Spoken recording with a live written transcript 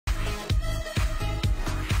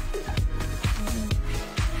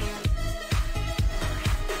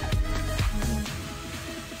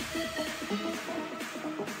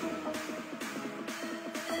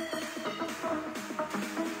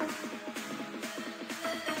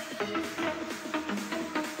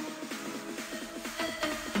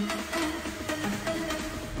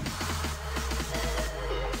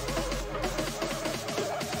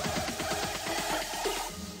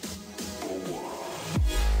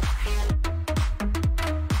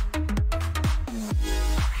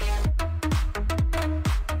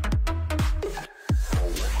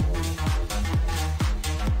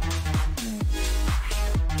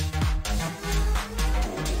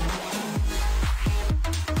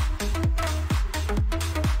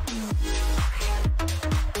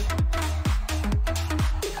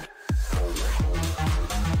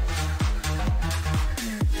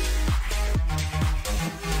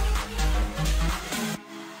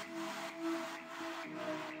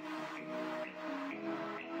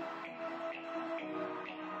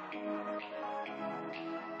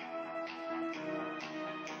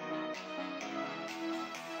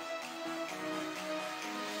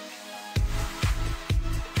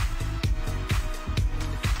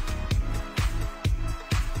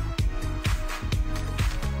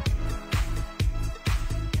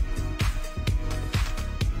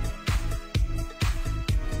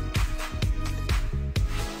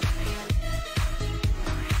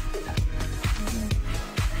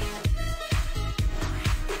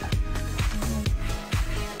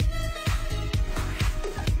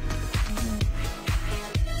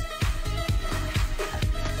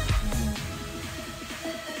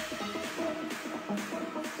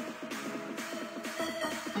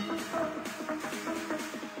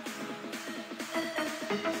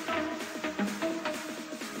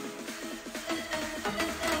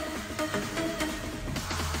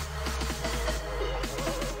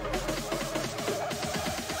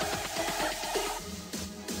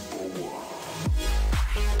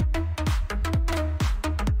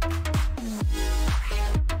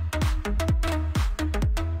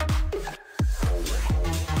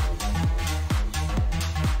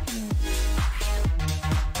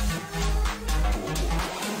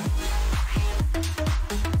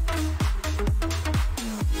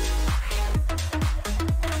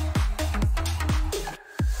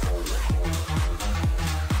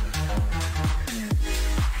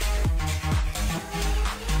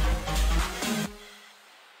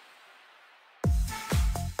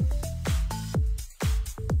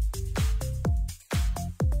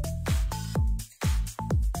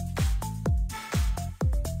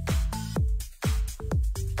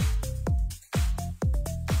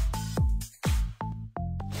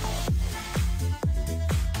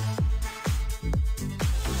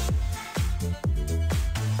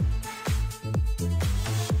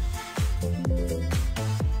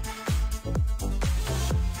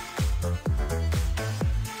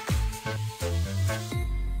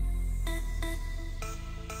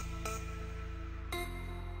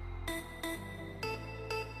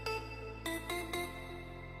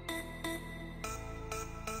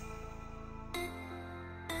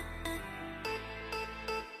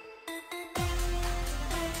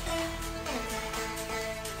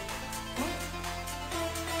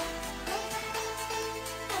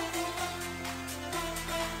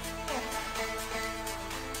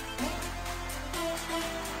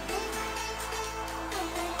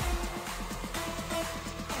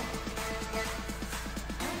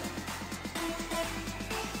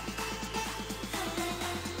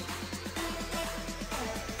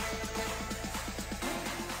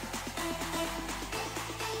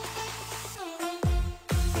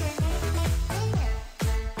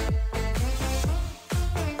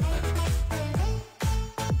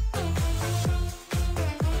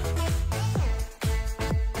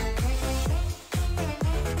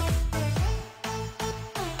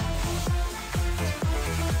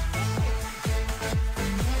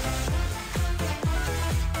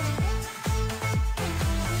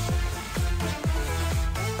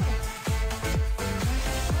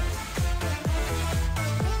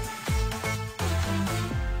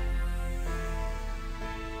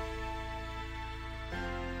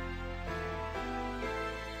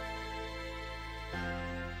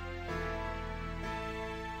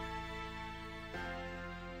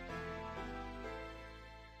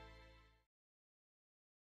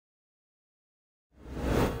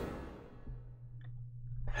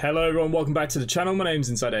Hello everyone, welcome back to the channel. My name's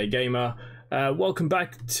InsideAgameR. Welcome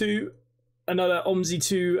back to another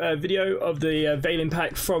OMSI2 video of the Veil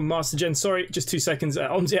Impact from MasterGen. Sorry, just 2 seconds.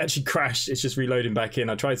 OMSI actually crashed. It's just reloading back in.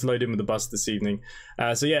 I tried to load in with the bus this evening.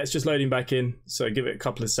 So yeah, it's just loading back in. So give it a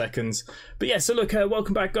couple of seconds. But yeah, so look,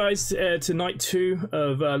 welcome back guys to night 2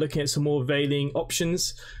 of looking at some more veiling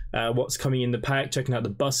options. What's coming in the pack, checking out the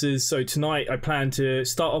buses. So tonight I plan to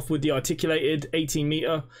start off with the articulated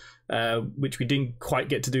 18m. Which we didn't quite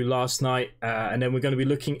get to do last night, and then we're going to be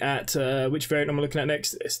looking at which variant am I looking at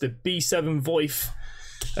next? It's the B7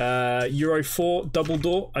 Euro 4 double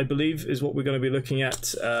door, I believe, is what we're going to be looking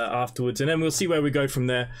at afterwards, and then we'll see where we go from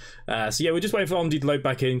there. So yeah, we're just waiting for OMSI to load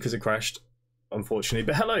back in because it crashed, unfortunately.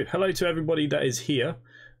 But hello to everybody that is here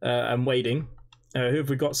and waiting. Who have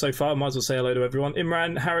we got so far? Might as well say hello to everyone.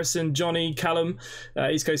 Imran, Harrison, Johnny, Callum,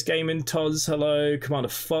 East Coast Gaming, Toz, hello, Commander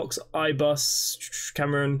Fox, iBus,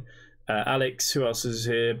 Cameron, Alex, who else is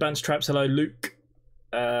here? Bance Traps, hello, Luke,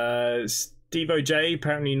 Steve OJ,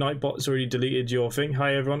 apparently Nightbot's already deleted your thing.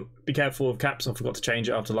 Hi everyone, be careful of caps, I forgot to change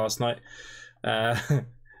it after last night.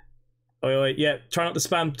 Oh, wait, yeah, try not to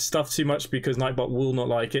spam stuff too much because Nightbot will not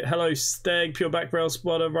like it. Hello, Steg, Pure Back Rail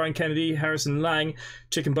Spotter, Ryan Kennedy, Harrison Lang,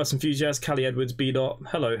 Chicken Bus Enthusiast, Callie Edwards, B. Dot.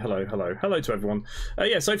 Hello to everyone.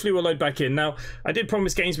 Yes, hopefully we'll load back in. Now, I did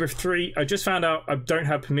promise Gainsborough 3. I just found out I don't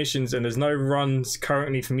have permissions and there's no runs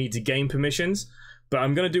currently for me to gain permissions. But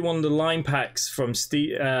I'm going to do one of the line packs from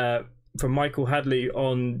Michael Hadley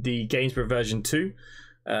on the Gainsborough version 2.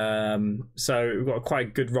 So we've got a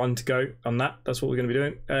quite good run to go on that. That's what we're going to be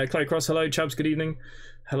doing. Clay Cross, hello. Chubbs, good evening.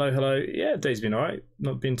 Hello. Yeah, day's been alright,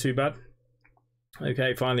 not been too bad.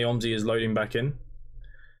 Okay, finally OMSI is loading back in.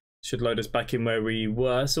 Should load us back in where we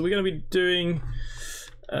were. So we're going to be doing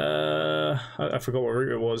I forgot what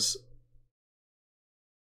route it was.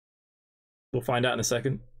 We'll find out in a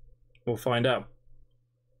second. We'll find out.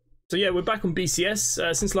 So yeah, we're back on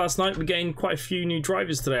BCS. Since last night we gained quite a few new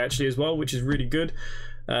drivers today actually as well, which is really good.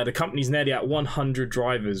 The company's nearly at 100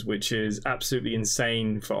 drivers, which is absolutely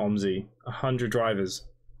insane for OMSI. 100 drivers.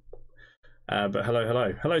 But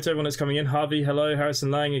hello to everyone that's coming in. Harvey, hello. Harrison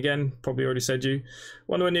Lang again, probably already said you.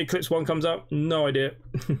 Wonder when the Eclipse 1 comes out? No idea.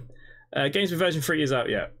 Games with version 3 is out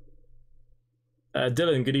yet.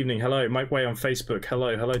 Dylan, good evening. Hello. Mike Way on Facebook.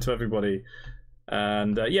 Hello to everybody.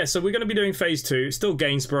 And yeah, so we're going to be doing phase 2. Still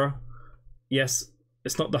Gainsborough. Yes,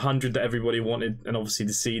 it's not the 100 that everybody wanted, and obviously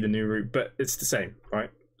to see the new route, but it's the same, right?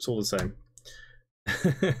 It's all the same.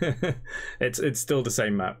 It's still the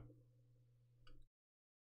same map.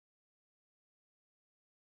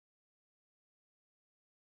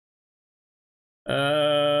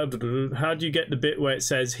 How do you get the bit where it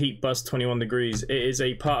says heat bus 21 degrees? It is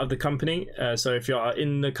a part of the company. So if you are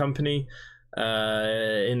in the company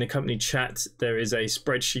chat, there is a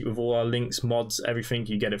spreadsheet with all our links, mods, everything.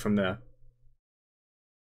 You get it from there.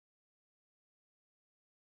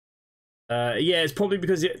 Yeah, it's probably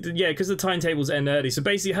because because the timetables end early. So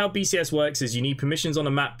basically how BCS works is you need permissions on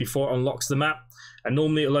a map before it unlocks the map, and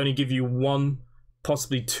normally it'll only give you 1,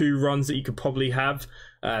 possibly 2 runs that you could probably have.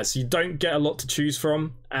 So you don't get a lot to choose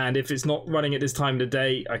from, and if it's not running at this time of the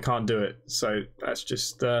day, I can't do it. So that's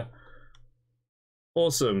just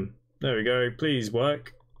awesome. There we go. Please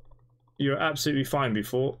work. You're absolutely fine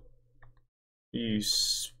before. You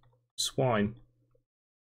swine.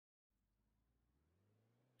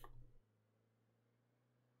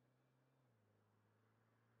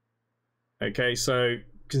 Okay, so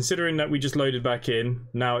considering that we just loaded back in,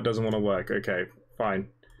 now it doesn't want to work. Okay, fine.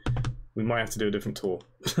 We might have to do a different tour.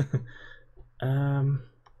 Don't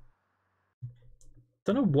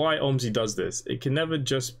know why OMSI does this. It can never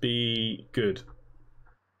just be good.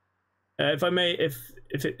 If I may, if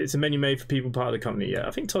it's a menu made for people part of the company, yeah.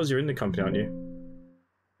 I think Toz, you're in the company, aren't you?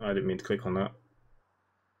 I didn't mean to click on that.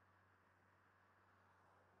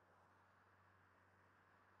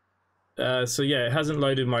 So yeah, it hasn't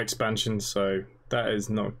loaded my expansion, so that is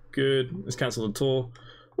not good. Let's cancel the tour.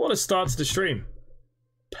 What a start to the stream.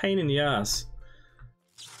 Pain in the ass.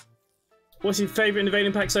 What's your favourite in the Veil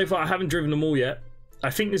Impact so far? I haven't driven them all yet.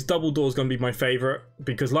 I think this double door is going to be my favourite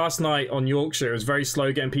because last night on Yorkshire it was very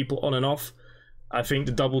slow getting people on and off. I think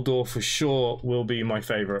the double door for sure will be my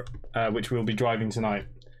favourite, which we'll be driving tonight.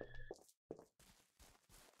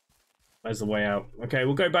 There's the way out. Okay,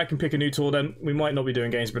 we'll go back and pick a new tour then. We might not be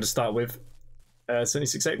doing Gainsborough to start with.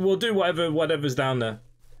 76.8. We'll do whatever's down there.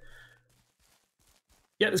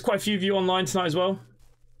 Yeah, there's quite a few of you online tonight as well.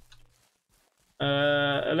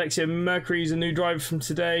 Alexia Mercury's a new driver from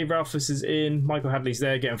today. Ralphus is in. Michael Hadley's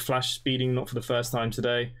there getting flash speeding, not for the first time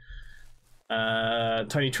today.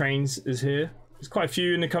 Tony Trains is here. There's quite a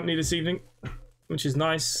few in the company this evening, which is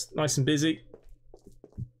nice and busy.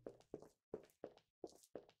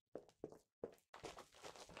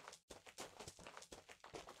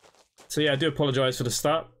 So yeah, I do apologize for the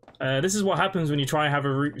start. This is what happens when you try and have a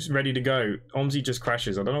route ready to go. OMSI just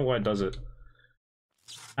crashes. I don't know why it does it.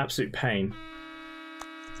 Absolute pain.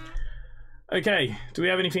 Okay, do we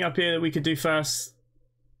have anything up here that we could do first?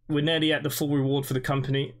 We're nearly at the full reward for the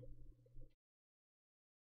company.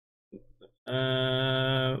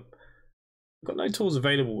 Got no tools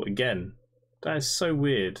available again. That is so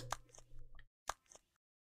weird. I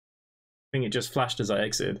think it just flashed as I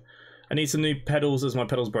exited. I need some new pedals as my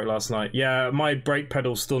pedals broke last night. Yeah, my brake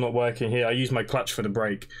pedal's still not working here. I used my clutch for the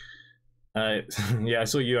brake. Yeah, I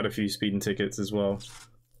saw you had a few speeding tickets as well.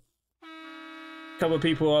 A couple of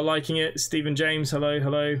people are liking it. Stephen James, hello,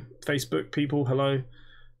 hello. Facebook people, hello.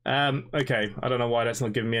 Okay, I don't know why that's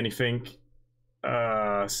not giving me anything.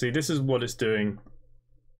 See, this is what it's doing.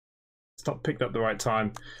 It's not picked up the right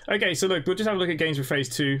time. Okay, so look, we'll just have a look at games for phase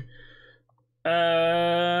 2.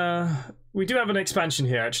 We do have an expansion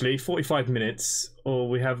here, actually. 45 minutes, or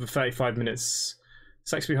we have 35 minutes.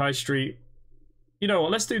 Saxby High Street. You know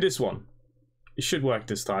what, let's do this one. It should work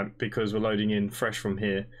this time, because we're loading in fresh from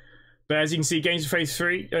here. But as you can see, games for phase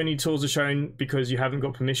 3, only tours are shown because you haven't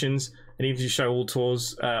got permissions. And even if you show all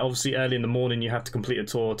tours, obviously early in the morning you have to complete a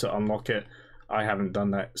tour to unlock it. I haven't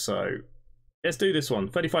done that, so let's do this one.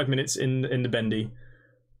 35 minutes in the bendy.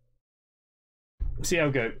 See how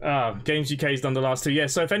it go. Games UK has done the last 2. Yeah,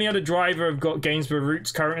 so if any other driver have got Gainsborough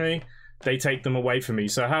routes currently, they take them away from me.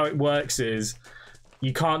 So how it works is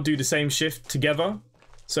you can't do the same shift together.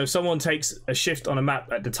 So if someone takes a shift on a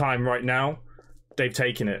map at the time right now, they've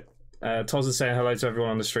taken it. Toz is saying hello to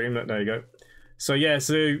everyone on the stream. There you go. So yeah,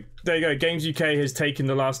 so there you go. Games UK has taken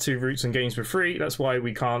the last 2 routes on games for free. That's why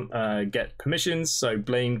we can't get permissions. So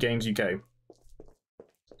blame Games UK.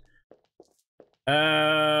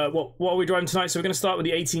 What are we driving tonight? So we're going to start with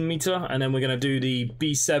the 18m, and then we're going to do the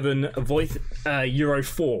B7 Voith Euro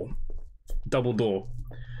 4 double door.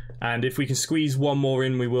 And if we can squeeze one more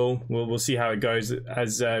in, we will. We'll see how it goes.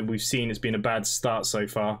 As we've seen, it's been a bad start so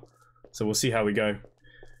far. So we'll see how we go.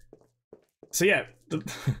 So yeah,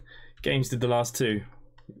 Games did the last 2.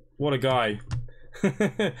 What a guy.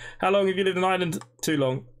 How long have you lived in Ireland? Too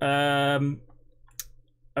long. I've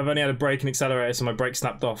only had a brake and accelerator, so my brake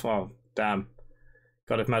snapped off. Oh, damn.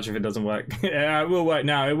 God, imagine if it doesn't work. Yeah, it will work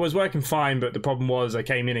now. It was working fine, but the problem was I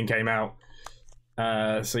came in and came out.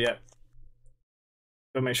 So yeah.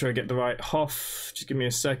 Gotta make sure I get the right HOF. Just give me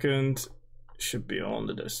a second. Should be on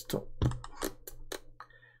the desktop.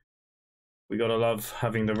 We gotta love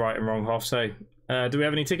having the right and wrong HOF. Say, do we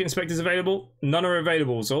have any ticket inspectors available? None are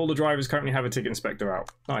available, so all the drivers currently have a ticket inspector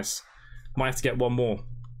out. Nice. Might have to get one more.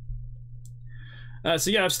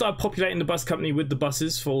 So yeah, I've started populating the bus company with the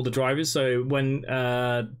buses for all the drivers. So when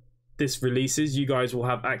this releases, you guys will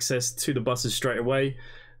have access to the buses straight away,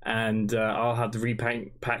 and I'll have the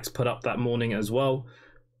repaint packs put up that morning as well.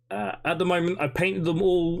 At the moment, I painted them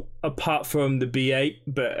all apart from the B8,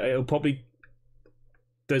 but it'll probably...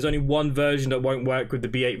 There's only one version that won't work with the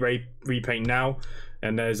B8 repaint now,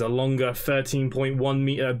 and there's a longer 13.1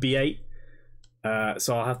 meter B8.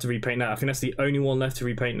 So I'll have to repaint that. I think that's the only one left to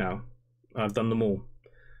repaint now. I've done them all.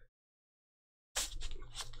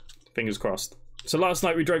 Fingers crossed. So last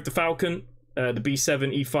night we drove the Falcon, the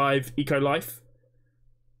B7 Eco Life.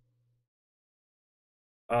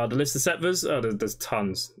 The list of Setvers, oh, there's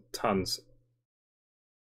tons.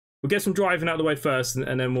 We'll get some driving out of the way first,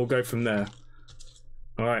 and then we'll go from there.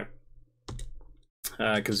 Alright.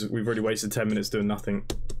 Because we've already wasted 10 minutes doing nothing,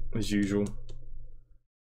 as usual.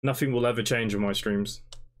 Nothing will ever change on my streams.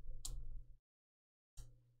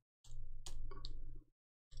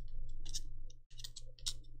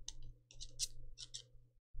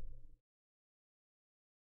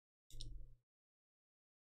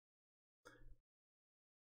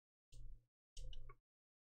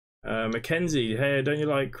 Mackenzie, hey, don't you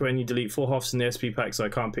like when you delete 4 HOFs in the SP pack so I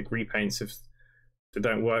can't pick repaints if they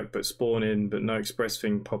don't work but spawn in but no express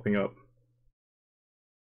thing popping up?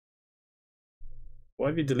 Why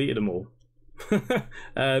have you deleted them all?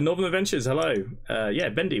 Northern Adventures, hello. Yeah,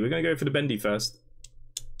 Bendy, we're going to go for the Bendy first.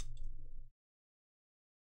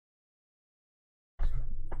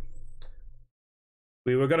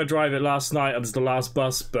 We were going to drive it last night as the last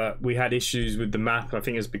bus, but we had issues with the map. I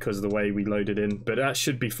think it's because of the way we loaded in, but that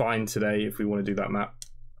should be fine today if we want to do that map.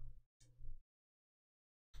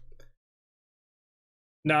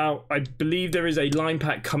 Now, I believe there is a line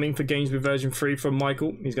pack coming for games with version 3 from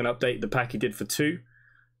Michael. He's going to update the pack he did for 2,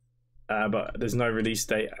 but there's no release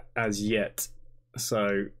date as yet.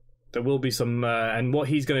 So there will be some, and what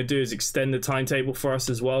he's going to do is extend the timetable for us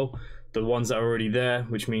as well, the ones that are already there,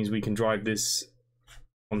 which means we can drive this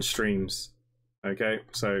on streams. Okay,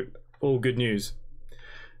 so all good news.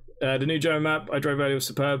 The new German map I drove earlier was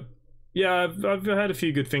superb. Yeah, I've heard a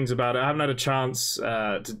few good things about it. I haven't had a chance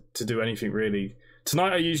to do anything really.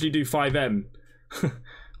 Tonight I usually do 5M.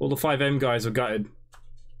 All the 5M guys are gutted.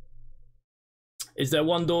 Is there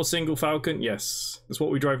one door single Falcon? Yes. That's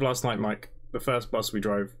what we drove last night, Mike. The first bus we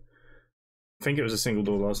drove. I think it was a single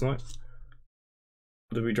door last night.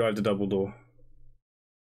 Or did we drive the double door?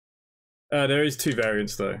 There is 2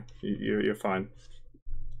 variants though. You're fine.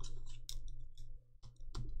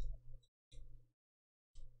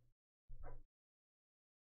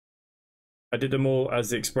 I did them all as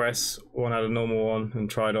the express. One had a normal one and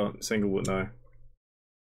tried on single would know.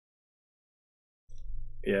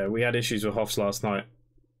 Yeah, we had issues with Hoffs last night.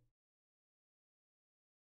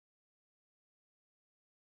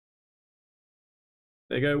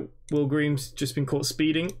 There you go. Will Green's just been caught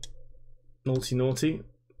speeding. Naughty, naughty.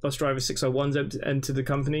 Bus driver 601's entered the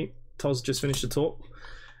company. Toz just finished the talk.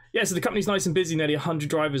 Yeah, so the company's nice and busy. Nearly 100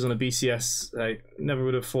 drivers on a BCS. I never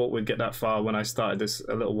would have thought we'd get that far when I started this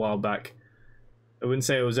a little while back. I wouldn't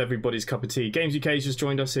say it was everybody's cup of tea. Games UK's just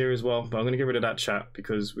joined us here as well, but I'm going to get rid of that chat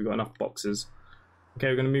because we've got enough boxes. Okay,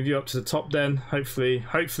 we're going to move you up to the top then. Hopefully,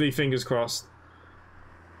 fingers crossed.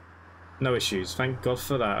 No issues. Thank God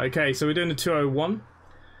for that. Okay, so we're doing the 201.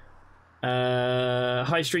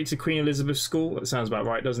 High Street to Queen Elizabeth School. That sounds about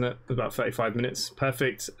right, doesn't it? About 35 minutes.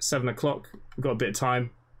 Perfect. 7 o'clock. We've got a bit of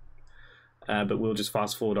time. But we'll just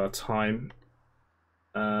fast forward our time.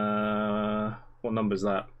 What number is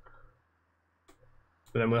that?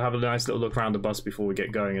 But then we'll have a nice little look around the bus before we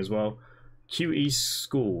get going as well. QE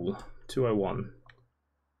School 201.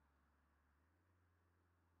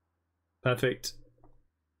 Perfect.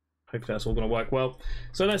 Hopefully that's all going to work well.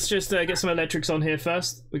 So let's just get some electrics on here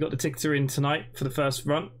first. We got the ticketer in tonight for the first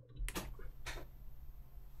run.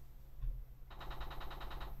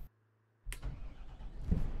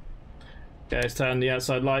 Okay, let's turn the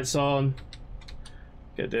outside lights on.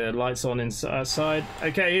 Get the lights on inside.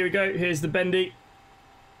 Okay, here we go. Here's the bendy.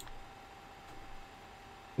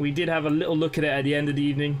 We did have a little look at it at the end of the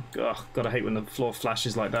evening. Oh, God, I hate when the floor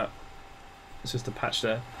flashes like that. It's just a patch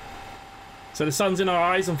there. So the sun's in our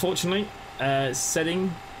eyes, unfortunately. It's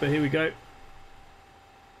setting, but here we go.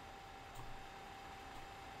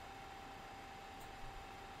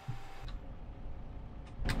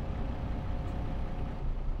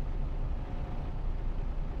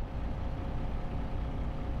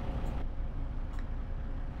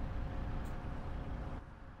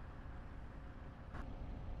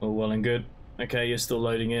 All well and good. Okay, you're still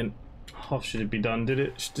loading in. How should it be done? Did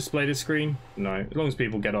it display the screen? No. As long as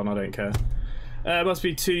people get on, I don't care. It must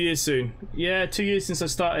be 2 years soon. Yeah, 2 years since I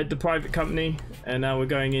started the private company, and now we're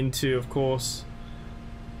going into, of course,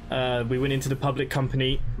 we went into the public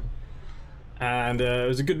company, and it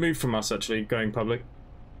was a good move from us, actually, going public.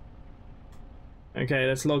 Okay,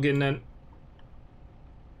 let's log in then.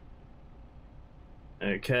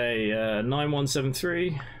 Okay,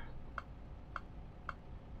 9173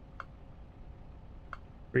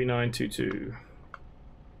 3922.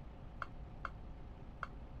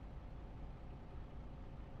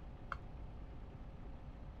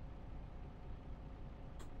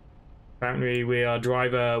 Apparently we are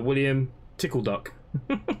driver William Tickleduck.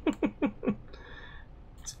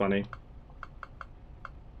 It's funny.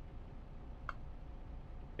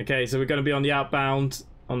 Okay, so we're going to be on the outbound,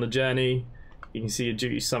 on the journey. You can see your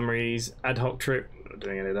duty summaries, ad hoc trip. Not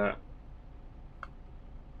doing any of that.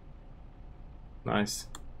 Nice.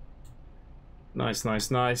 Nice,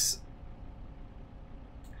 nice, nice.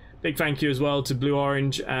 Big thank you as well to Blue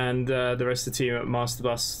Orange and the rest of the team at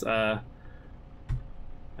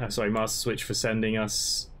MasterSwitch for sending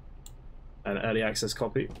us an early access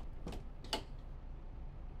copy.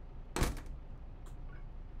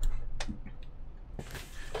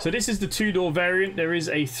 So this is the 2-door variant. There is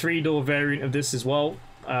a 3-door variant of this as well.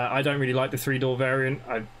 I don't really like the 3-door variant.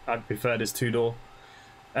 I prefer this 2-door.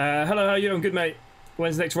 Hello, how are you? I'm good, mate.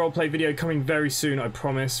 When's the next roleplay video? Coming very soon, I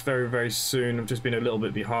promise. Very, very soon. I've just been a little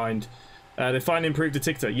bit behind. They finally improved the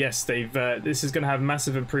ticketer. Yes, they've. This is going to have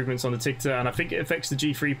massive improvements on the ticketer, and I think it affects the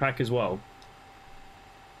G3 pack as well.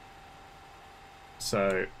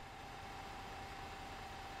 So,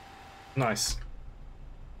 nice.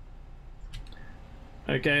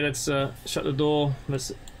 Okay, let's shut the door.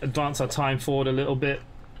 Let's advance our time forward a little bit.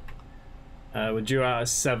 We're due out at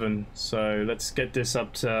 7, so let's get this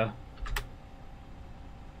up to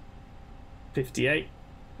 58.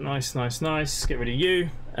 Nice, nice, nice. Get rid of you,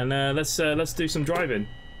 and let's do some driving.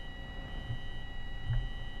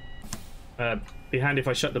 Be handy if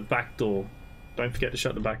I shut the back door. Don't forget to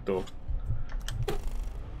shut the back door.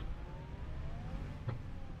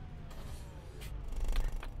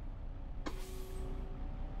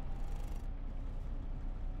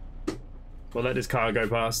 We'll let this car go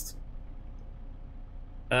past.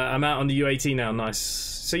 I'm out on the U18 now, nice.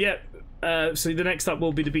 So yeah, so the next up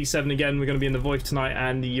will be the B7 again. We're going to be in the Voith tonight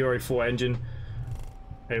and the Euro 4 engine.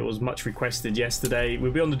 It was much requested yesterday.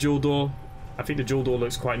 We'll be on the dual door. I think the dual door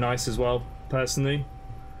looks quite nice as well, personally.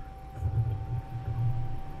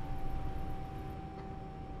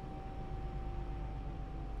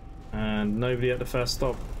 And nobody at the first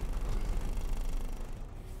stop.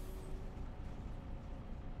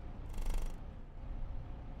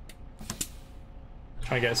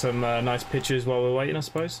 Try and get some nice pictures while we're waiting, I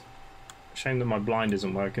suppose. Shame that my blind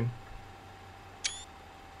isn't working.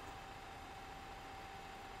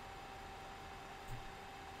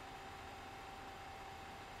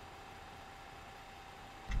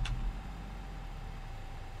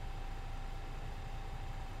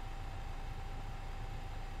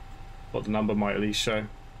 What the number might at least show.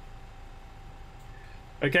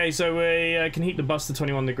 Okay, so we can heat the bus to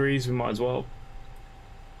 21 degrees. We might as well.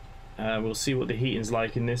 We'll see what the heating's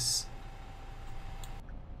like in this.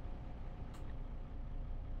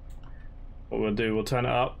 What we'll do, we'll turn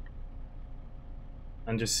it up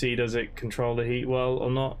and just see does it control the heat well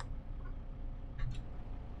or not.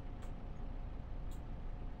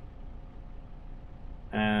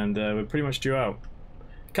 And we're pretty much due out.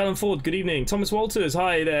 Callum Ford, good evening. Thomas Walters,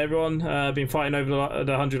 hi there everyone. Been fighting over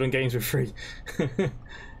the 100 on Games with Free.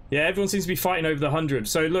 Yeah, everyone seems to be fighting over the 100.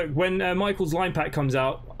 So look, when Michael's line pack comes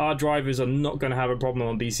out, our drivers are not going to have a problem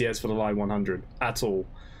on BCS for the Line 100 at all.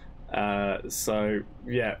 So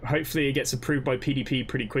yeah, hopefully it gets approved by PDP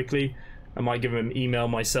pretty quickly. I might give him an email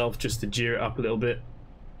myself just to gear it up a little bit.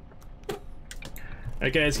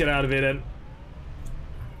 Okay, let's get out of here then.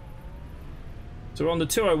 So we're on the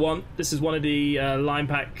 201. This is one of the line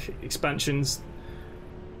pack expansions.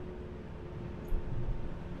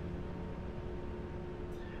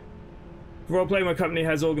 Roleplay, my company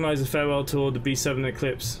has organised a farewell tour of the B7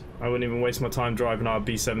 Eclipse. I wouldn't even waste my time driving our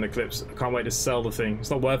B7 Eclipse. I can't wait to sell the thing. It's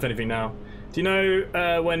not worth anything now. Do you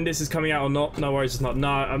know when this is coming out or not? No worries, it's not.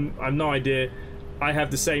 No, I've no idea. I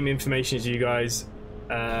have the same information as you guys.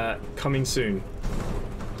 Coming soon.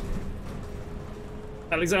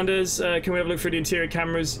 Alexander's, can we have a look through the interior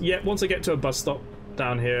cameras? Yeah, once I get to a bus stop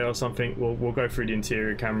down here or something, we'll go through the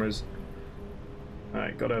interior cameras.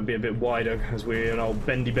 Alright, gotta be a bit wider as we're an old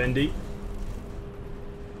bendy.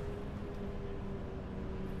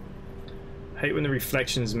 Hate when the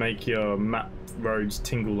reflections make your map roads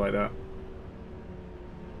tingle like that.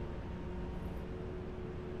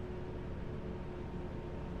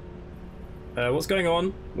 What's going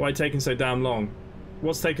on? Why taking so damn long?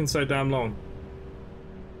 What's taking so damn long?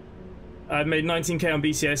 I've made 19k on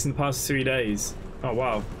BCS in the past 3 days. Oh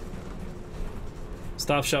wow.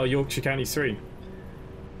 Staff Shell, Yorkshire County 3.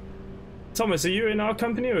 Thomas, are you in our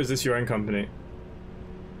company or is this your own company?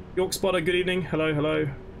 York Spotter, good evening. Hello, hello.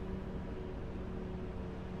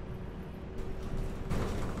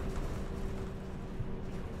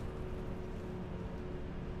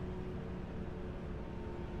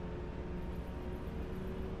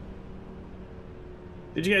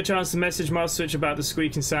 Did you get a chance to message MasterSwitch about the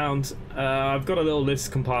squeaking sound? I've got a little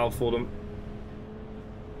list compiled for them.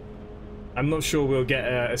 I'm not sure we'll get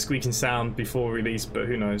a squeaking sound before release, but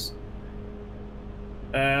who knows.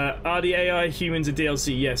 Are the AI humans a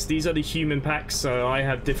DLC? Yes, these are the human packs, so I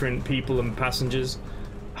have different people and passengers.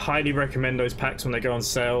 Highly recommend those packs when they go on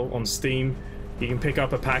sale on Steam. You can pick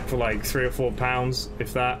up a pack for like £3 or £4,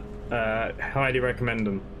 if that. Highly recommend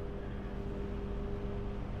them.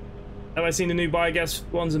 Have I seen the new biogas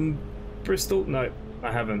ones in Bristol? No,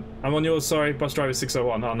 I haven't. I'm on yours, sorry. Bus driver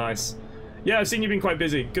 601. Oh, nice. Yeah, I've seen you've been quite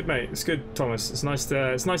busy. Good, mate. It's good, Thomas. It's nice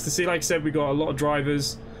to see. Like I said, we got a lot of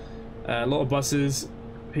drivers, a lot of buses.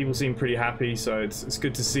 People seem pretty happy, so it's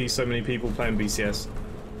good to see so many people playing BCS.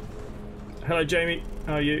 Hello, Jamie.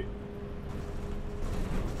 How are you?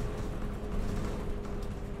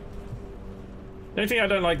 The only thing I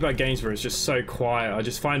don't like about Gainsborough is just so quiet. I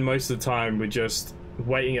just find most of the time we're just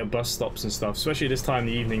waiting at bus stops and stuff, especially this time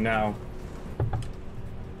in the evening now.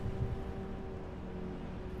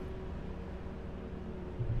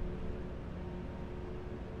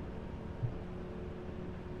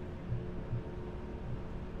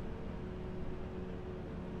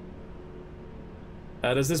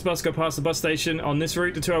 Does this bus go past the bus station on this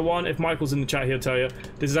route to 201? If Michael's in the chat, he'll tell you.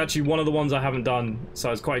 This is actually one of the ones I haven't done, so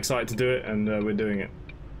I was quite excited to do it, and we're doing it.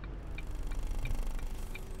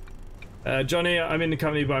 Johnny, I'm in the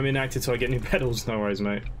company, but I'm inactive, so I get new pedals. No worries,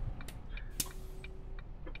 mate.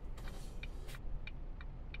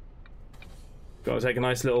 Got to take a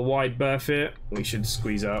nice little wide berth here. We should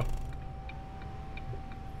squeeze out.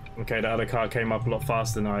 Okay, the other car came up a lot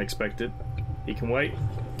faster than I expected. He can wait.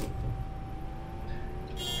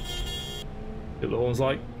 what the horn's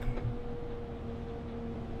like.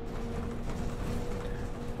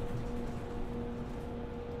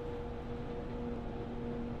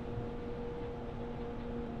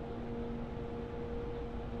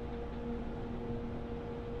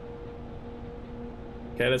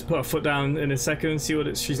 Okay, let's put our foot down in a second and see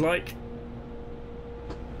what she's like.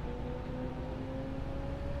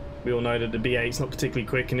 We all know that the B8's not particularly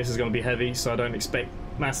quick and this is going to be heavy, so I don't expect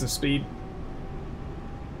massive speed.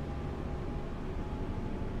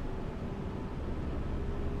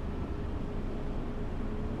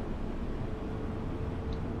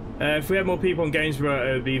 If we had more people on GameSpot,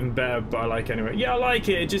 it would be even better, but I like it anyway. Yeah, I like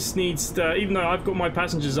it. It just needs to, even though I've got my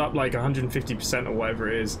passengers up like 150% or whatever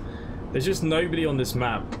it is, there's just nobody on this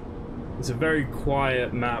map. It's a very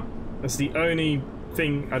quiet map. That's the only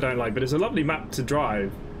thing I don't like, but it's a lovely map to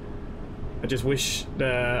drive. I just wish,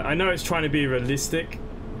 I know it's trying to be realistic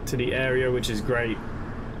to the area, which is great,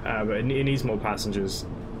 but it needs more passengers.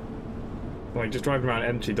 Like, just driving around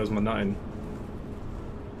empty does my nutting.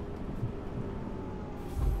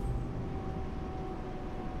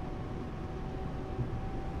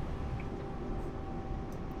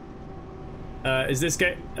 Is this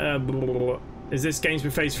games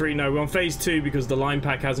with phase 3? No, we're on phase 2 because the line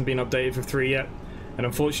pack hasn't been updated for 3 yet, and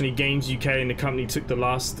unfortunately Games UK and the company took the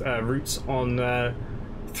last routes on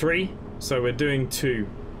 3, so we're doing 2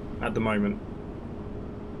 at the moment.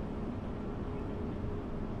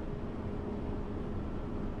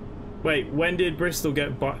 Wait, when did Bristol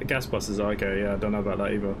get gas buses? Oh, okay, yeah, I don't know about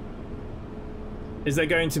that either. Is there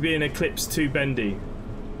going to be an Eclipse 2 bendy?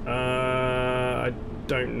 I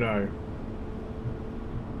don't know.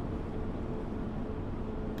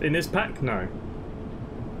 In this pack? No.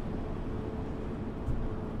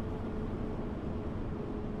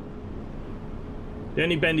 The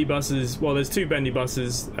only bendy buses, well, there's 2 bendy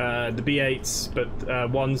buses, the B8s, but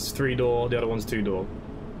one's 3-door, the other one's 2-door.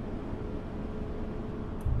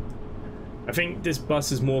 I think this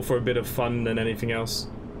bus is more for a bit of fun than anything else.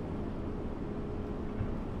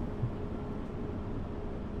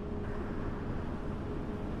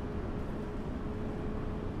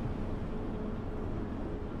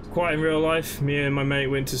 Quiet in real life. Me and my mate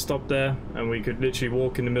went to stop there and we could literally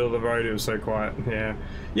walk in the middle of the road. It was so quiet.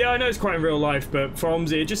 Yeah, I know it's quiet in real life, but for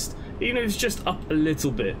Omsi, it just, even if it's just up a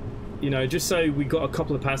little bit, you know, just so we got a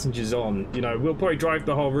couple of passengers on, you know, we'll probably drive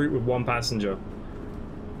the whole route with 1 passenger.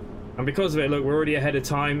 And because of it, look, we're already ahead of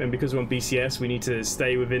time, and because we're on BCS, we need to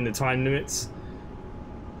stay within the time limits.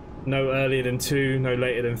 No earlier than 2, no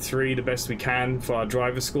later than 3, the best we can for our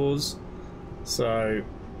driver scores. So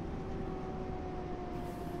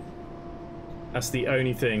that's the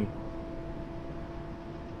only thing.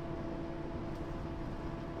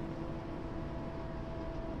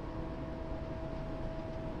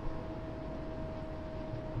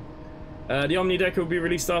 The Omni Decker will be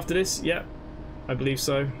released after this? Yep, I believe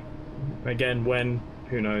so. Again, when?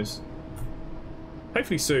 Who knows?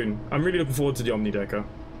 Hopefully soon. I'm really looking forward to the Omni Decker.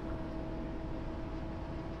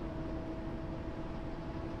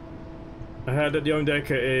 I heard that the Omni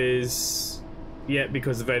Decker is... Yeah,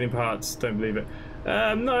 because of vending parts. Don't believe it.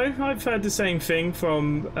 No, I've heard the same thing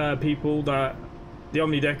from people that the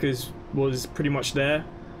Omni Deckers was pretty much there,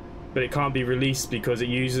 but it can't be released because it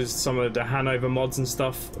uses some of the Hanover mods and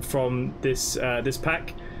stuff from this this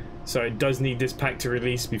pack. So it does need this pack to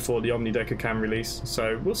release before the Omni Decker can release.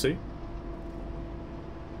 So we'll see.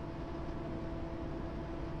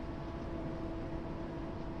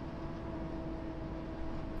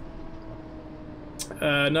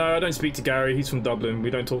 No, I don't speak to Gary. He's from Dublin. We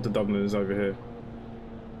don't talk to Dubliners over here.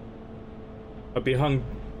 I'd be hung,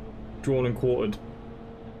 drawn and quartered.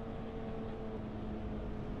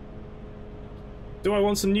 Do I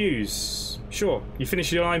want some news? Sure. You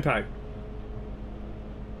finish your line pack.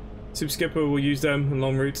 Super Skipper will use them on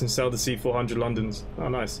long routes and sell the C400 Londons. Oh,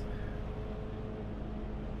 nice.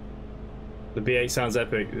 The B8 sounds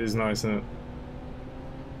epic. It is nice, isn't it?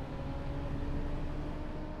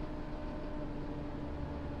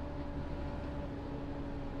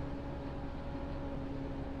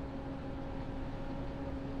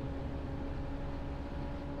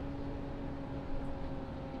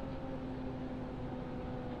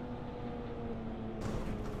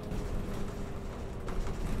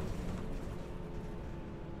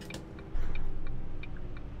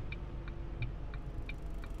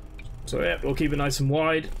 So yeah, we'll keep it nice and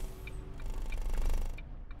wide.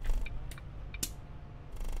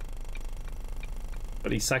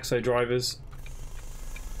 But these Saxo drivers.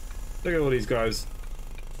 Look at all these guys.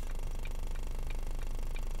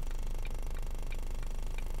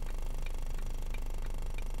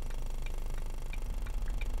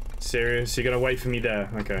 Serious? You're gonna wait for me there?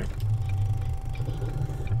 Okay.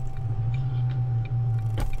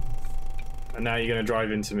 And now you're going to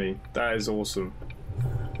drive into me. That is awesome.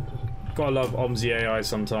 Gotta love OMSI AI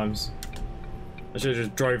sometimes. I should have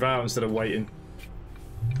just drove out instead of waiting.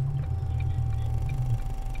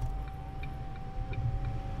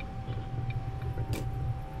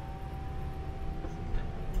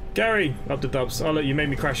 Gary! Up the dubs. Oh look, you made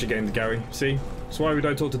me crash again, Gary. See? That's why we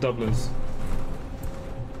don't talk to Dublins.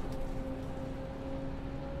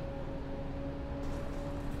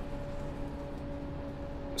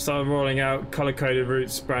 Started rolling out color-coded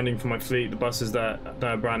routes, branding for my fleet, the buses that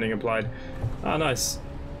are branding applied. Oh, nice.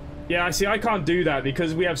 Yeah, I see, I can't do that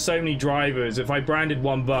because we have so many drivers. If I branded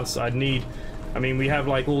one bus, I'd need... I mean, we have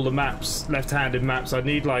like all the maps, left-handed maps. I'd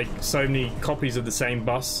need like so many copies of the same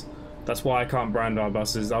bus. That's why I can't brand our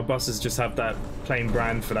buses. Our buses just have that plain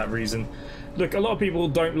brand for that reason. Look, a lot of people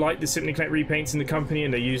don't like the Simply Connect repaints in the company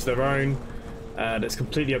and they use their own. That's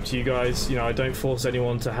completely up to you guys. You know, I don't force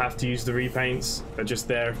anyone to have to use the repaints. They're just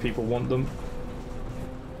there if people want them.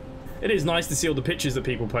 It is nice to see all the pictures that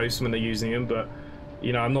people post when they're using them, but,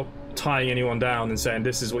 you know, I'm not tying anyone down and saying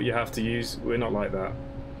this is what you have to use. We're not like that.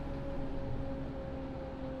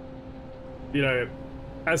 You know,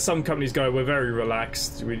 as some companies go, we're very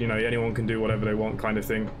relaxed. You know, anyone can do whatever they want kind of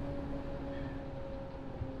thing.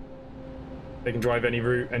 They can drive any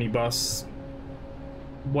route, any bus.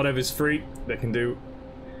 Whatever's free, they can do.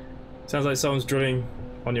 Sounds like someone's drilling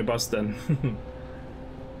on your bus then.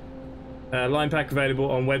 Line pack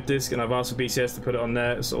available on web disk, and I've asked for BCS to put it on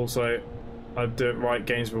there. It's also, I'd do it right,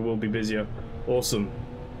 Gainsborough will be busier. Awesome.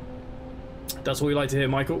 That's what we like to hear,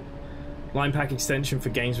 Michael. Line pack extension for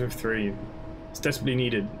Gainsborough 3. It's desperately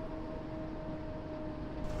needed.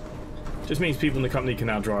 Just means people in the company can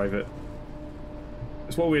now drive it.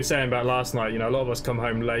 It's what we were saying about last night, you know, a lot of us come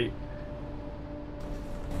home late.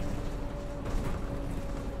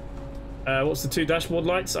 What's the 2 dashboard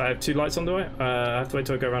lights? I have 2 lights on the way. I have to wait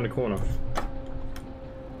till I go around the corner.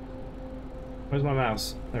 Where's my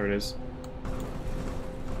mouse? There it is.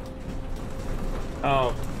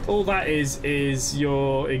 Oh, all that is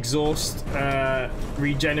your exhaust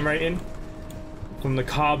regenerating from the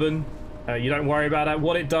carbon. You don't worry about that.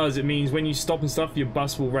 What it does, it means when you stop and stuff, your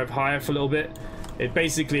bus will rev higher for a little bit. It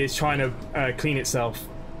basically is trying to clean itself.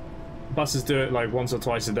 Buses do it like once or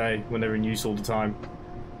twice a day when they're in use all the time.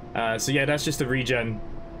 So yeah, that's just a regen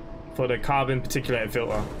for the carbon particulator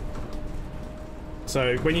filter.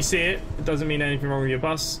 So when you see it, it doesn't mean anything wrong with your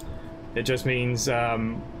bus. It just means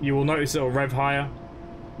you will notice it'll rev higher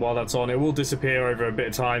while that's on. It will disappear over a bit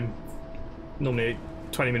of time, normally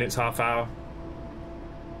 20 minutes, half hour.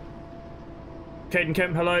 Caden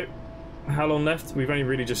Kemp, hello. How long left? We've only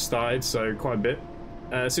really just started, so quite a bit.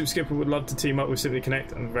 Super Skipper would love to team up with Simply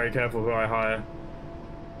Connect. I'm very careful who I hire.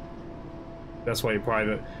 That's why you're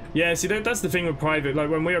private. Yeah, see, that's the thing with private.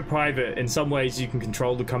 Like, when we're private, in some ways you can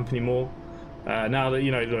control the company more. Now that,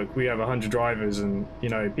 you know, look, we have 100 drivers and, you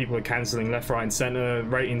know, people are cancelling left, right and centre.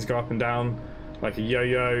 Ratings go up and down like a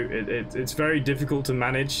yo-yo. It's very difficult to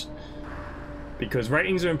manage because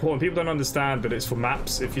ratings are important. People don't understand, but it's for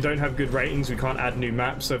maps. If you don't have good ratings, we can't add new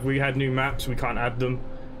maps. So if we had new maps, we can't add them.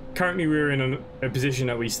 Currently, we're in a position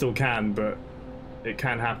that we still can, but it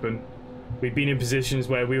can happen. We've been in positions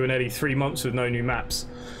where we were nearly 3 months with no new maps.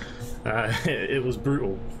 It was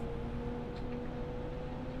brutal.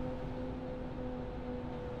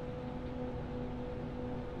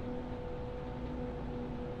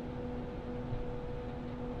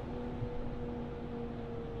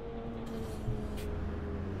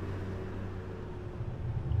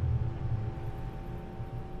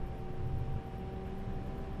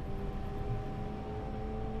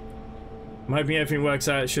 I'm hoping everything works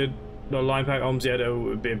out. It should. The line pack OMSI2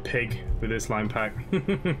 would be a pig with this line pack.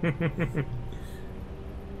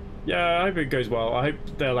 Yeah, I hope it goes well. I hope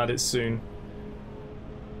they'll add it soon.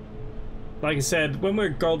 Like I said, when we're a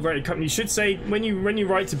gold rated company, you should say when you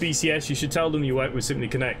write to BCS, you should tell them you work with Simply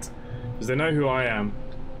Connect, because they know who I am.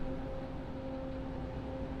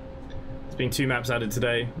 There's been 2 maps added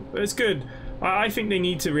today. But it's good. I think they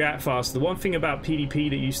need to react fast. The one thing about PDP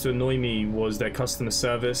that used to annoy me was their customer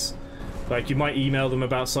service. Like, you might email them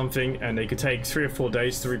about something and they could take 3 or 4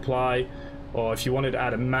 days to reply, or if you wanted to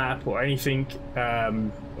add a map or anything,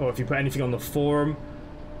 or if you put anything on the forum,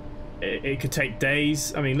 it could take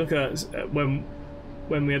days. I mean, look at when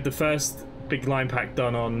we had the first big line pack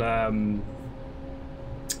done on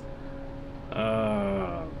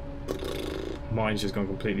mine's just gone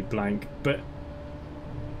completely blank, but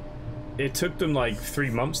it took them like 3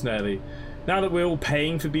 months nearly. Now that we're all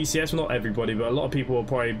paying for BCS, well, not everybody, but a lot of people are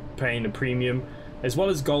probably paying a premium, as well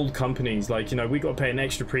as gold companies. Like, you know, we got to pay an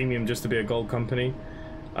extra premium just to be a gold company.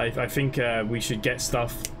 I think we should get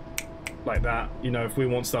stuff like that. You know, if we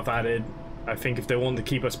want stuff added, I think if they want to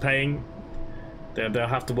keep us paying, they'll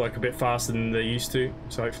have to work a bit faster than they used to,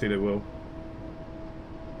 so hopefully they will.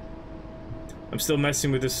 I'm still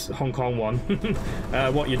messing with this Hong Kong one.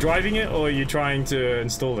 What, you're driving it or are you trying to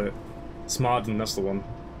install it? Smarden, that's the one.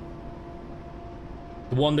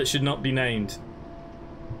 The one that should not be named.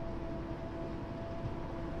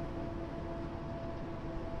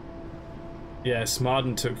 Yeah,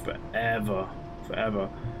 Smarden took forever. Forever.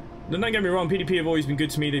 Don't get me wrong, PDP have always been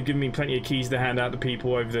good to me. They've given me plenty of keys to hand out to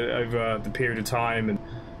people over the period of time, and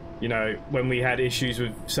you know, when we had issues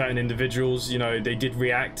with certain individuals, you know, they did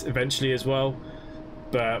react eventually as well.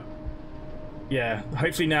 But yeah,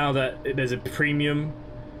 hopefully now that there's a premium,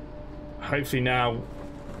 hopefully now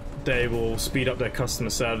they will speed up their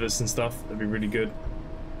customer service and stuff. That'd be really good.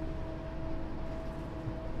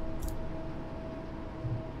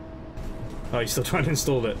 Oh, you're still trying to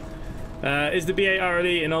install it. Is the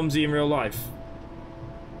B8RLE in OMSI in real life?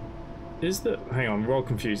 Is the... Hang on, we're all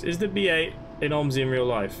confused. Is the B8 in OMSI in real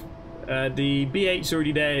life? The B8's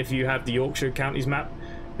already there if you have the Yorkshire counties map.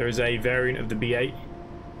 There is a variant of the B8.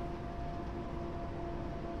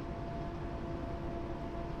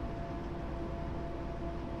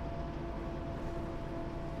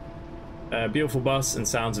 Beautiful bus and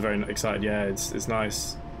sounds are very excited. Yeah, it's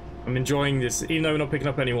nice. I'm enjoying this, even though we're not picking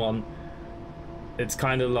up anyone. It's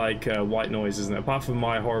kind of like white noise, isn't it? Apart from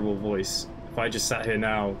my horrible voice. If I just sat here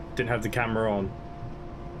now, didn't have the camera on,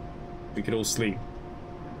 we could all sleep.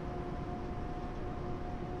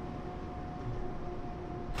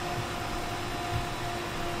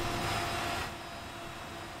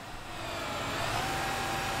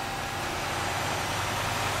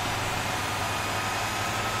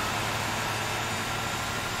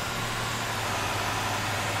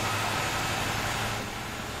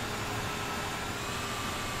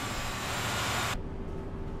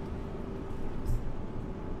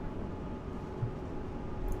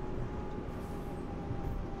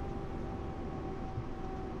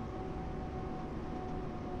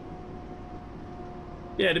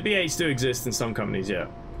 Yeah, the B8s do exist in some companies, yeah.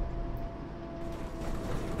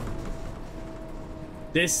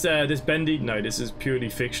 This bendy, no, this is purely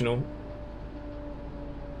fictional.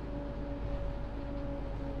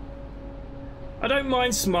 I don't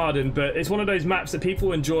mind Smarden, but it's one of those maps that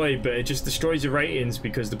people enjoy, but it just destroys your ratings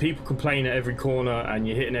because the people complain at every corner and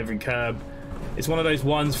you're hitting every curb. It's one of those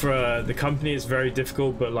ones for the company, it's very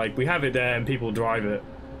difficult, but like we have it there and people drive it.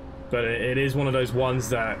 But it is one of those ones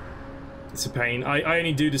that it's a pain. I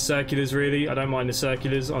only do the circulars really. I don't mind the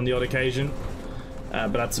circulars on the odd occasion,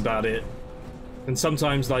 but that's about it. And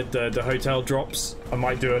sometimes like the hotel drops, I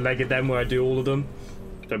might do a leg of them where I do all of them.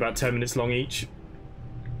 They're about 10 minutes long each.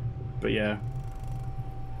 But yeah.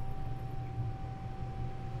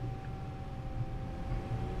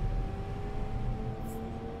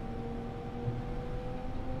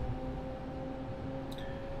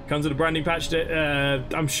 Comes with a branding patch.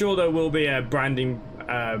 I'm sure there will be a branding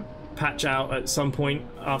patch out at some point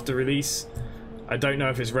after release. I don't know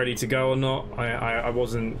if it's ready to go or not. I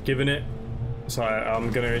wasn't given it, so I'm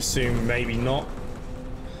going to assume maybe not.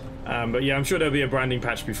 But yeah, I'm sure there'll be a branding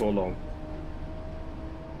patch before long.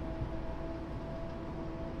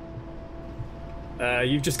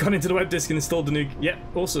 You've just gone into the web disk and installed the new... Yep,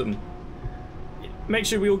 awesome. Make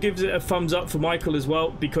sure we all give it a thumbs up for Michael as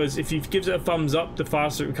well, because if he gives it a thumbs up, the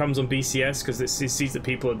faster it becomes on BCS, because it sees that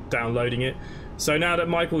people are downloading it. So now that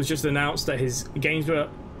Michael's just announced that his GameSwitch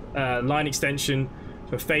line extension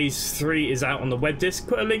for Phase 3 is out on the web disk,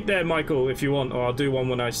 put a link there, Michael, if you want, or I'll do one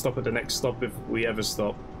when I stop at the next stop if we ever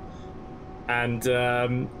stop. And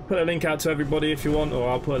put a link out to everybody if you want, or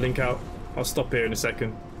I'll put a link out. I'll stop here in a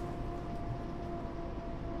second.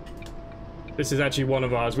 This is actually one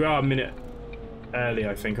of ours. We are a minute early,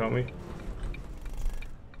 I think, aren't we?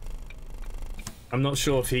 I'm not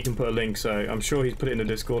sure if he can put a link, so I'm sure he's put it in the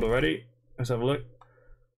Discord already. Let's have a look.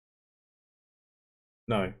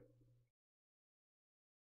 No.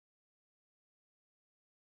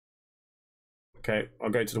 Okay, I'll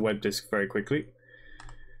go to the web disk very quickly.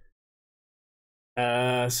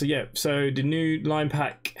 So yeah, so the new line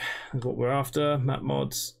pack is what we're after. Map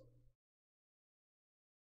mods.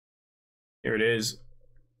 Here it is.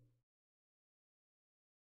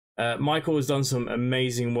 Michael has done some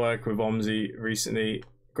amazing work with OMSI recently.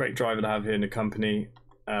 Great driver to have here in the company.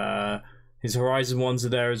 His Horizon ones are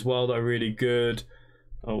there as well that are really good.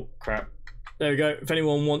 Oh crap. There we go. If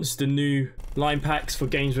anyone wants the new line packs for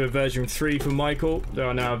GameSwitch version 3 from Michael, they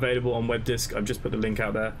are now available on WebDisk. I've just put the link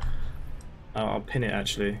out there. I'll pin it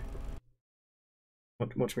actually.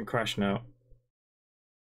 Watch me crash now.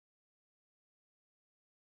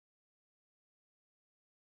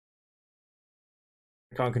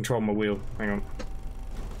 I can't control my wheel. Hang on.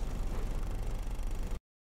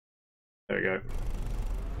 There we go.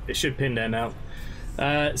 It should pin there now.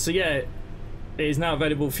 So yeah, it is now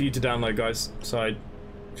available for you to download, guys. So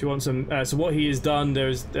if you want some, so what he has done,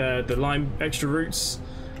 there's the line extra routes,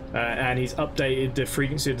 and he's updated the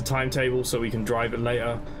frequency of the timetable so we can drive it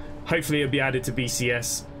later. Hopefully it'll be added to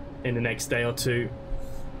BCS in the next day or two.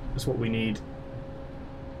 That's what we need.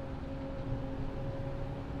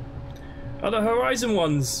 Are the Horizon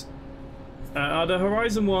ones? Are the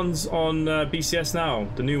Horizon ones on BCS now?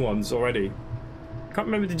 The new ones already? Can't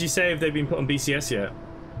remember. Did you say if they've been put on BCS yet?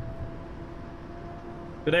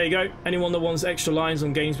 But there you go. Anyone that wants extra lines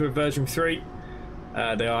on games with version 3,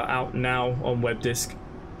 they are out now on web disk.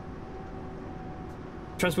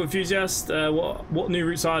 Transport enthusiast. What new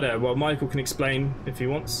routes are there? Well, Michael can explain if he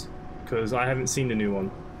wants, because I haven't seen the new one.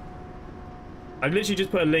 I've literally just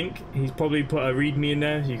put a link. He's probably put a README in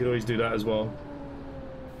there. You could always do that as well.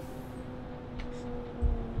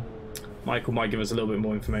 Michael might give us a little bit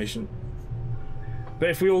more information. But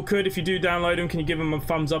if we all could, if you do download them, can you give them a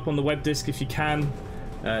thumbs up on the web disk if you can?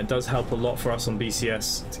 It does help a lot for us on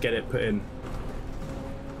BCS to get it put in.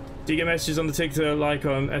 Do you get messages on the TikTok like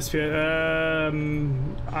on SPA?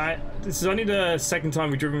 This is only the second time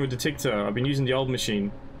we've driven with the TikTok. I've been using the old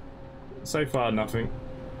machine. So far, nothing.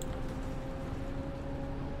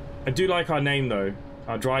 I do like our name though.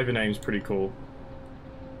 Our driver name's pretty cool.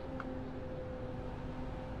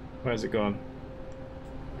 Where's it gone?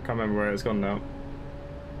 I can't remember where it's gone now.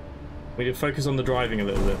 We need to focus on the driving a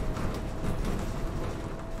little bit.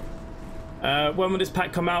 When will this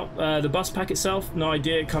pack come out? The bus pack itself? No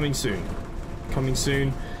idea. Coming soon. Coming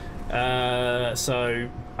soon. So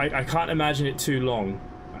I can't imagine it too long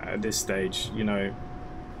at this stage, you know.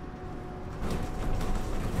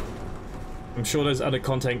 I'm sure there's other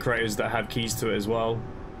content creators that have keys to it as well.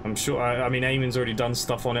 I'm sure. I mean, Eamon's already done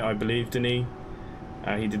stuff on it, I believe, didn't he?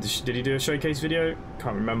 He did. Did he do a showcase video?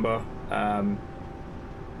 Can't remember.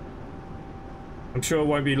 I'm sure it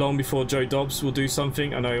won't be long before Joe Dobbs will do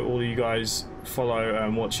something. I know all of you guys follow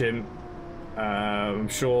and watch him. I'm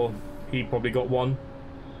sure he probably got one.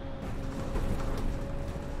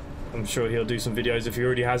 I'm sure he'll do some videos if he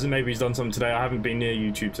already hasn't. Maybe he's done something today. I haven't been near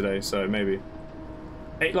YouTube today, so maybe.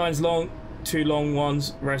 8 lines long, 2 long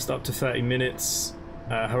ones, rest up to 30 minutes.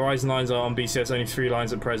 Horizon lines are on BCS, only 3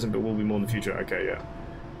 lines at present, but will be more in the future. Okay, yeah.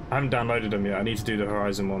 I haven't downloaded them yet. I need to do the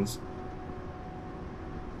Horizon ones.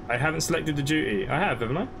 I haven't selected the duty. I have,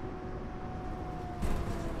 haven't I?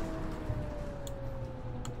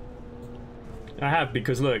 I have,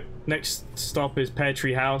 because look, next stop is Pear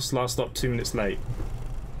Tree House, last stop 2 minutes late.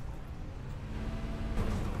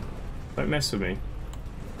 Don't mess with me.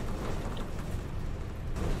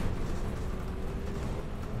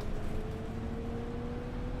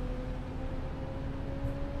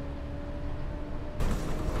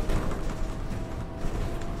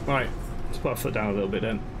 Right, let's put our foot down a little bit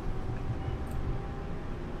then.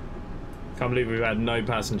 Can't believe we've had no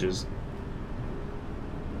passengers.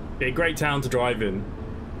 Be a great town to drive in.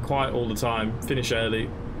 Quiet all the time, finish early.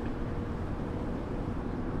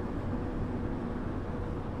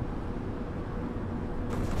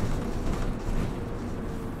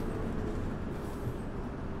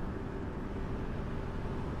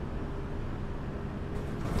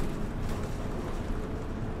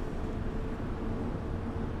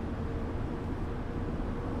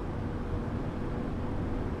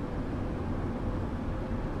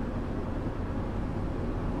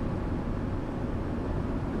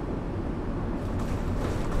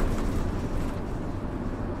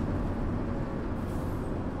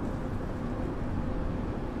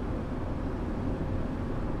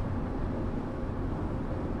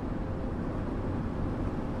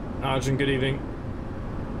 Arjun, good evening.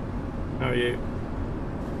 How are you?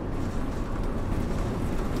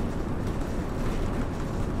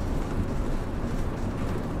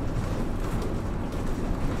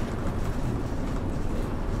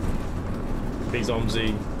 Please,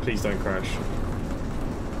 Omsi, please don't crash.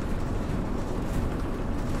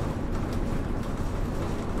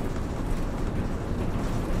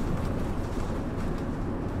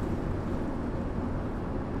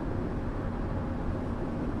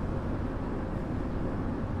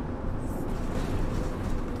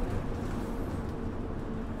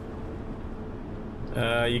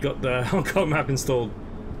 You got the Hong Kong map installed.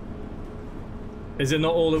 Is it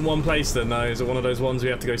not all in one place then? No, is it one of those ones we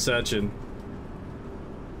have to go searching?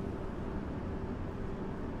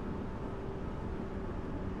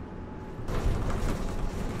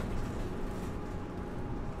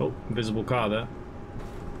 Oh, invisible car there.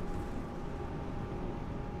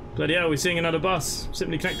 Bloody hell, we're seeing another bus.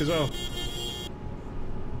 Simply Connect as well.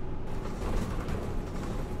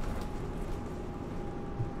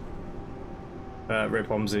 Rip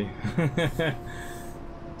Omsi.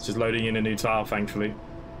 It's just loading in a new tile, thankfully.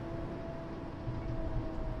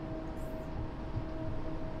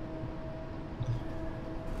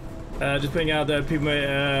 Just putting out there, people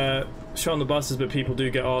may show on the buses, but people do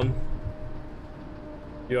get on.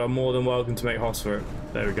 You are more than welcome to make hosts for it.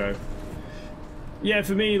 There we go. Yeah,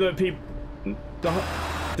 for me, the people,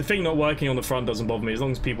 the thing not working on the front doesn't bother me. As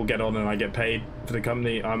long as people get on and I get paid for the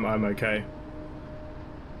company, I'm okay.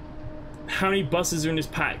 How many buses are in this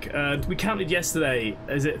pack? We counted yesterday.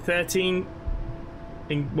 Is it 13?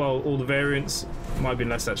 Well, all the variants. Might have been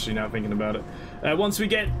less actually now thinking about it. Once we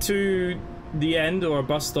get to the end or a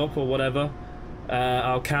bus stop or whatever,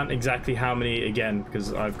 I'll count exactly how many again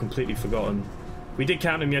because I've completely forgotten. We did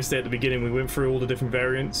count them yesterday at the beginning. We went through all the different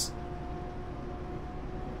variants.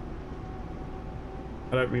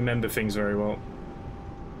 I don't remember things very well.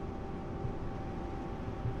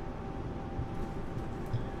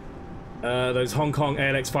 Those Hong Kong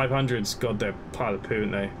ALX 500s, god, they're a pile of poo,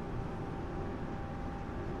 aren't they?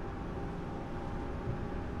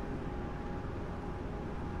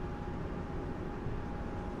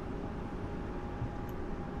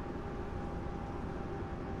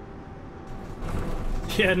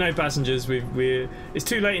 Yeah, no passengers. It's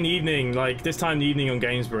too late in the evening. Like this time in the evening on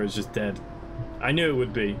Gainsborough is just dead. I knew it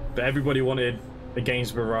would be, but everybody wanted a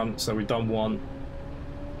Gainsborough run, so we've done one.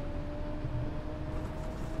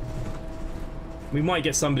 We might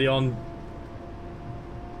get somebody on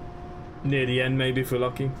near the end, maybe, if we're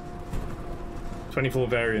lucky. 24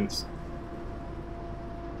 variants.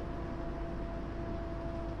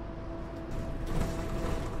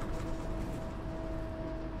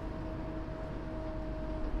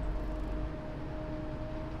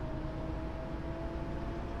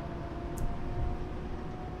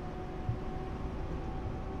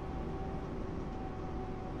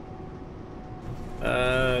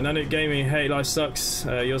 Nanook Gaming, hey, life sucks.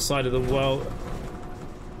 Your side of the world.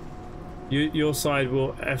 Your side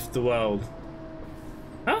will F the world.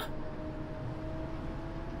 Huh?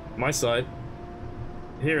 My side.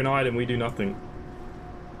 Here in Ireland, we do nothing.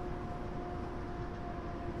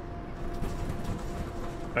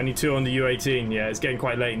 Only 2 on the U18. Yeah, it's getting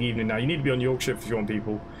quite late in the evening now. You need to be on Yorkshire if you want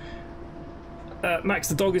people. Max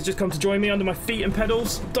the dog has just come to join me under my feet and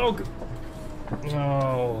pedals. Dog!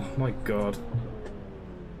 Oh, my God.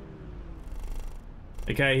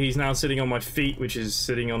 Okay, he's now sitting on my feet, which is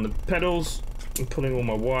sitting on the pedals. I'm pulling all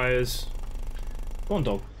my wires. Go on,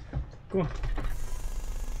 dog. Go on.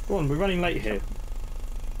 Go on, we're running late here.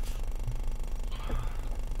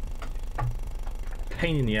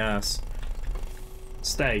 Pain in the ass.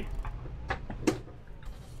 Stay.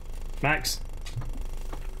 Max.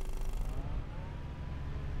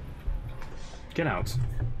 Get out.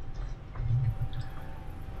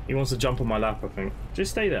 He wants to jump on my lap, I think.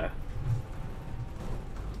 Just stay there.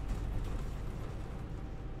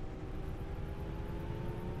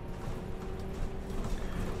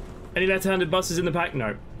 Any left-handed buses in the pack?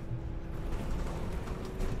 No.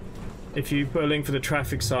 If you put a link for the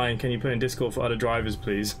traffic sign, can you put in Discord for other drivers,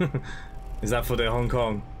 please? Is that for the Hong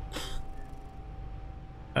Kong?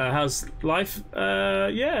 How's life?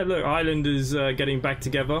 Yeah, look, Ireland is getting back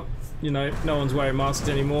together. You know, no one's wearing masks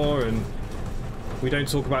anymore, and we don't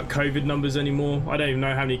talk about COVID numbers anymore. I don't even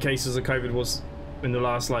know how many cases of COVID was in the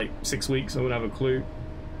last, like, 6 weeks. I wouldn't have a clue.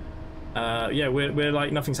 Yeah, we're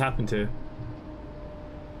like, nothing's happened here.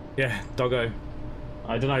 Yeah, doggo.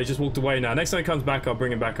 I don't know, he just walked away now. Next time he comes back, I'll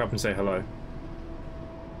bring him back up and say hello.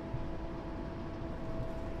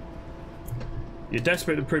 You're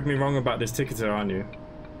desperate to prove me wrong about this ticketer, aren't you?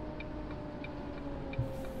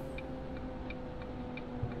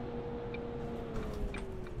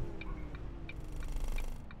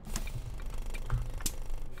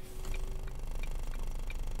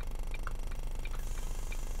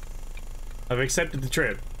 I've accepted the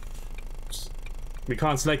trip. We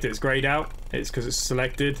can't select it, it's grayed out. It's because it's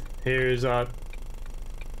selected. Here is our...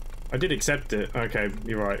 I did accept it. Okay,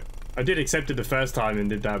 you're right. I did accept it the first time and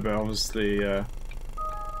did that, but obviously, yeah,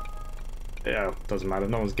 doesn't matter.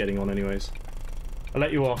 No one's getting on anyways. I'll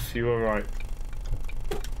let you off. You were right.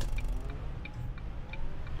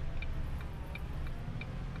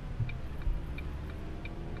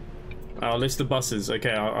 I'll list the buses.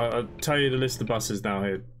 Okay, I'll tell you the list of buses now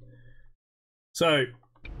here. So,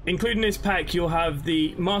 including this pack, you'll have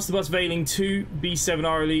the Masterbus Veiling 2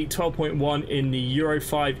 B7RLE 12.1 in the Euro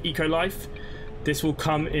 5 Eco Life. This will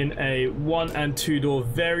come in a 1 and 2 door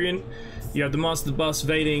variant. You have the Masterbus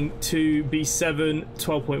Veiling 2 B7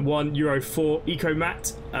 12.1 Euro 4 Eco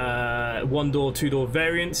Matte, 1 door, 2 door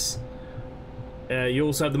variants. You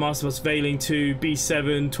also have the MasterSwitch Veiling 2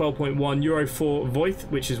 B7 12.1 Euro 4 Voith,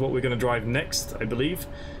 which is what we're going to drive next, I believe.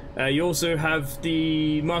 You also have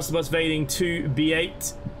the MasterSwitch Veiling 2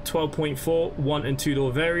 B8 12.4 1 and 2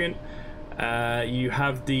 door variant. You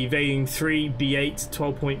have the Veiling 3 B8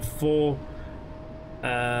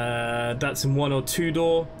 12.4. That's in 1 or 2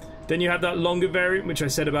 door. Then you have that longer variant, which I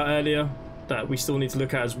said about earlier, that we still need to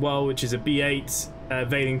look at as well, which is a B8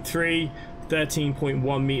 Veiling 3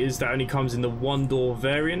 13.1 meters that only comes in the 1 door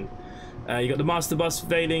variant. You got the MasterSwitch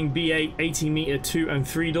Veiling B8 18m 2 and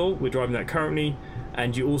 3 door. We're driving that currently.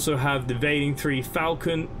 And you also have the Veiling 3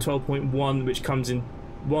 Falcon 12.1, which comes in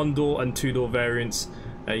 1 door and 2 door variants.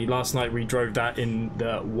 Last night we drove that in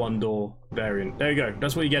the 1 door variant. There you go.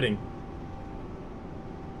 That's what you're getting.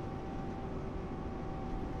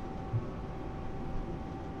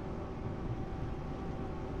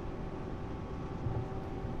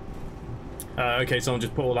 Okay, someone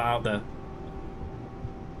just put all that out there.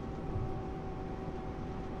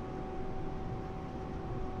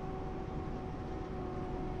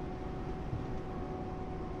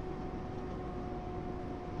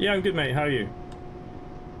 Yeah, I'm good, mate. How are you?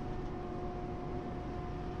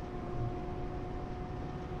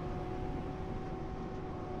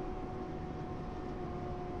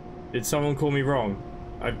 Did someone call me wrong?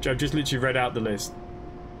 I've just literally read out the list.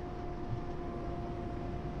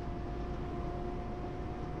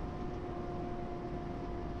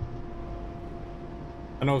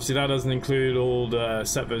 And obviously that doesn't include all the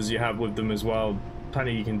settlers you have with them as well.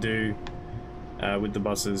 Plenty you can do with the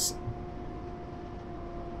buses.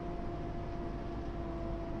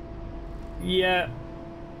 Yeah,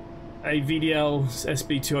 a VDL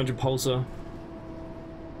SB200 Pulsar.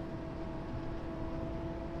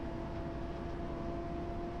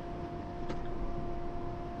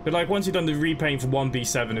 But like once you've done the repaint for one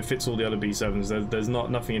B7, it fits all the other B7s. There's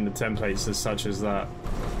nothing in the templates as such as that.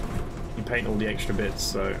 You paint all the extra bits,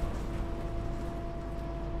 so.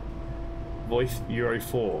 Voith Euro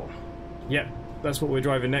 4. Yep, that's what we're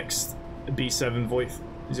driving next. B7 Voith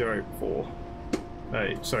 04.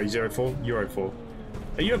 Sorry, 04? Euro 4.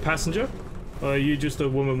 Are you a passenger? Or are you just a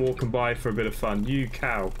woman walking by for a bit of fun? You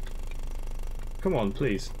cow. Come on,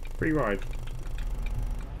 please. Free ride.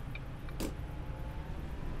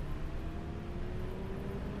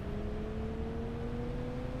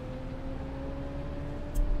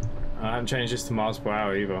 I haven't changed this to miles per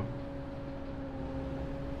hour either.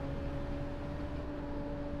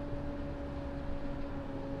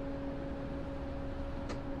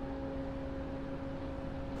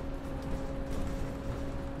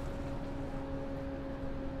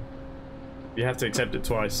 You have to accept it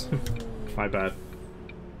twice. My bad.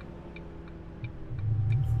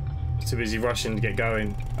 Too busy rushing to get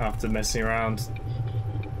going after messing around.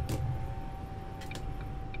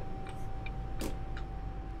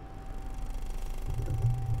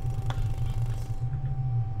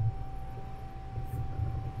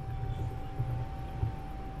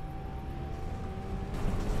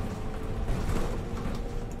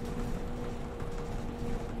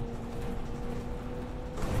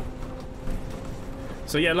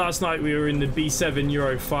 So yeah, last night we were in the B7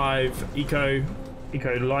 Euro 5 Eco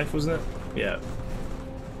Life, wasn't it? Yeah.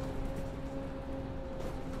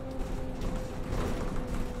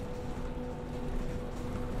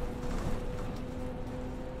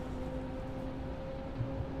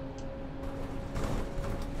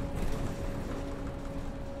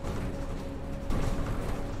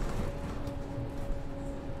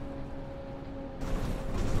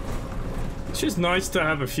 It's just nice to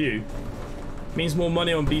have a few. Means more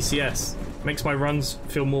money on BCS. Makes my runs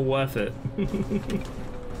feel more worth it.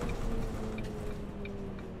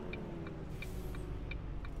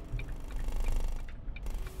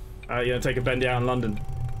 You're gonna take a bendy out in London.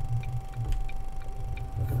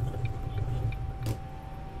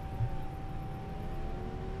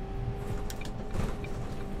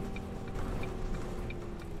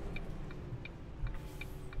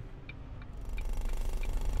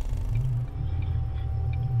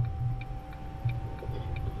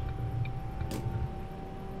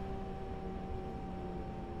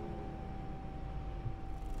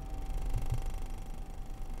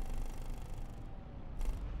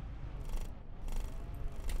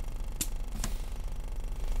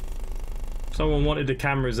 Someone wanted the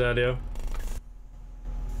cameras earlier.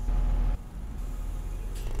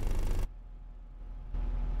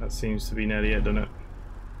 That seems to be nearly it, doesn't it?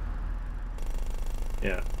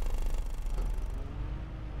 Yeah.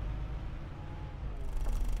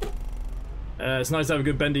 It's nice to have a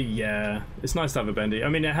good bendy. Yeah, it's nice to have a bendy. I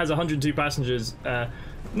mean, it has 102 passengers. None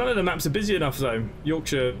of the maps are busy enough though.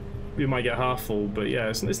 Yorkshire, we might get half full, but yeah,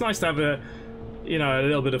 it's nice to have you know, a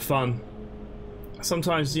little bit of fun.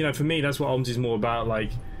 Sometimes, you know, for me, that's what OMSI is more about.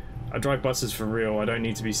 Like, I drive buses for real. I don't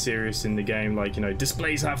need to be serious in the game. Like, you know,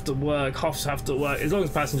 displays have to work, HOFs have to work. As long as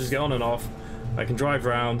passengers get on and off, I can drive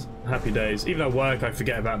around, happy days. Even at work, I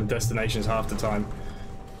forget about the destinations half the time.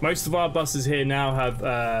 Most of our buses here now have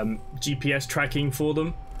GPS tracking for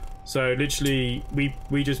them. So literally,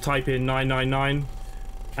 we just type in 999,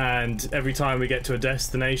 and every time we get to a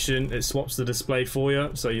destination, it swaps the display for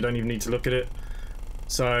you, so you don't even need to look at it.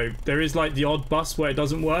 So there is like the odd bus where it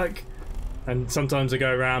doesn't work, and sometimes I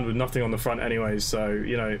go around with nothing on the front anyways, so,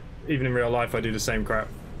 you know, even in real life I do the same crap.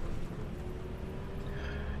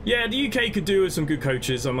 Yeah, the UK could do with some good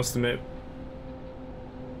coaches, I must admit.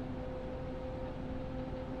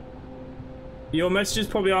 Your messages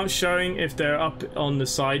probably aren't showing if they're up on the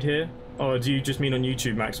side here. Or do you just mean on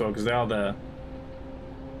YouTube, Maxwell? Because they are there.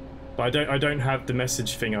 But I don't have the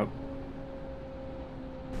message thing up.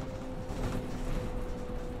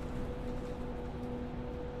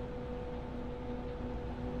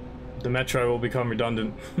 The metro will become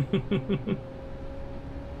redundant.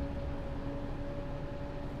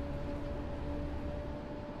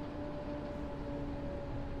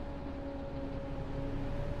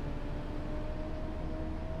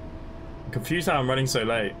 Confused how I'm running so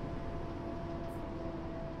late.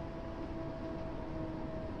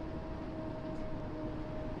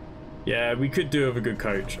 Yeah, we could do with a good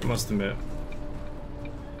coach, I must admit.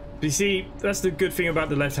 But you see, that's the good thing about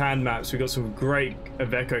the left-hand maps. We've got some great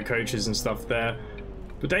EVGA coaches and stuff there.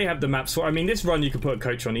 But they have the maps for... I mean, this run you could put a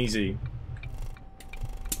coach on easy.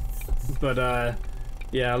 But,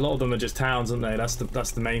 yeah, a lot of them are just towns, aren't they? That's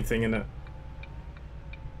the main thing, isn't it?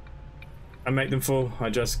 I make them full, I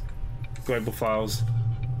just... global files.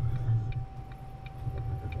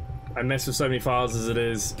 I mess with so many files as it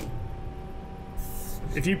is.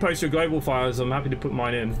 If you post your global files, I'm happy to put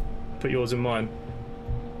mine in. Put yours in mine.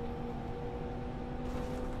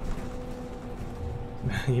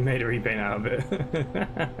 You made a repaint out of it.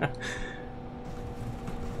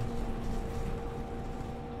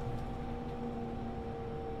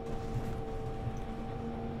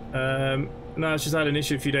 No, it's just had an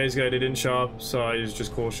issue a few days ago. They didn't show up, so I was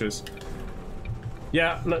just cautious.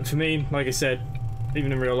 Yeah, look, for me, like I said,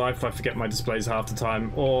 even in real life, I forget my displays half the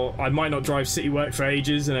time. Or I might not drive city work for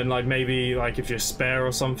ages, and then like maybe like if you're spare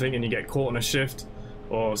or something and you get caught on a shift,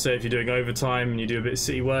 or say if you're doing overtime and you do a bit of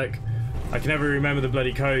city work, I can never remember the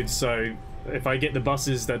bloody codes, so if I get the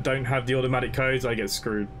buses that don't have the automatic codes, I get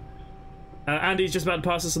screwed. Andy's just about to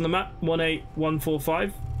pass us on the map,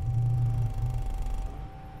 18145.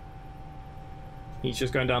 He's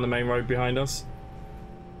just going down the main road behind us.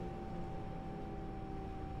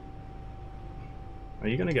 Are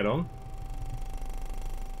you gonna get on?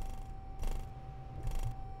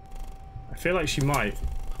 I feel like she might.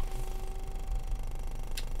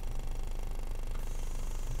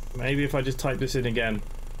 Maybe if I just type this in again.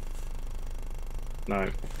 No.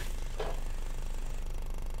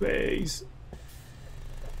 Please.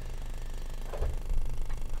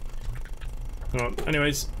 Oh,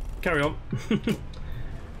 anyways, carry on.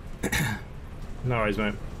 No worries,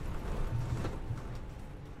 mate.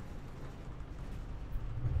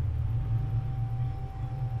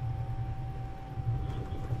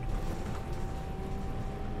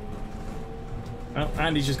 Well,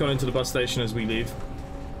 Andy's just got into the bus station as we leave.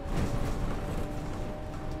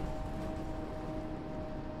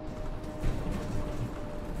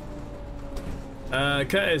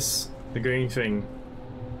 Curtis, the green thing.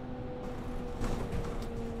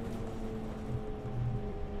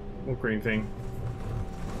 What green thing?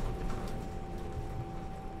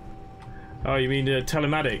 Oh, you mean the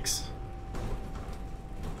telematics?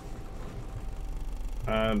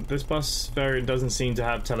 This bus variant doesn't seem to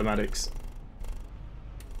have telematics.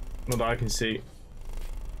 Not that I can see.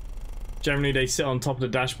 Generally, they sit on top of the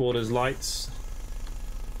dashboard as lights.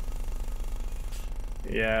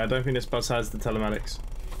 Yeah, I don't think this bus has the telematics.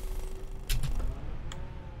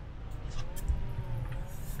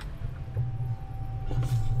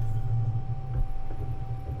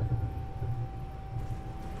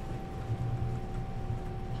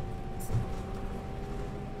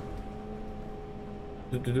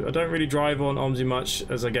 I don't really drive on OMSI much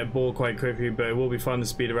as I get bored quite quickly, but it will be fun to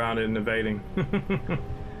speed around it and evading.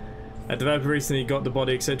 A developer recently got the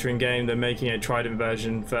body etc. in game. They're making a Trident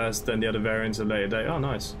version first, then the other variants at a later date. Oh,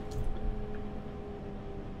 nice.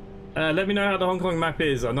 Let me know how the Hong Kong map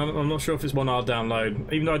is. I'm not sure if it's one I'll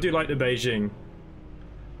download, even though I do like the Beijing.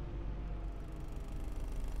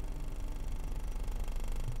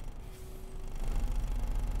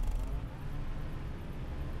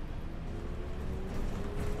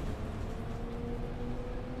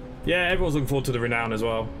 Yeah, everyone's looking forward to the Renown as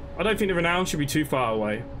well. I don't think the Renown should be too far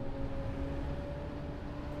away.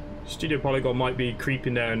 Studio Polygon might be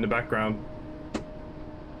creeping there in the background.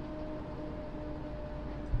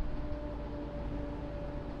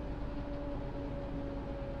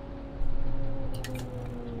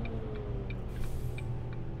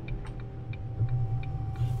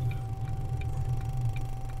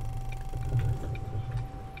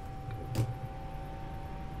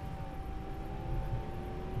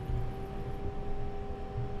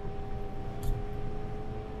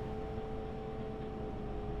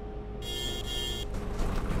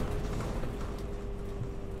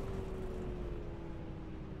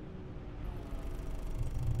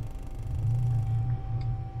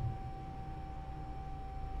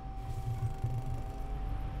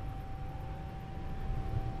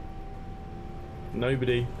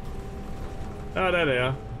 Nobody. Oh, there they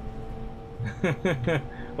are.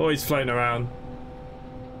 Always floating around.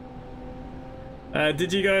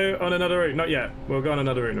 Did you go on another route? Not yet. We'll go on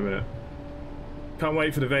another route in a minute. Can't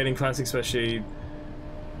wait for the Veiling Classic, especially.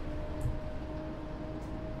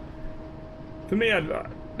 For me,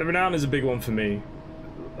 the Renown is a big one for me.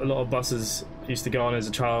 A lot of buses used to go on as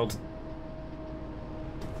a child.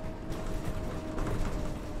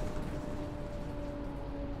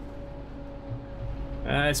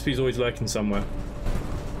 SP's always lurking somewhere.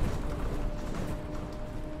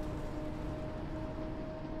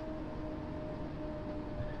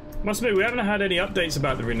 Must admit, we haven't had any updates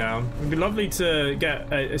about the Renown. It'd be lovely to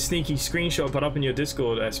get a sneaky screenshot put up in your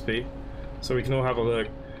Discord, SP, so we can all have a look.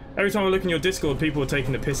 Every time I look in your Discord, people are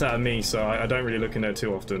taking the piss out of me, so I don't really look in there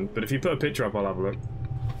too often. But if you put a picture up, I'll have a look.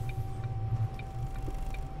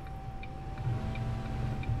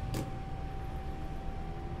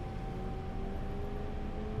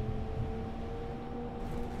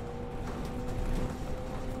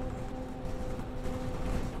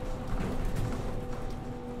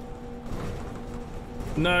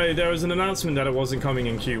 No, there was an announcement that it wasn't coming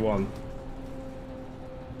in Q1.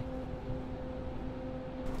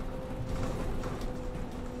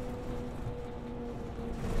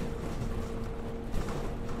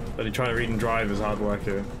 But you're trying to read and drive is hard work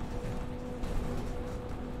here.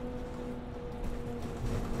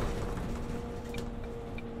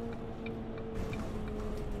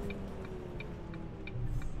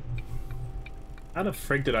 How the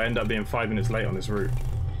frig did I end up being 5 minutes late on this route?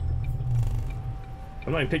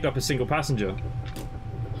 I've not even picked up a single passenger.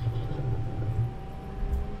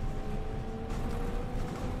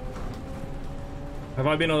 Have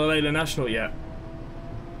I been on the Leyland National yet?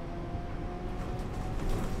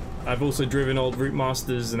 I've also driven old Route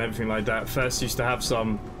Masters and everything like that. First used to have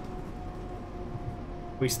some.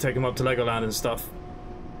 We used to take them up to Legoland and stuff.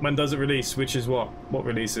 When does it release? Which is what? What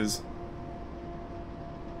releases?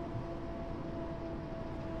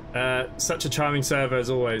 Such a charming server as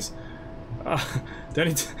always.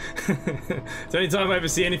 The only time I ever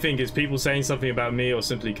see anything is people saying something about me or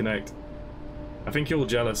Simply Connect. I think you're all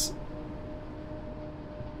jealous.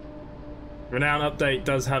 Renown update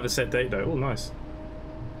does have a set date though. Oh, nice.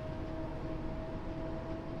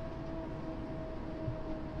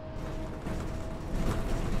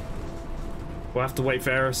 We'll have to wait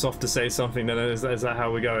for Aerosoft to say something then. Is that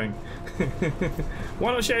how we're going?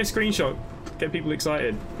 Why not share a screenshot? Get people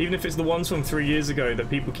excited. Even if it's the ones from 3 years ago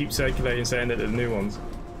that people keep circulating saying that they're the new ones.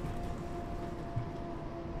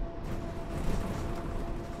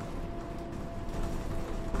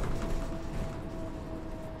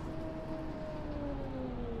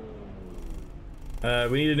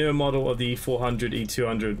 We need a newer model of the 400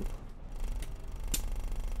 E200.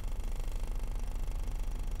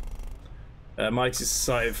 Mike's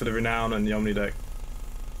excited for the Renown and the Omni deck.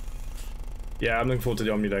 Yeah, I'm looking forward to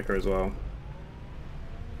the Omni decker as well.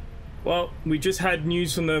 Well, we just had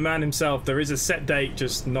news from the man himself. There is a set date,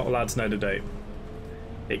 just not allowed to know the date.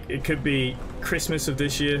 It could be Christmas of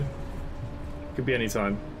this year. It could be any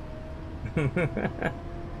time. You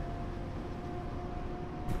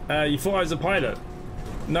thought I was a pilot?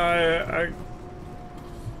 No,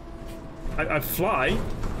 I fly,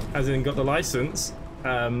 as in got the license,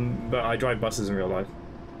 but I drive buses in real life.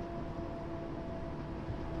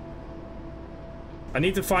 I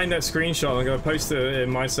need to find that screenshot. I'm going to post it in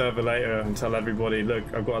my server later and tell everybody, look,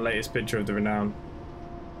 I've got a latest picture of the Renown.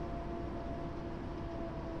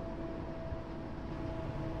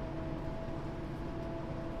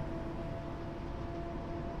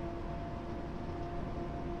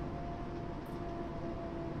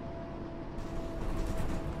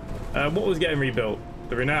 What was getting rebuilt?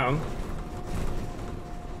 The Renown?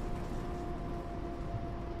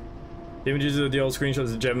 The images of the old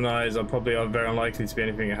screenshots of Geminis are probably very unlikely to be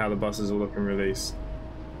anything at how the buses will look in release.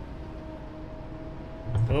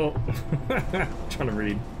 Oh, trying to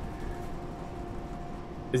read.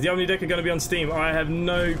 Is the Omnidecker going to be on Steam? I have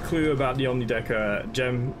no clue about the Omnidecker.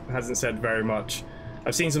 Gem hasn't said very much.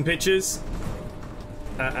 I've seen some pictures,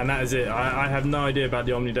 and that is it. I have no idea about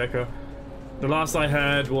the Omnidecker. The last I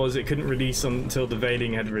heard was it couldn't release until the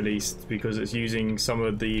veiling had released because it's using some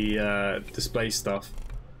of the display stuff,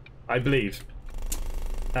 I believe.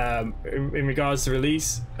 In regards to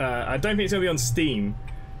release, I don't think it's going to be on Steam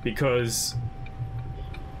because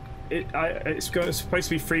it's supposed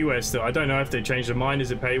to be freeware still. I don't know if they changed their mind.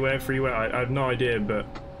 Is it payware, freeware? I have no idea, but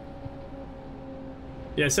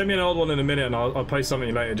yeah, send me an old one in a minute and I'll post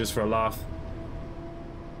something later just for a laugh.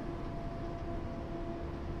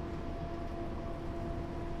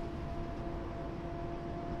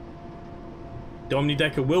 The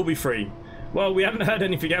Omnidecker will be free. Well, we haven't heard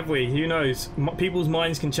anything, have we? Who knows? People's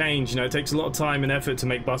minds can change. You know, it takes a lot of time and effort to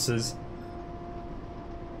make buses.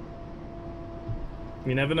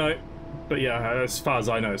 You never know. But yeah, as far as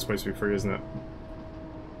I know, it's supposed to be free, isn't it?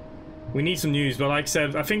 We need some news, but like I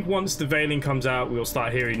said, I think once the veiling comes out, we'll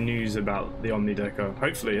start hearing news about the Omnidecker.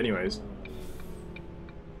 Hopefully, anyways.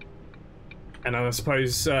 And I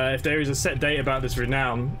suppose if there is a set date about this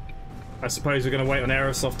renown, I suppose we're going to wait on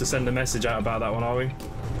Aerosoft to send a message out about that one, are we?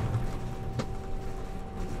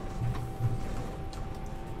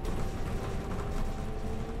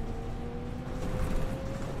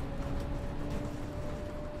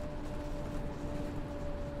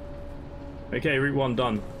 Okay, Route 1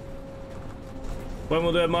 done. When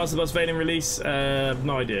will the Master Bus veiling release?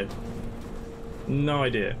 No idea. No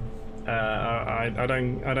idea. I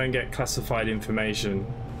don't get classified information.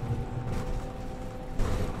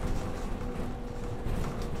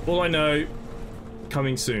 All I know,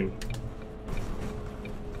 coming soon.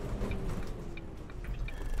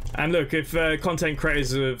 And look, if content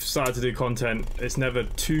creators have started to do content, it's never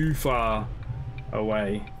too far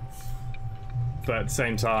away. But at the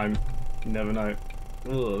same time, you never know.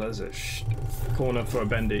 Oh, there's a corner for a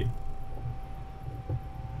bendy.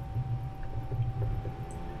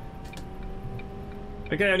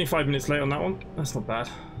 Okay, only 5 minutes late on that one. That's not bad.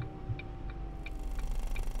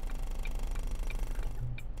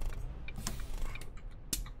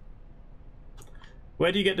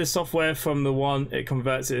 Where do you get the software from? The one it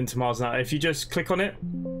converts it into miles an hour? If you just click on it.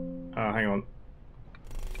 Oh, hang on.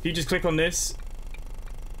 If you just click on this,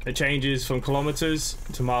 it changes from kilometers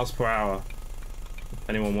to miles per hour. If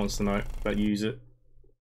anyone wants to know, but use it.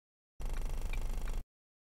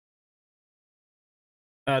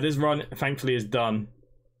 This run, thankfully, is done.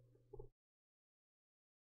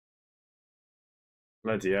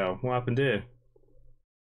 Bloody hell, what happened here?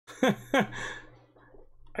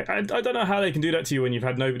 I don't know how they can do that to you when you've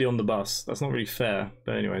had nobody on the bus. That's not really fair,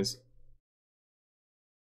 but anyways.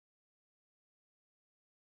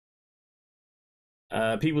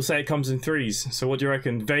 People say it comes in threes, so what do you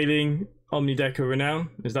reckon? Veiling, Omnidecker,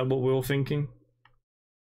 Renown? Is that what we're all thinking?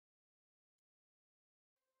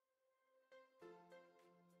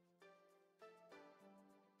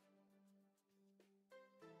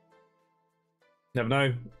 Never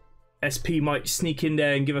know. SP might sneak in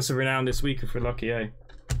there and give us a Renown this week if we're lucky, eh?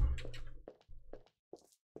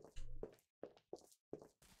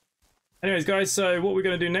 Anyways, guys, so what we're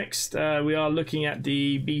going to do next, we are looking at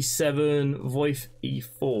the B7RLE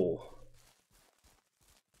 18m. I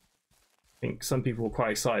think some people were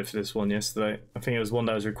quite excited for this one yesterday. I think it was one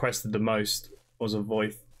that was requested the most, was a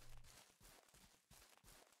VoIP.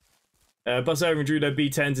 Bus over and drew their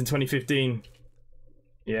B10s in 2015.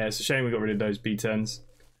 Yeah, it's a shame we got rid of those B10s.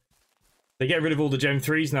 They get rid of all the Gen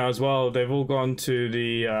 3s now as well. They've all gone to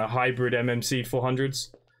the hybrid MMC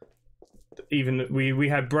 400s. Even we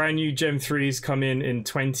had brand new Gen 3s come in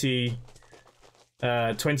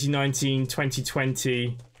 2019,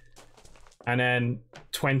 2020, and then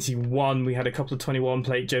 21 we had a couple of 21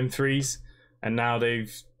 plate Gen 3s, and now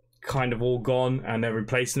they've kind of all gone and they're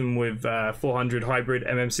replacing them with 400 hybrid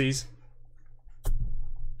MMCs.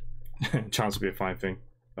 Chance will be a fine thing.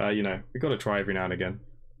 You know, we've got to try every now and again.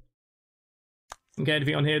 Okay,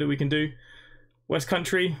 anything on here that we can do? West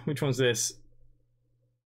Country, which one's this?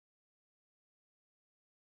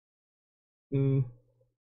 Should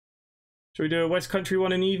we do a West Country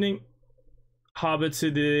one in the evening? Harbour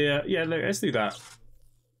to the... yeah, look, let's do that.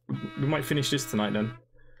 We might finish this tonight then.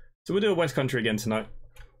 So we'll do a West Country again tonight.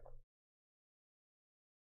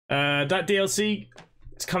 That DLC,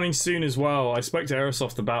 it's coming soon as well. I spoke to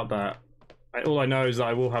Aerosoft about that. All I know is that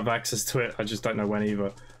I will have access to it. I just don't know when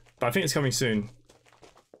either. But I think it's coming soon.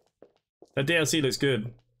 That DLC looks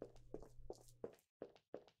good.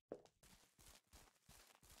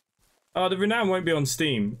 Oh, the Renown won't be on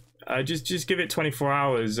Steam. Just give it 24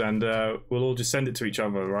 hours and we'll all just send it to each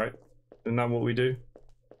other, right? Isn't that what we do?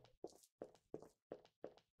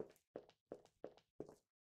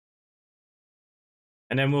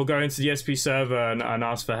 And then we'll go into the SP server and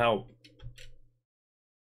ask for help.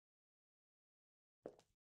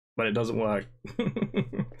 But it doesn't work.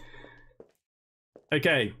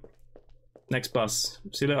 Okay. Next bus.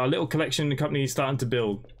 See, look, our little collection company is starting to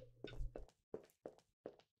build.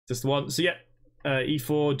 Just one. So yeah,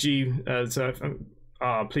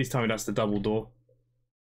 E4G. Please tell me that's the double door.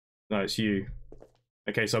 No, it's you.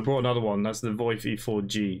 Okay, so I brought another one. That's the VoIP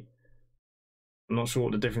E4G. I'm not sure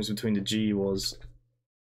what the difference between the G was.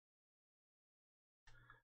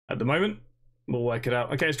 At the moment, we'll work it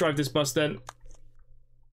out. Okay, let's drive this bus then.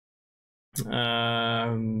 I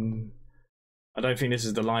don't think this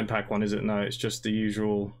is the line pack one, is it? No, it's just the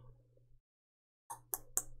usual.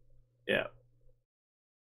 Yeah.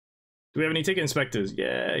 Do we have any ticket inspectors?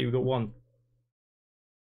 Yeah, you've got one.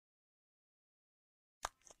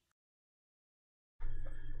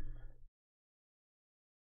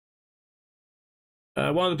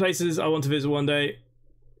 One of the places I want to visit one day,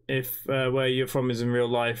 if where you're from is in real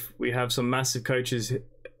life, we have some massive coaches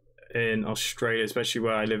in Australia, especially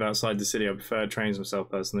where I live outside the city. I prefer trains myself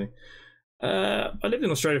personally. I lived in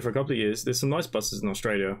Australia for a couple of years. There's some nice buses in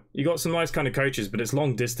Australia. You got some nice kind of coaches, but it's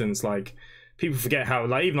long distance. Like, people forget how,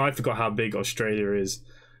 like, even I forgot how big Australia is.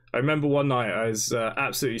 I remember one night I was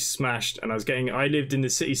absolutely smashed, and I lived in the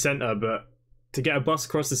city centre, but to get a bus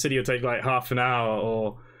across the city would take like half an hour,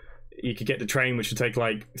 or you could get the train, which would take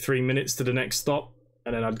like 3 minutes to the next stop,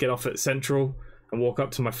 and then I'd get off at Central and walk up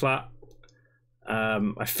to my flat.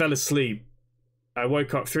 I fell asleep. I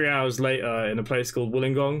woke up 3 hours later in a place called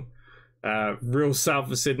Wollongong, real south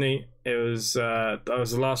of Sydney. It was that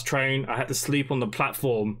was the last train. I had to sleep on the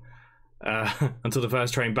platform until the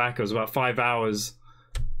first train back. It was about 5 hours,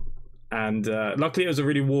 and luckily it was a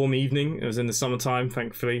really warm evening. It was in the summertime,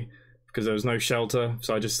 thankfully, because there was no shelter,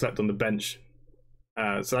 so I just slept on the bench.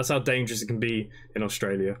 So that's how dangerous it can be in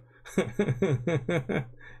Australia.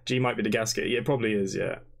 G might be the gasket. Yeah, it probably is,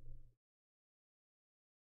 yeah.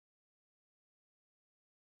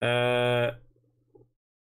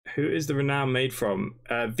 Who is the renown made from?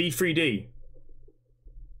 V3D.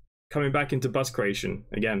 Coming back into bus creation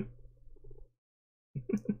again.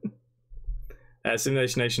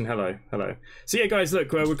 Simulation Nation, hello. So yeah, guys,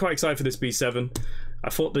 look, we're quite excited for this B7. I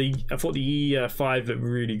thought the E5 looked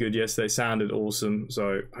really good yesterday. Sounded awesome.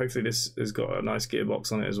 So hopefully this has got a nice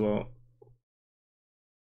gearbox on it as well.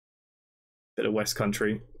 Bit of West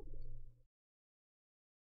Country.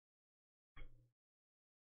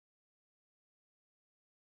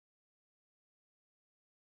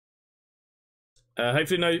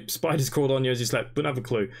 Hopefully no spiders crawled on you as you slept. Wouldn't have a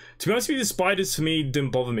clue. To be honest with you, the spiders for me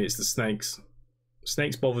didn't bother me. It's the snakes.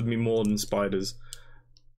 Snakes bothered me more than spiders.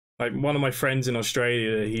 Like, one of my friends in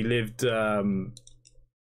Australia, he lived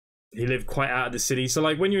quite out of the city. So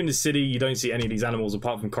like, when you're in the city, you don't see any of these animals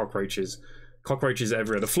apart from cockroaches. Cockroaches are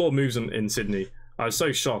everywhere. The floor moves in Sydney. I was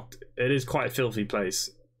so shocked. It is quite a filthy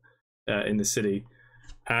place in the city.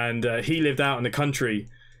 And he lived out in the country,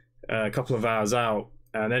 a couple of hours out.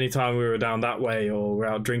 And anytime we were down that way or we're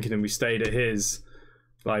out drinking and we stayed at his,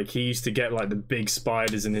 like, he used to get like the big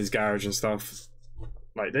spiders in his garage and stuff.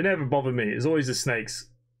 Like, they never bothered me. It's always the snakes.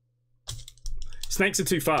 Snakes are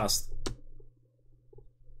too fast.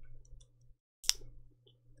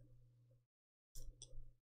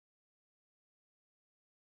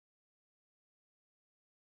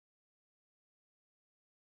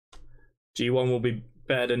 G1 will be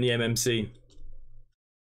better than the MMC.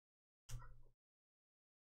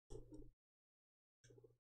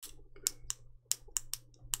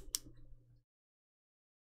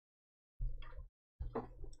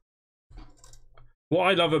 What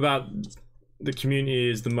I love about the community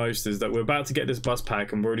is the most is that we're about to get this bus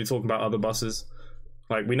pack and we're already talking about other buses.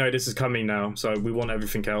 Like, we know this is coming now, so we want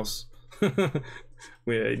everything else.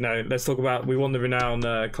 Let's talk about, we want the renowned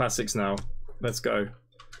classics now. Let's go.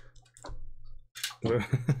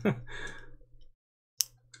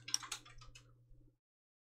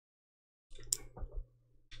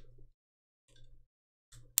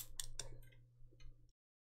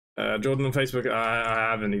 Jordan on Facebook,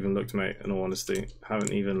 I haven't even looked, mate, in all honesty.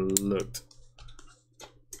 Haven't even looked.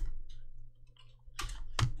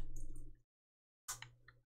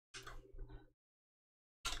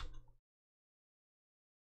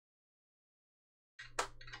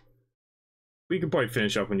 We could probably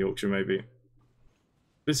finish up in Yorkshire, maybe.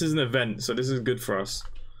 This is an event, so this is good for us.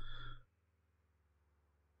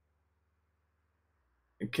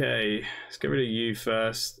 Okay, let's get rid of you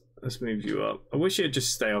first. Let's move you up. I wish it'd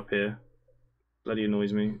just stay up here. Bloody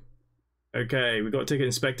annoys me. Okay, we've got a ticket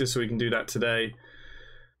inspector, so we can do that today.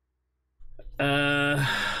 What are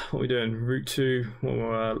we doing? Route 2.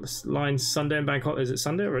 Line Sunday and Bangkok. Is it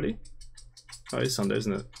Sunday already? Oh, it's Sunday,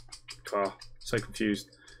 isn't it? Car. So confused.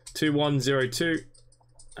 2102.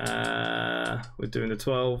 We're doing the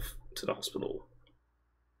 12 to the hospital.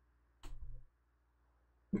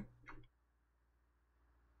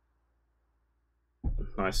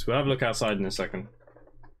 Nice. We'll have a look outside in a second.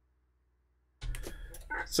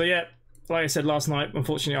 So yeah, like I said last night,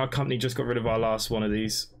 unfortunately our company just got rid of our last one of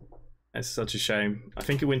these. It's such a shame. I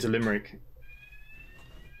think it went to Limerick.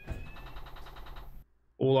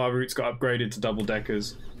 All our routes got upgraded to double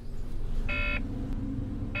deckers.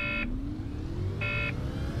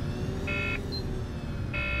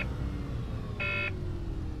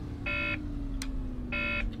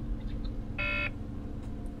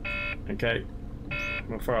 Okay,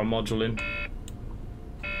 we'll throw our module in.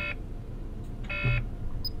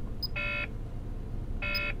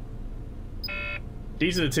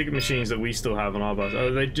 These are the ticket machines that we still have on our bus.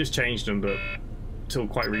 Oh, they just changed them, but till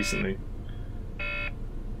quite recently.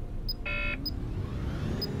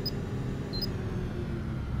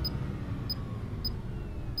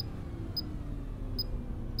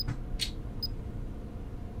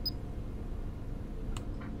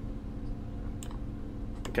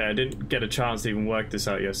 Okay, I didn't get a chance to even work this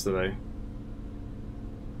out yesterday.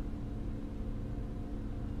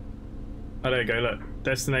 Oh, there you go, look.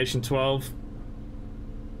 Destination 12.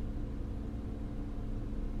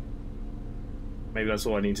 Maybe that's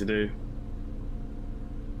all I need to do.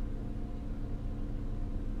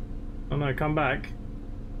 Oh no, come back.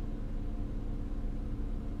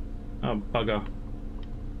 Oh, bugger.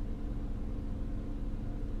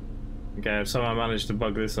 Okay, I've somehow managed to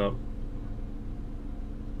bug this up.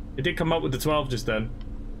 It did come up with the 12 just then.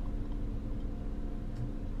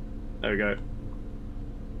 There we go.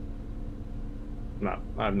 No,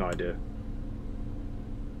 I have no idea.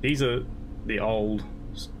 These are the old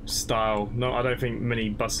style. No, I don't think many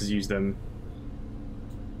buses use them.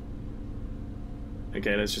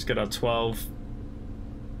 Okay, let's just get our 12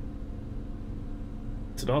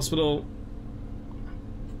 to the hospital.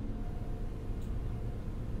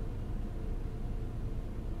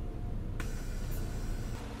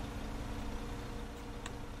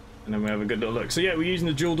 And then we have a good little look. So yeah, we're using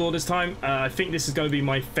the dual door this time. I think this is going to be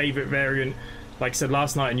my favourite variant. Like I said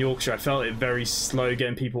last night in Yorkshire, I felt it very slow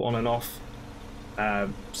getting people on and off.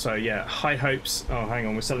 So yeah, high hopes. Oh, hang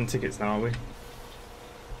on, we're selling tickets now, are we?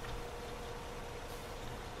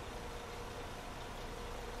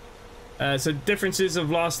 So differences of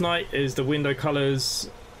last night is the window colors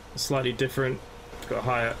slightly different. Got a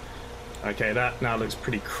higher. Okay, that now looks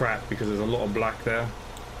pretty crap because there's a lot of black there.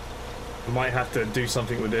 I might have to do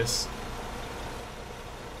something with this.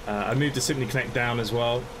 I moved the Simply Connect down as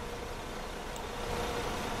well.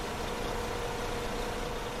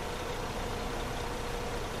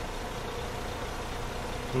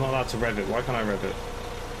 I'm not allowed to rev it. Why can't I rev it?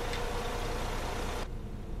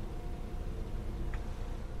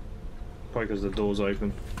 Probably because the door's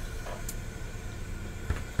open.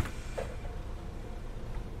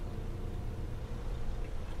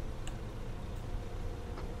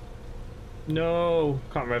 No,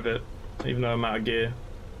 can't rev it, even though I'm out of gear.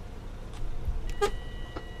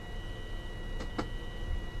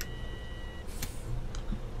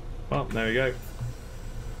 Well, there we go.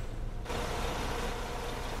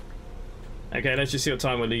 Okay, let's just see what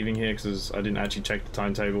time we're leaving here because I didn't actually check the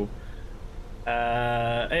timetable.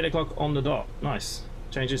 8 o'clock on the dot. Nice.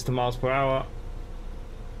 Change this to miles per hour.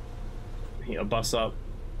 Heat a bus up.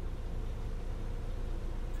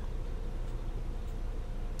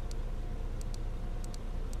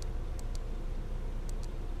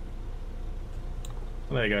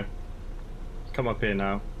 There you go. Come up here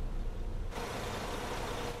now.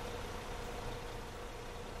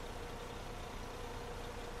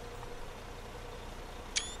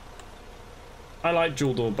 I like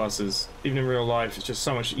dual door buses. Even in real life, it's just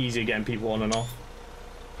so much easier getting people on and off.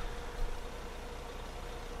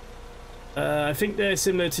 I think they're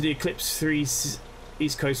similar to the Eclipse 3 East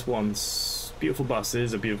Coast ones. Beautiful bus. It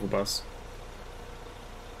is a beautiful bus.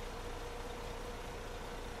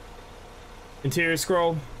 Interior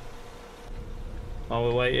scroll. While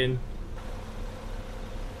we're waiting.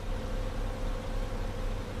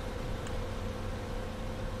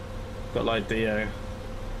 Got like the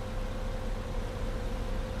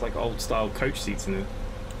like old style coach seats in it.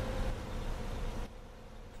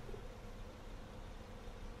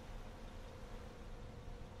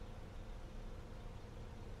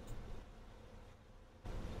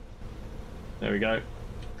 There we go.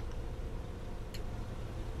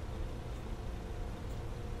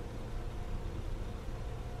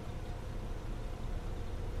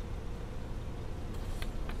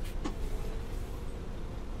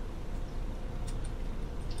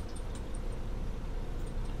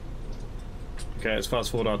 Okay, let's fast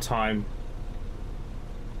forward our time.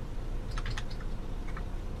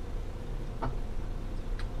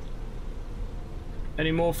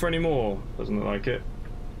 Any more for any more? Doesn't look like it.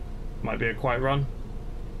 Might be a quiet run.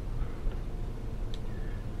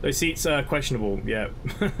 Those seats are questionable, yeah.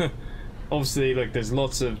 Obviously, look, there's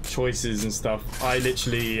lots of choices and stuff. I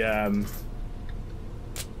literally, I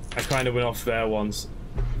kind of went off there once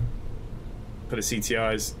for the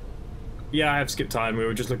CTIs. Yeah, I have skipped time. We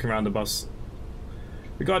were just looking around the bus.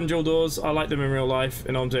 Regarding dual doors, I like them in real life.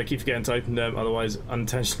 In OMSI, I keep forgetting to open them, otherwise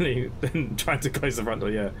unintentionally then trying to close the front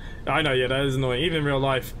door. Yeah, I know. Yeah, that is annoying. Even in real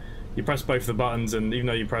life, you press both the buttons, and even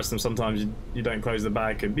though you press them, sometimes you don't close the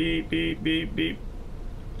back, and beep, beep, beep, beep.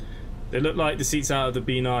 They look like the seats out of the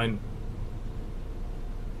B9.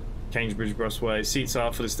 Cambridge Busway. Seats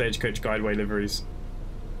are for the Stagecoach Guideway liveries.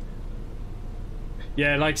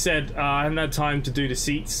 Yeah, like I said, I haven't had time to do the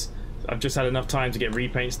seats. I've just had enough time to get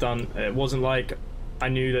repaints done. It wasn't like I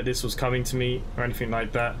knew that this was coming to me or anything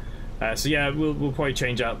like that. So yeah, we'll probably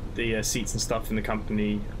change out the seats and stuff in the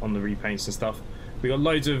company on the repaints and stuff. We got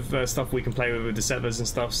loads of stuff we can play with the settlers and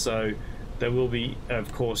stuff, so there will be,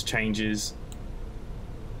 of course, changes.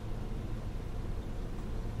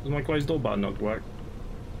 Does my closed door button not work?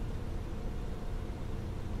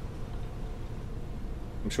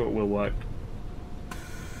 I'm sure it will work.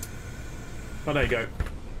 Oh, there you go.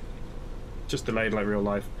 Just delayed like real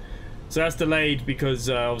life. So that's delayed because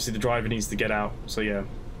obviously the driver needs to get out. So yeah.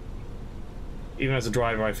 Even as a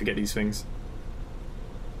driver, I forget these things.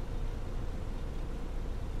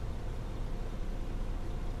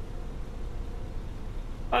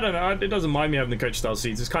 I don't know. It doesn't mind me having the coach style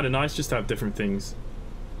seats. It's kind of nice just to have different things.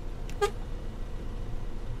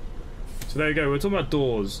 So there you go. We're talking about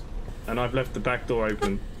doors, and I've left the back door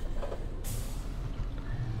open.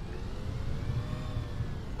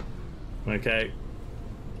 Okay.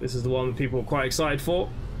 This is the one that people are quite excited for.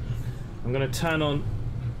 I'm going to turn on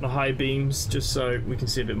the high beams just so we can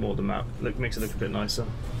see a bit more of the map. Makes it look a bit nicer.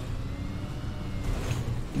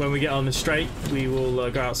 When we get on the straight, we will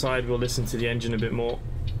go outside, we'll listen to the engine a bit more.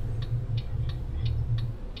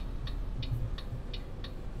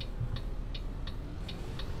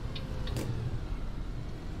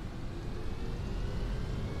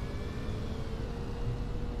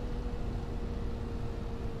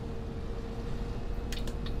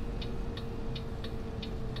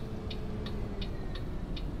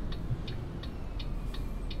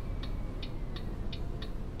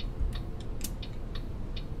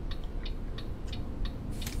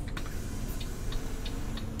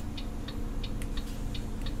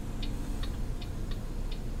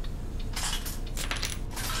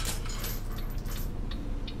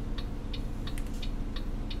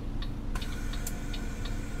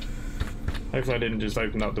 Hopefully I didn't just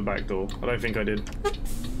open up the back door. I don't think I did.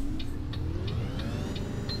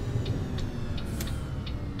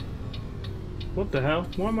 What the hell?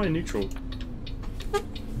 Why am I neutral?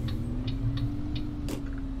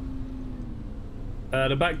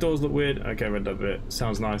 The back doors look weird. Okay, read that bit.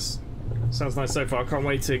 Sounds nice. Sounds nice so far. I can't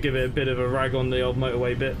wait to give it a bit of a rag on the old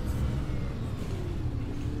motorway bit.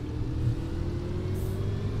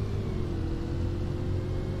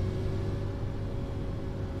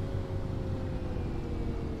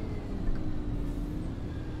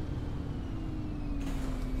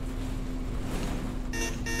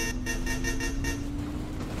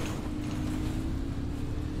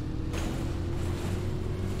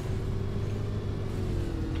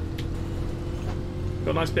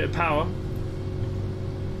 Got a nice bit of power.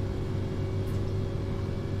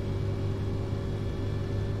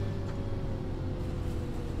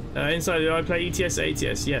 Inside, do I play ETS,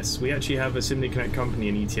 ATS? Yes, we actually have a Simulate Connect company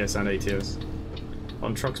in ETS and ATS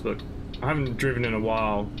on Trucksbook. I haven't driven in a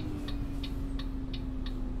while.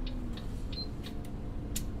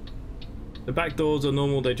 The back doors are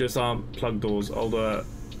normal, they just aren't plug doors, older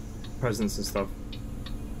presents and stuff.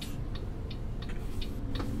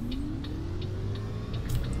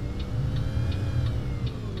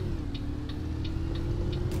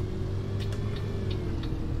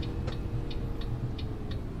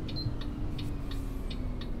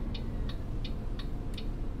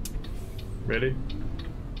 Really?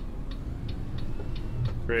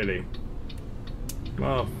 Really?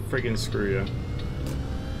 Oh, friggin' screw you. At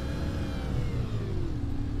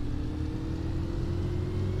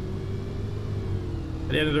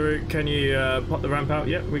the end of the route, can you pop the ramp out?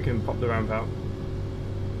 Yep, we can pop the ramp out.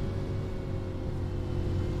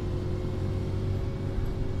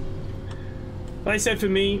 Like I said, for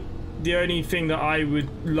me, the only thing that I would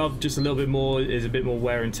love just a little bit more is a bit more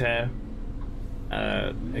wear and tear.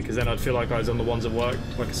 Because then I'd feel like I was on the ones at work,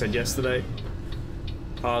 like I said yesterday.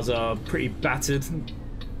 Ours are pretty battered.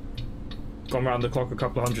 Gone round the clock a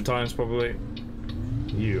couple of hundred times probably.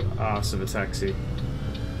 You arse of a taxi.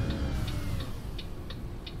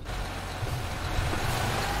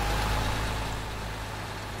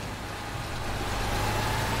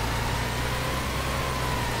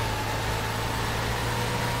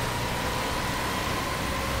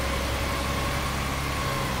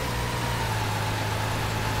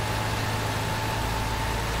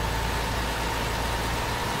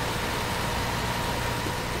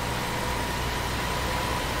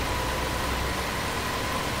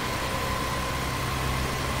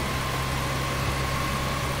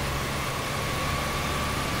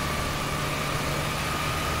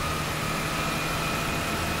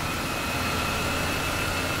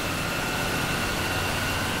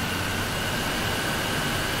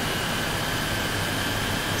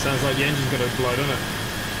 Sounds like the engine's going to explode, doesn't it?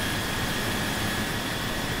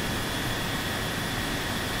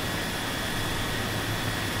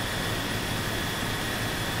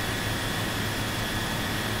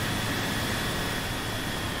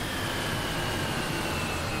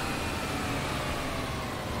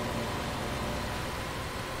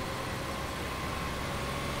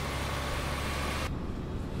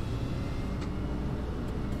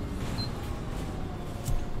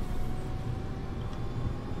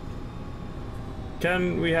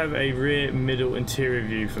 Can we have a rear, middle, interior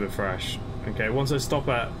view for the Thrash? Okay, once I stop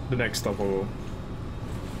at the next stop I will.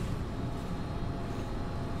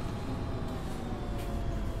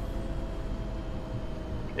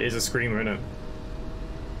 It is a screamer, isn't it?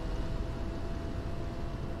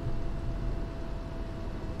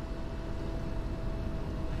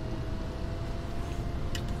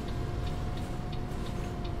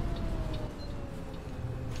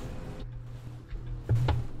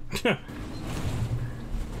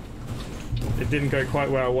 It didn't go quite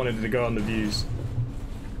where I wanted it to go on the views.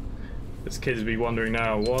 This kid's be wondering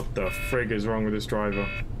now, what the frig is wrong with this driver?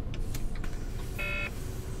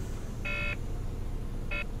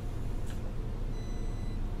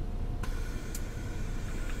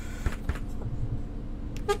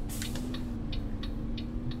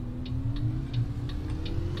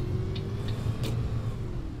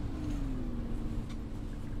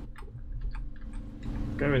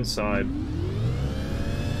 Go inside.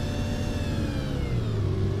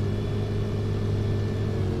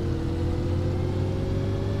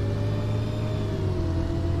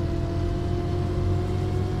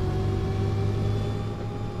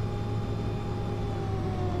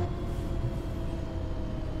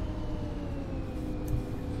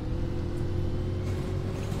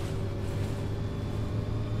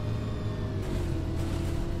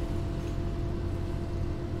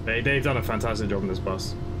 They've done a fantastic job on this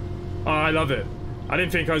bus. Oh, I love it. I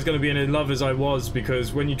didn't think I was going to be in love as I was,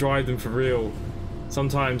 because when you drive them for real,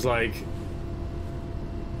 sometimes like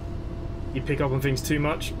you pick up on things too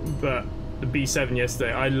much. But the B7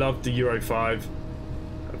 yesterday, I loved the Euro 5.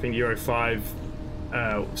 I think Euro 5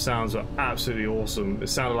 sounds were absolutely awesome. It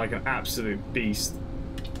sounded like an absolute beast.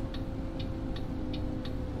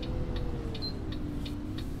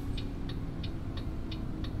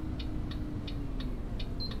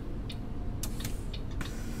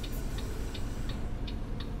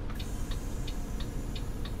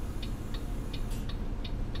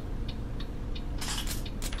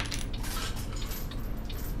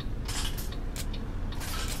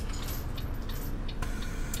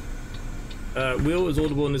 Wheel is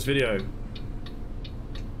audible in this video.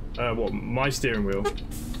 What? My steering wheel?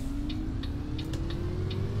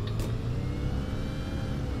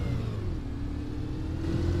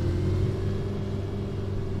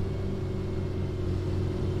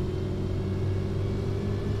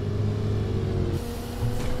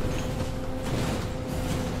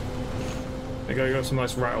 There you go, you got some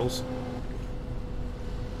nice rattles.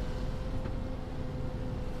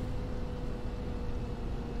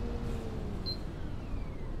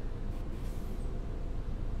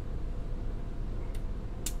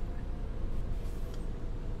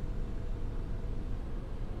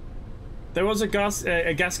 There was a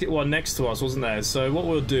gasket one next to us, wasn't there? So what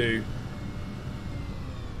we'll do,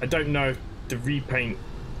 I don't know if the repaint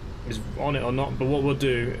is on it or not, but what we'll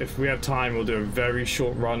do, if we have time, we'll do a very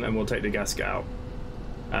short run and we'll take the gasket out.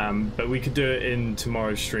 But we could do it in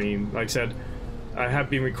tomorrow's stream. Like I said, I have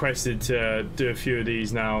been requested to do a few of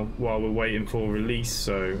these now while we're waiting for release,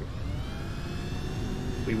 so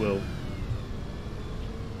we will.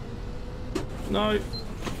 No.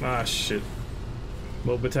 Ah, shit.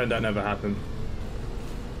 We'll pretend that never happened.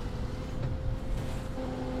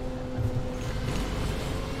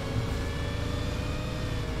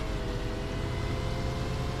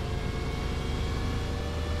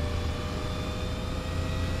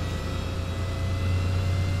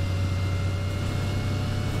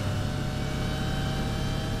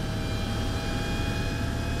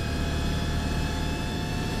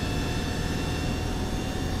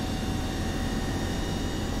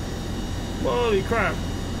 Holy crap!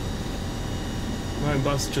 My own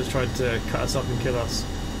bus just tried to cut us up and kill us.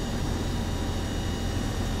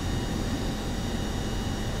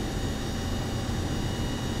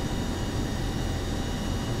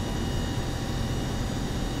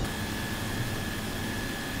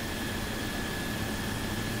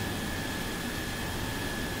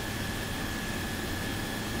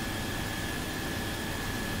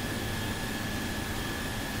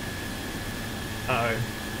 Uh-oh.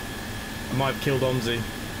 I might have killed Omsi.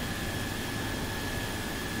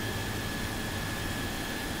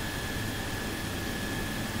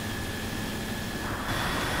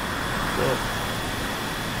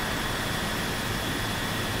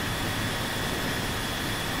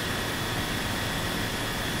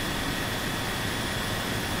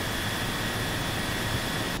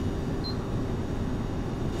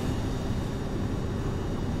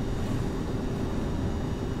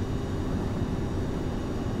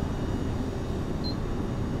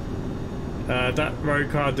 That road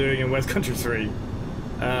car doing in West Country 3.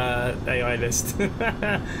 AI list.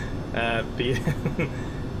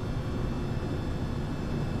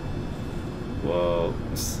 Whoa,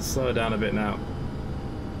 slow down a bit now.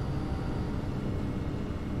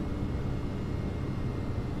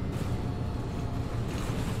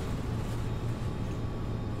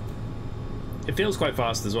 It feels quite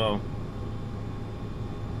fast as well.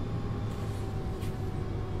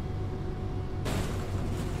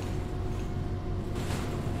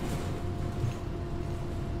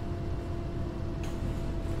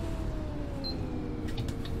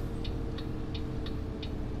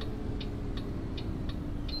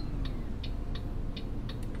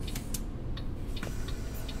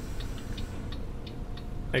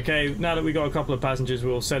 Okay, now that we got a couple of passengers,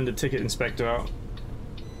 we'll send a ticket inspector out.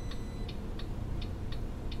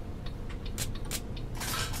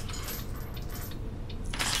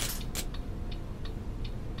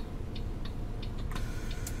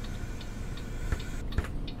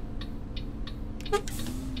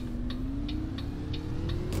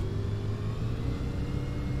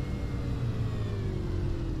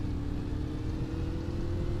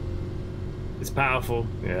 Powerful,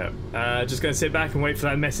 yeah. Just going to sit back and wait for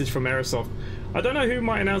that message from Aerosoft. I don't know who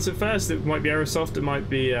might announce it first. It might be Aerosoft, it might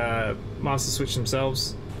be MasterSwitch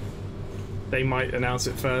themselves. They might announce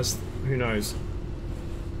it first. Who knows?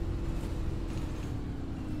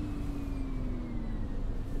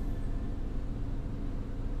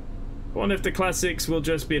 I wonder if the classics will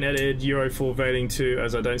just be an edited Euro 4 Veiling 2,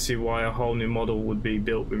 as I don't see why a whole new model would be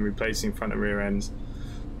built when replacing front and rear ends.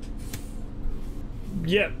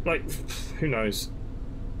 Yeah, like, who knows?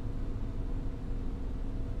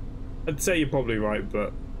 I'd say you're probably right,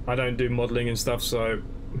 but I don't do modelling and stuff, so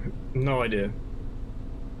no idea.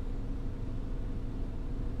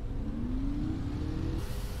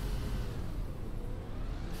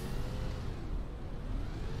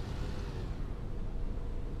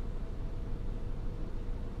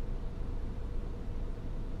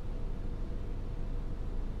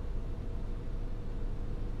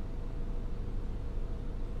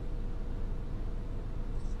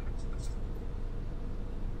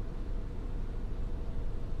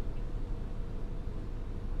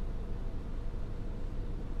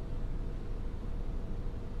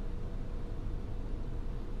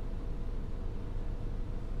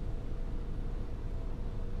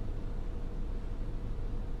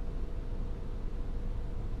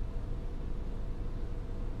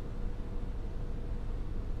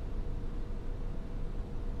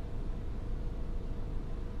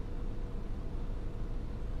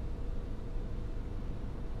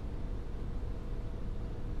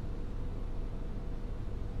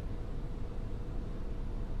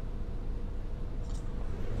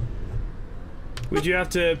 Would you have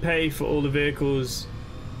to pay for all the vehicles?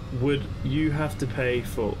 Would you have to pay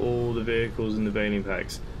for all the vehicles in the Veiling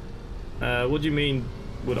packs? What do you mean,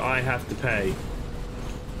 would I have to pay?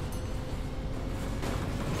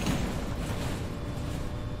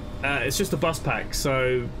 It's just a bus pack,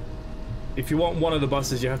 so if you want one of the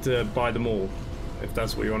buses, you have to buy them all, if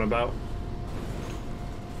that's what you're on about.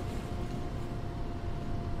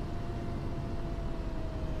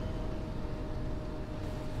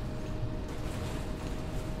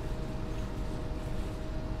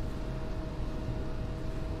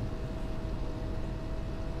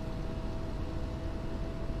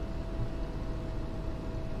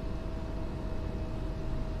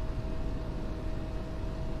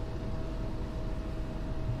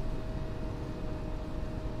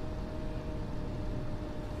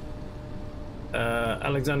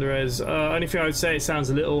 Alexander Ez, only thing I would say, it sounds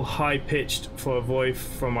a little high-pitched for a voice.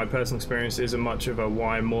 From my personal experience, isn't much of a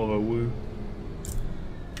why, more of a woo.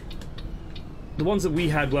 the ones that we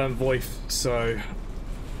had weren't VoIP, so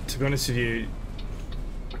to be honest with you,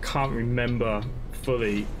 I can't remember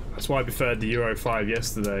fully. That's why I preferred the Euro 5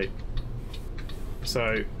 yesterday.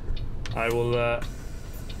 So I will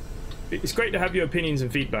it's great to have your opinions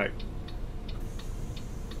and feedback.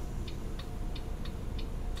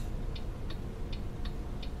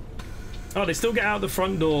 Oh, they still get out the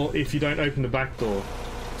front door if you don't open the back door.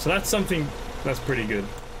 So that's something that's pretty good.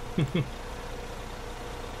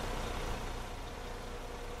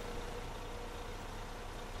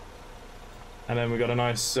 And then we got a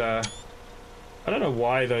nice I don't know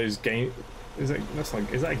why those game is that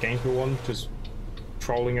a Gainesville one just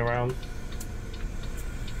trolling around.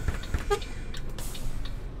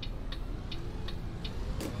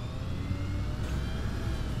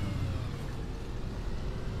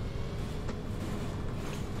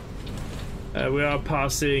 We are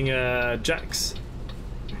passing Jax.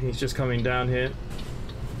 He's just coming down here.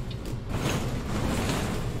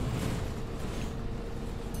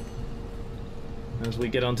 As we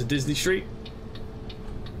get onto Disney Street.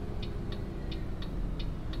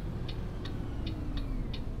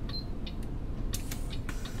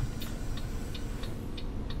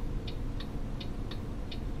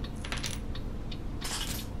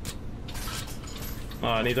 Oh,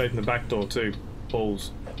 I need to open the back door too.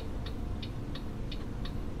 Balls.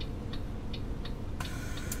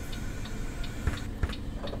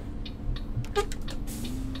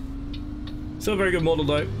 Still a very good model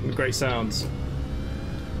though, with great sounds.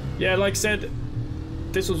 Yeah, like I said,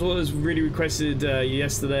 this was what was really requested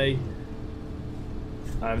yesterday.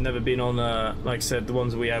 I've never been on, like I said, the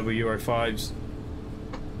ones we had were Euro 5s.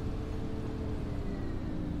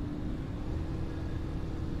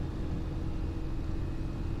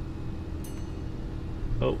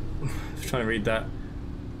 Oh, trying to read that.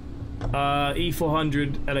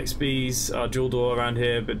 E400 LXBs are dual door around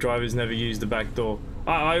here, but drivers never use the back door.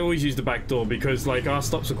 I always use the back door because like our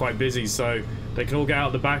stops are quite busy, so they can all get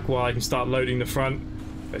out the back while I can start loading the front.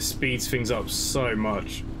 It speeds things up so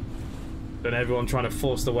much than everyone trying to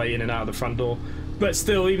force their way in and out of the front door. But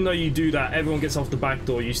still, even though you do that, everyone gets off the back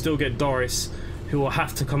door, you still get Doris who will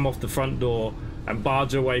have to come off the front door and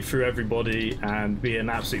barge her way through everybody and be an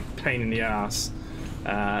absolute pain in the ass.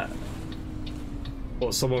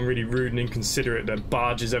 Or someone really rude and inconsiderate that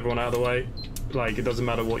barges everyone out of the way. Like, it doesn't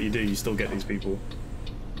matter what you do, you still get these people.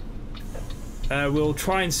 We'll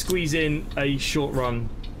try and squeeze in a short run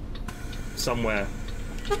somewhere.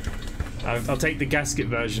 I'll take the gasket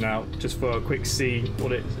version out just for a quick see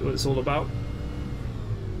what it's all about.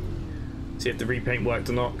 See if the repaint worked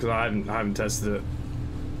or not, because I haven't tested it.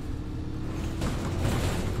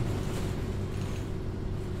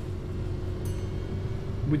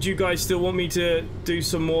 Would you guys still want me to do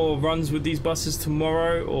some more runs with these buses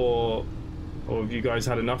tomorrow, or have you guys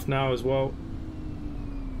had enough now as well?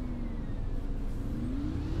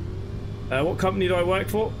 What company do I work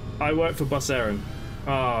for? I work for Bus Aaron.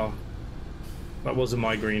 Oh, that wasn't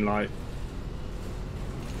my green light.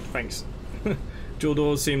 Thanks. Dual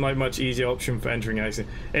doors seem like a much easier option for entering and exiting.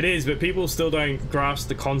 It is, but people still don't grasp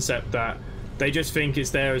the concept that they just think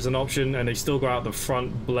it's there as an option and they still go out the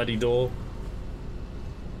front bloody door.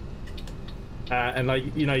 And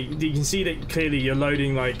like, you know, you can see that clearly you're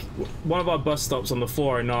loading, like, one of our bus stops on the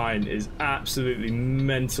 409 is absolutely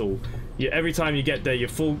mental. Every time you get there, you're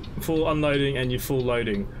full unloading and you're full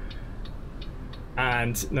loading.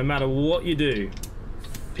 And no matter what you do,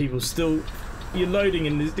 people still, you're loading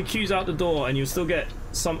and the queue's out the door and you'll still get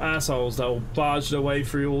some assholes that will barge their way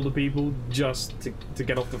through all the people just to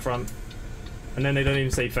get off the front. And then they don't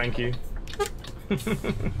even say thank you.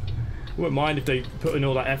 Wouldn't mind if they put in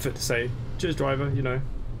all that effort to say, cheers driver, you know.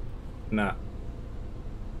 Nah.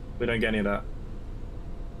 We don't get any of that.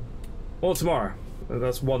 Or tomorrow.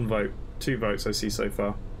 That's 1 vote. 2 votes I see so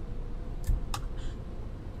far.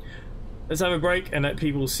 Let's have a break and let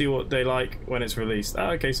people see what they like when it's released.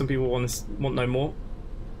 Ah, okay, some people want no more.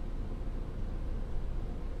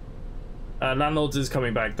 Landlords is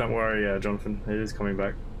coming back, don't worry, Jonathan. It is coming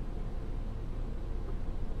back.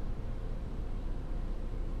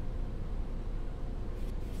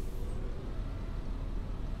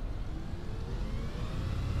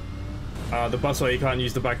 The busway you can't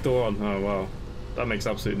use the back door on. Oh wow, that makes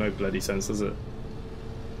absolutely no bloody sense, does it?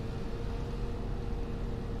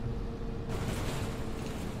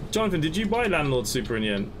 Jonathan, did you buy Landlord Super in the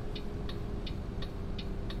end?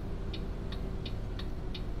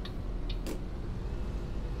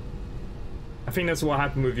 I think that's what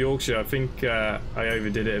happened with Yorkshire. I think I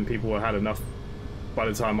overdid it and people had enough by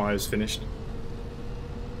the time I was finished.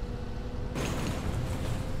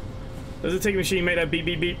 Does the ticket machine make that beep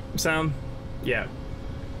beep beep sound? Yeah.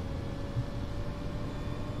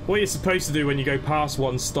 what you're supposed to do when you go past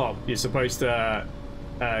one stop, you're supposed to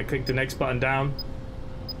click the next button down.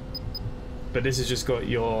 But this has just got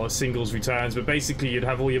your singles returns. But basically, you'd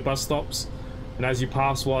have all your bus stops, and as you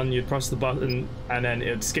pass one, you'd press the button, and then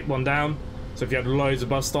it'd skip one down. So if you had loads of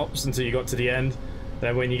bus stops until you got to the end,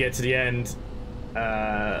 then when you get to the end,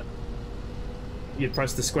 you'd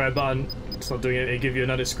press the square button. It's not doing it. It'd give you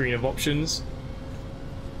another screen of options.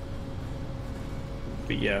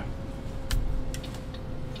 But yeah.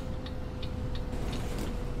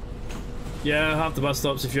 Yeah, half the bus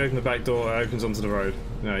stops, if you open the back door, it opens onto the road.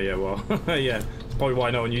 No, yeah, well, yeah, it's probably why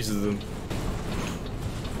no one uses them.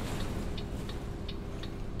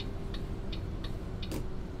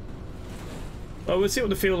 Well, we'll see what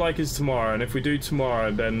the feel like is tomorrow, and if we do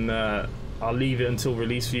tomorrow, then I'll leave it until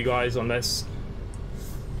release for you guys, unless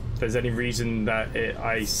there's any reason that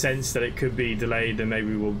I sense that it could be delayed, then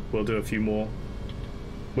maybe we'll do a few more.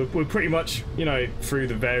 We're pretty much, you know, through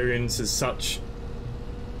the variants as such.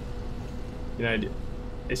 You know,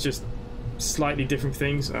 it's just slightly different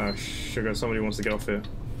things. Oh, sugar, somebody wants to get off here.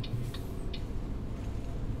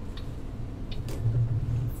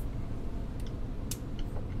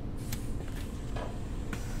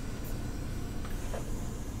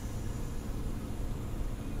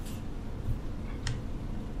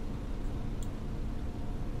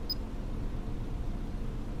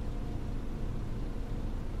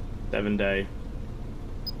 Day.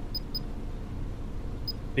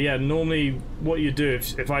 But yeah, normally what you do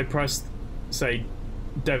if I pressed, say,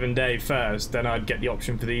 Devon Day first, then I'd get the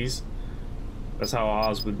option for these. That's how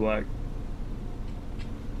ours would work.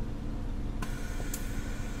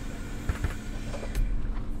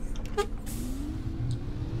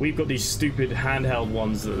 We've got these stupid handheld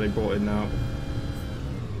ones that they brought in now.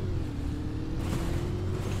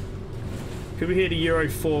 Could we hear the Euro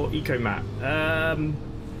 4 Eco Map?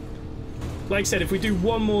 Like I said, if we do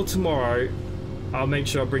one more tomorrow, I'll make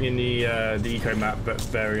sure I bring in the Eco Map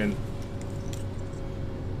variant.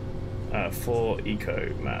 4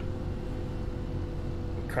 Eco Map.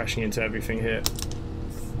 Crashing into everything here.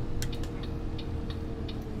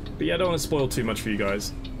 But yeah, I don't want to spoil too much for you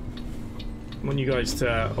guys. I want you guys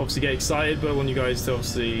to obviously get excited, but I want you guys to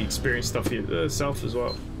obviously experience stuff yourself as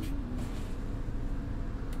well.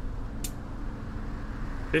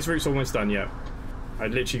 This route's almost done, yeah. I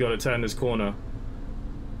literally got to turn this corner.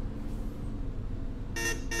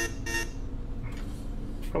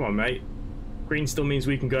 Come on, mate. Green still means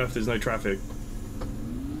we can go if there's no traffic.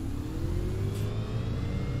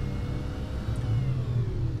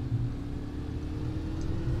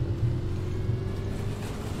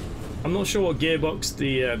 I'm not sure what gearbox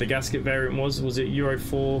the gasket variant was. Was it Euro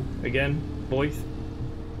 4 again? Boyth?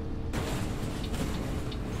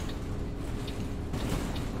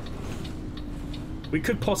 We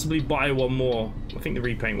could possibly buy one more. I think the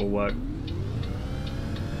repaint will work.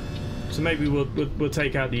 So maybe we'll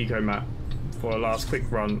take out the Eco Map for a last quick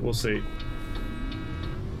run. We'll see.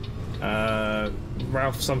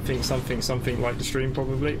 Ralph something like the stream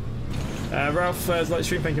probably. Ralph like the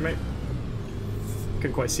stream. Thank you, mate.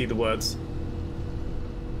 Couldn't quite see the words.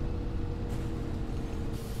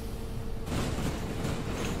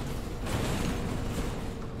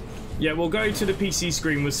 Yeah, we'll go to the PC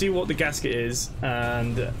screen, we'll see what the gasket is,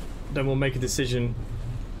 and then we'll make a decision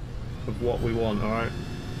of what we want, alright?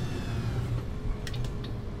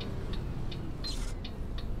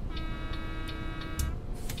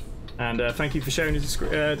 And thank you for sharing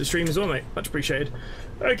the stream as well, mate. Much appreciated.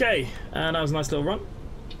 Okay, and that was a nice little run.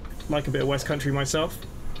 Like a bit of West Country myself.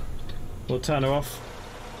 We'll turn her off.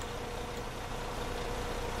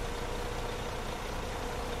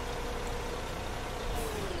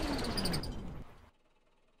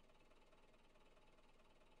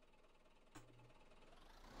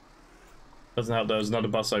 Doesn't help there's another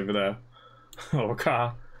bus over there. Or a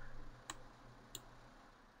car.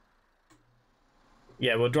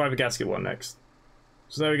 Yeah, we'll drive a gasket one next.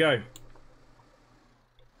 So there we go.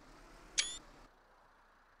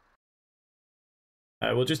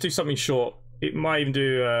 We'll just do something short. It might even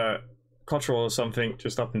do Cottrell or something,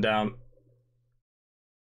 just up and down.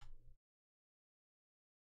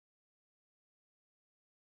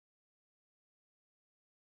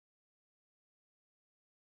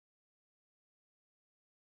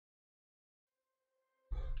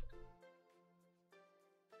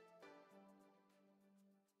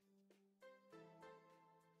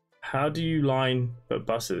 How do you line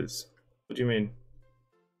buses? What do you mean?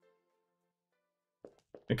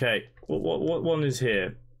 Okay, what one is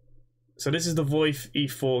here? So this is the Voith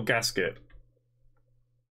E4 gasket.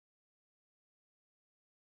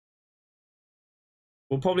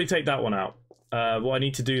 We'll probably take that one out. What I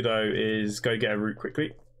need to do though is go get a route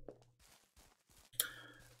quickly.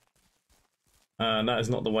 That is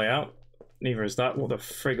not the way out. Neither is that. What the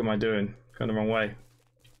frig am I doing? Going the wrong way.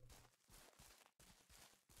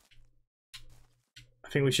 I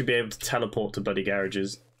think we should be able to teleport to bloody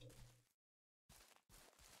garages.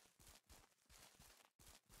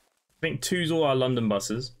 I think 2's all our London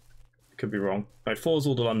buses. Could be wrong. No, 4's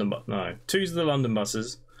all the London buses. No, 2's the London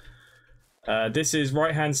buses. This is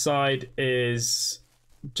right hand side is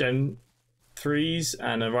Gen 3's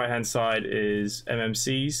and the right hand side is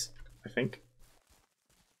MMC's, I think.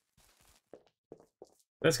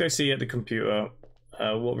 Let's go see at the computer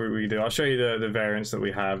what we do. I'll show you the variants that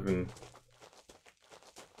we have and.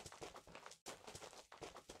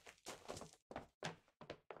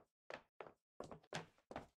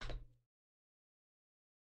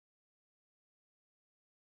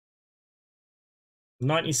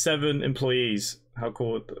 "97 employees." How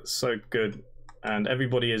cool. So good. And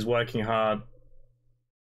everybody is working hard. A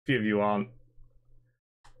few of you aren't.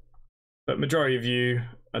 But majority of you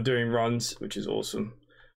are doing runs, which is awesome.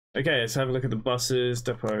 Okay, let's have a look at the buses.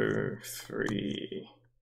 Depot 3.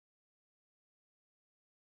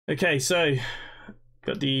 Okay, so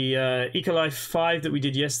got the Ecolife 5 that we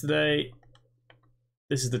did yesterday.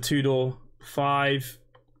 This is the 2-door 5.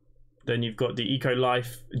 Then you've got the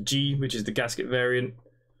Ecolife G, which is the gasket variant.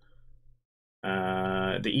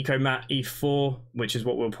 The EcoMat E4, which is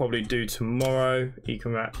what we'll probably do tomorrow.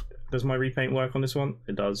 EcoMat, does my repaint work on this one?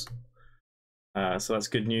 It does. So that's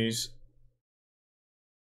good news.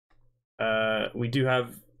 We do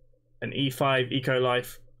have an E5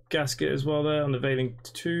 Ecolife gasket as well there on the Veiling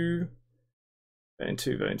 2.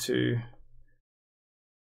 Veiling 2.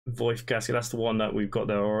 Voif gasket, that's the one that we've got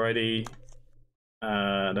there already.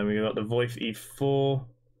 Then we got the Voif E4.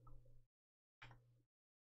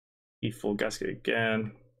 E4 gasket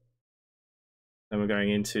again. Then we're going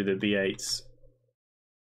into the B8s.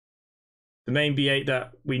 The main B8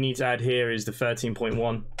 that we need to add here is the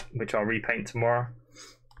 13.1, which I'll repaint tomorrow.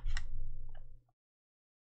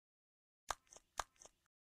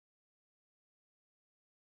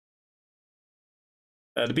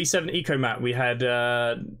 The B7 EcoMat we had,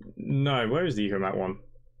 no, where is the EcoMat one?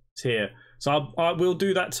 It's here. So we'll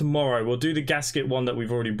do that tomorrow. We'll do the gasket one that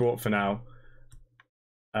we've already brought for now.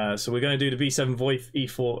 So we're going to do the B7 Voif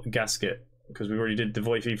E4 gasket because we already did the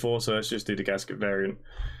Voif E4, so let's just do the gasket variant.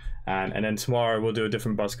 And then tomorrow we'll do a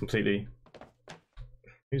different bus completely.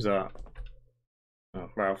 Who's that? Oh,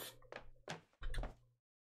 Ralph.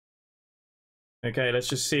 Okay, let's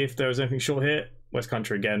just see if there was anything short here. West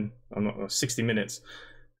Country again. I'm not 60 minutes.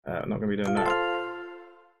 I'm not going to be doing that.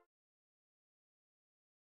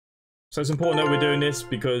 So it's important that we're doing this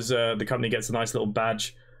because the company gets a nice little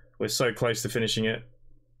badge. We're so close to finishing it.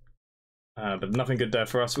 But nothing good there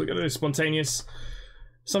for us. We're going to do spontaneous.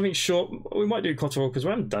 Something short. We might do Cotswold because we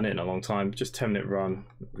haven't done it in a long time. Just 10-minute run.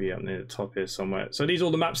 We'll be up near the top here somewhere. So these are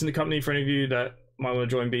all the maps in the company for any of you that might want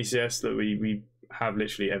to join BCS. That we have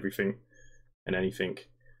literally everything and anything.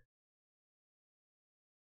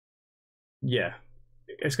 Yeah.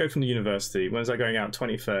 Let's go from the university. When's that going out?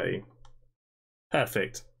 2030.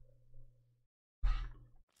 Perfect.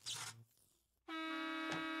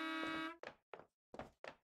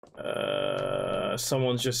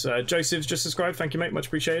 Someone's just Joseph's just subscribed. Thank you, mate. Much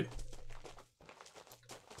appreciated.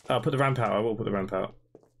 I'll put the ramp out. I will put the ramp out.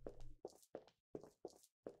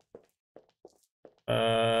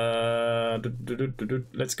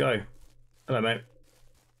 Let's go. Hello, mate.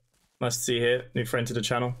 Nice to see you here. New friend to the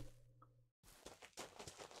channel.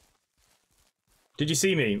 Did you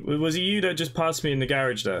see me? Was it you that just passed me in the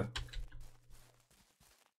garage there?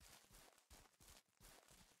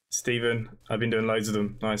 Stephen, I've been doing loads of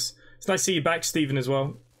them. Nice. It's nice to see you back, Stephen, as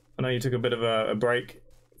well. I know you took a bit of a break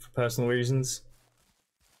for personal reasons.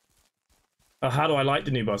 Oh, how do I like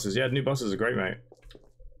the new buses? Yeah, the new buses are great, mate.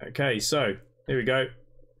 Okay, so here we go.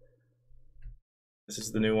 This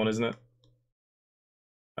is the new one, isn't it?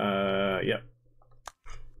 Yep.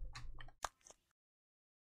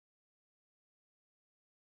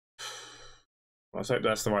 Let's hope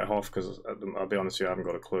that's the right Hoff, because I'll be honest with you, I haven't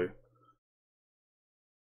got a clue. Is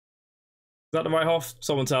that the right Hoff?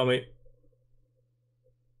 Someone tell me.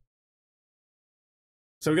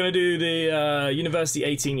 So we're going to do the University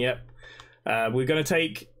 18, yep. We're going to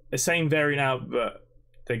take the same variant out, but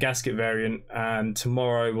the gasket variant, and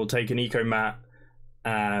tomorrow we'll take an EcoMat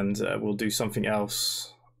and we'll do something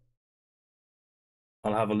else.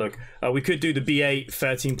 I'll have a look. We could do the B8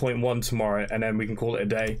 13.1 tomorrow, and then we can call it a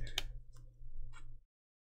day.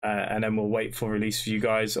 And then we'll wait for release for you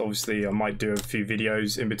guys. Obviously, I might do a few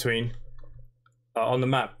videos in between. On the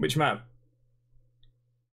map. Which map?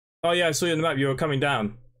 Oh yeah, I saw you on the map. You were coming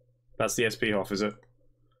down. That's the SP Hoff, is it?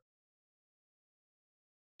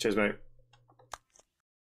 Cheers, mate.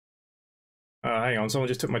 Hang on, someone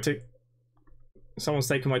just took my ticket. Someone's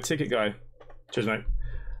taken my ticket, guy. Cheers, mate.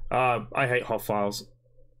 I hate HOF files.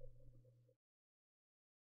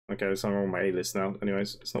 Okay, there's something wrong with my A-list now.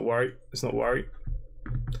 Anyways, let's not worry. Let's not worry.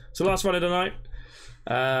 So last run of the night.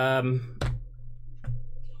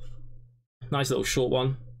 Nice little short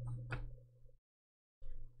one.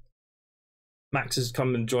 Max has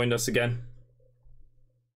come and joined us again.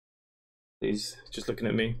 He's just looking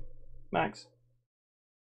at me. Max.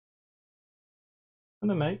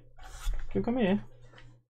 Hello, mate. Can you come here?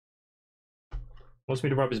 Wants me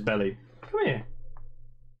to rub his belly. Come here.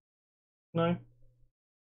 No.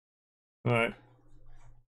 Alright.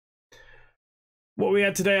 What we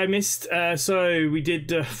had today, I missed. So we did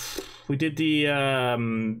the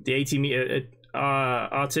 80-meter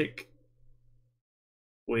Arctic.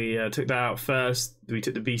 We took that out first. We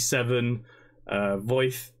took the B7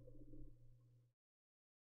 Voith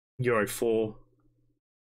Euro 4.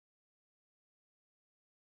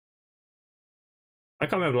 I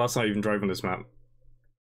can't remember the last time I even drove on this map.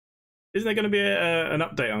 Isn't there going to be an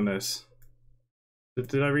update on this?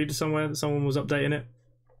 Did I read somewhere that someone was updating it?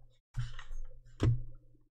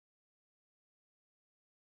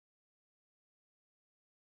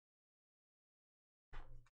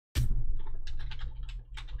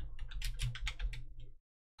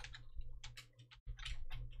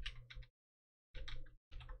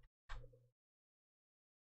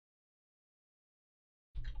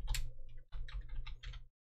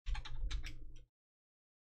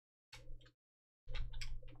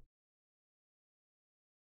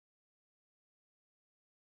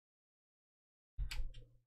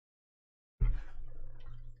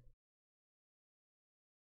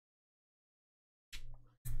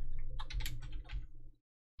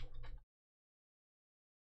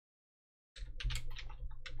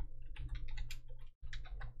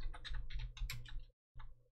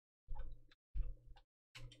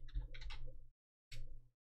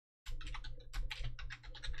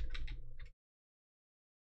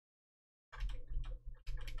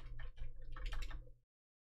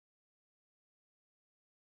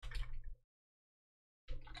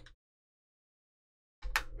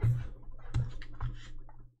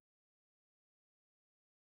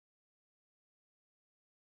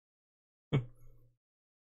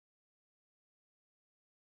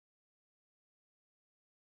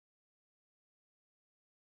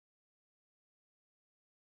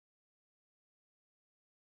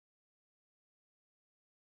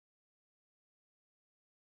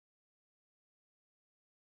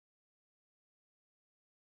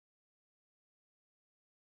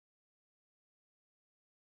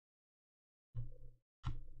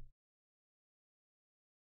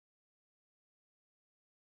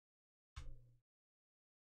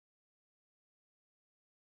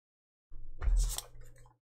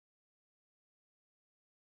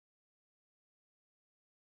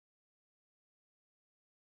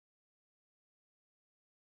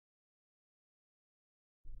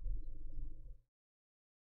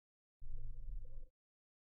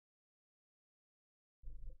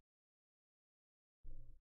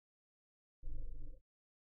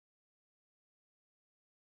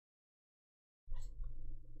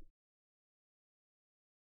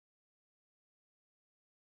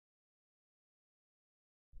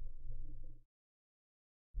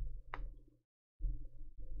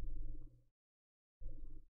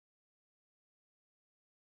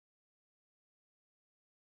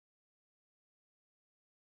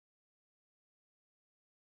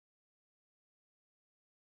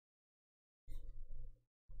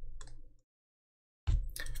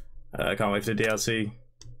 I can't wait for the DLC.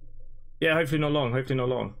 Yeah, hopefully not long. Hopefully not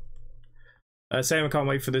long. Same, I can't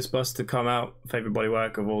wait for this bus to come out. Favorite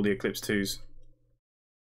bodywork of all the Eclipse 2s.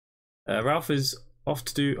 Ralph is off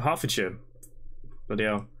to do Hertfordshire. Bloody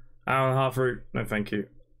hell. Hour and a half route. No, thank you.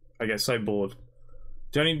 I get so bored.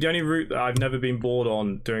 The only route that I've never been bored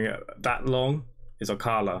on doing it that long is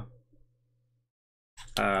Ocala.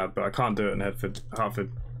 But I can't do it in Hertford.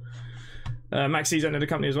 Maxi's entered the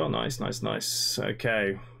company as well. Nice, nice, nice.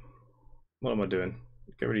 Okay. What am I doing?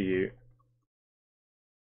 Get rid of you.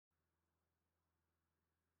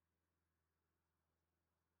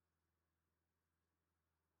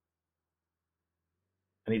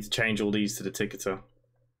 I need to change all these to the ticketer.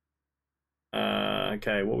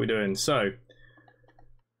 Okay, what are we doing? So,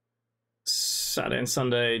 Saturday and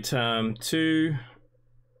Sunday, term 2,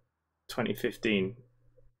 2015.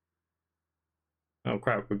 Oh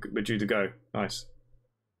crap, we're due to go. Nice.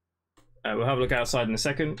 We'll have a look outside in a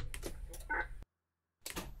second.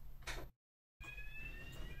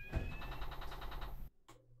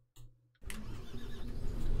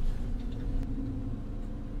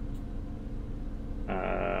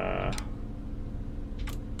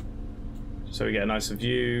 so we get a nicer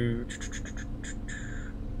view.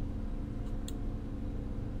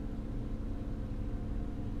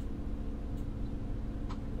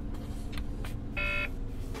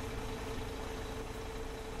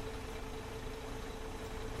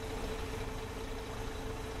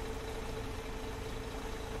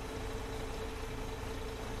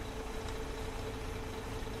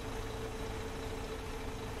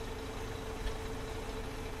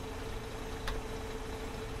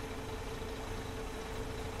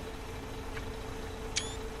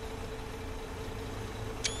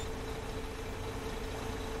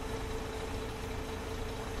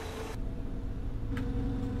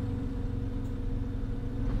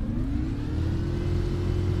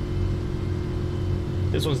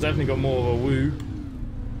 This one's definitely got more of a woo.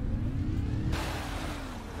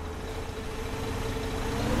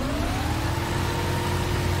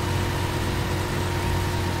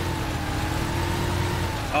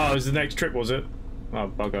 Oh, it was the next trip, was it?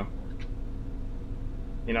 Oh, bugger.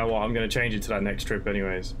 You know what, I'm going to change it to that next trip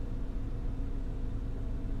anyways.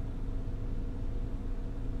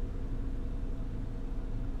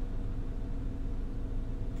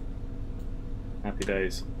 Happy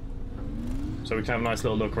days. So we can have a nice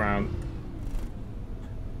little look around.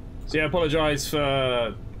 So yeah, I apologise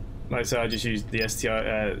for, like I said, I just used the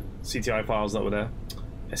CTI files that were there.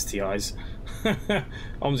 STIs.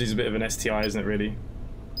 OMSI's a bit of an STI, isn't it, really?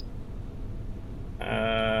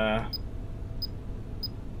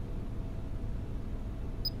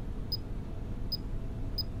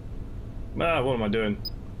 What am I doing?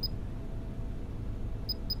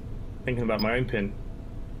 Thinking about my own pin.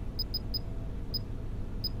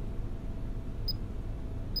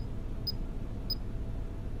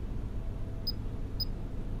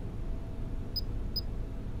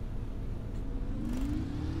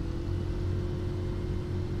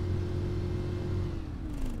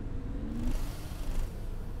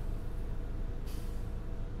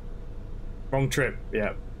 Wrong trip,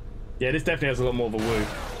 yeah. Yeah, this definitely has a lot more of a woo.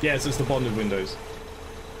 Yeah, so it's the bonded windows.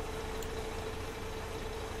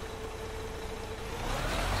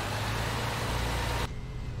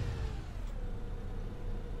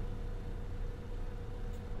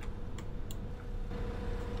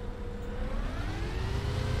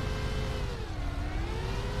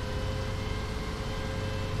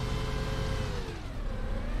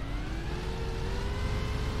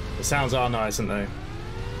 The sounds are nice, aren't they?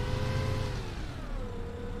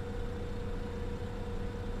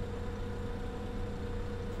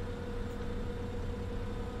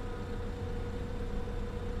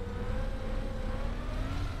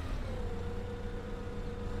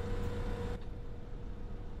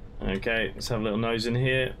 Okay, let's have a little nose in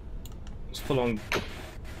here. It's full on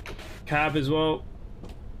cab as well.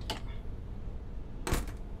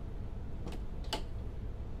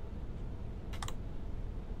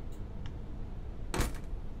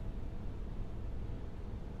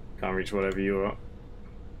 Can't reach whatever you are.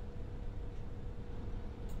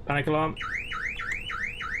 Panic alarm.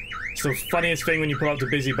 It's the funniest thing when you pull up to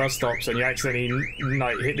busy bus stops and you accidentally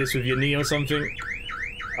like hit this with your knee or something.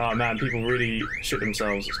 Oh man, people really shit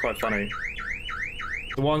themselves. It's quite funny.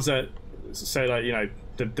 The ones that say, like, you know,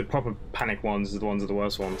 the proper panic ones are the ones that are the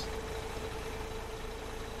worst ones.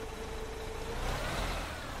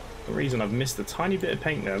 For some reason I've missed a tiny bit of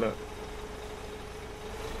paint there, look.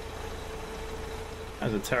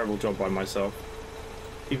 That was a terrible job by myself.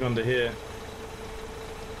 Even under here.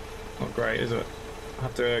 Not great, is it? I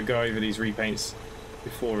have to go over these repaints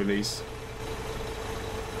before release.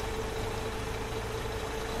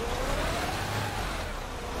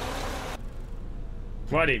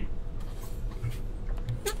 Righty.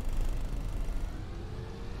 I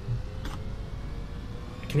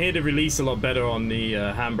can hear the release a lot better on the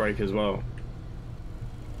handbrake as well.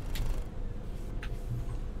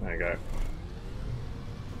 There you go.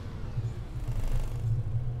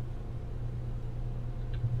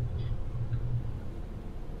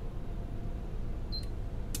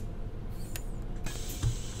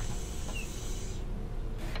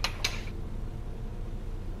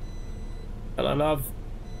 Hello, love.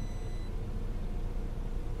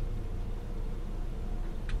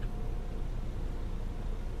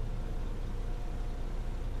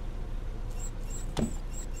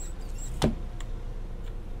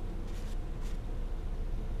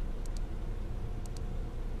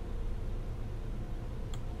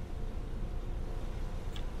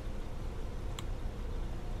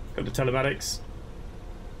 Got the telematics.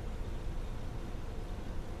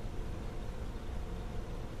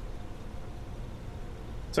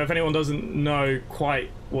 So if anyone doesn't know quite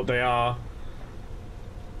what they are,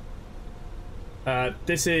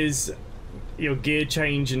 this is your gear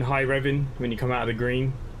change in high revving when you come out of the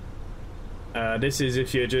green. This is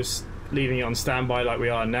if you're just leaving it on standby like we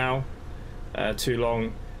are now too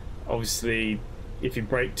long. Obviously, if you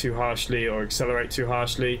brake too harshly or accelerate too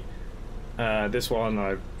harshly, this one I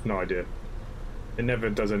have no idea. It never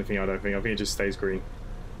does anything, I don't think. I think it just stays green.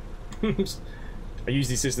 I use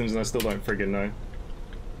these systems and I still don't friggin' know.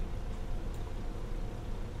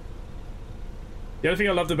 The other thing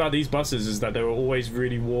I loved about these buses is that they were always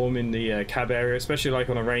really warm in the cab area, especially like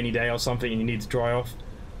on a rainy day or something and you need to dry off.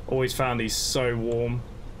 Always found these so warm.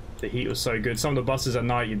 The heat was so good. Some of the buses at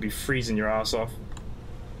night you'd be freezing your ass off.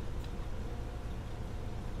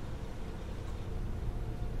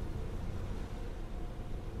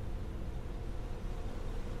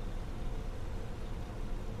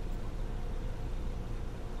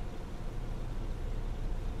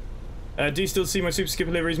 Do you still see my super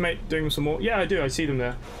skipper liveries, mate? Doing some more? Yeah, I do. I see them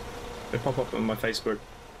there. They pop up on my Facebook.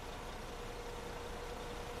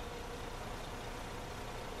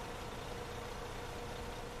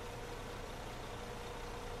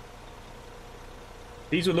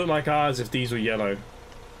 These would look like ours if these were yellow.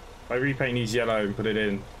 If I repaint these yellow and put it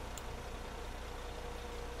in.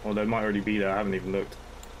 Well, they might already be there. I haven't even looked.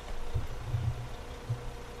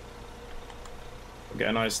 We'll get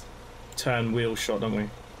a nice turn wheel shot, don't we?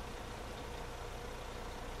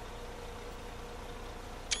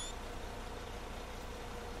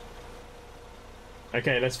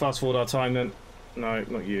 Okay, let's fast forward our time then. No,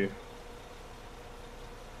 not you.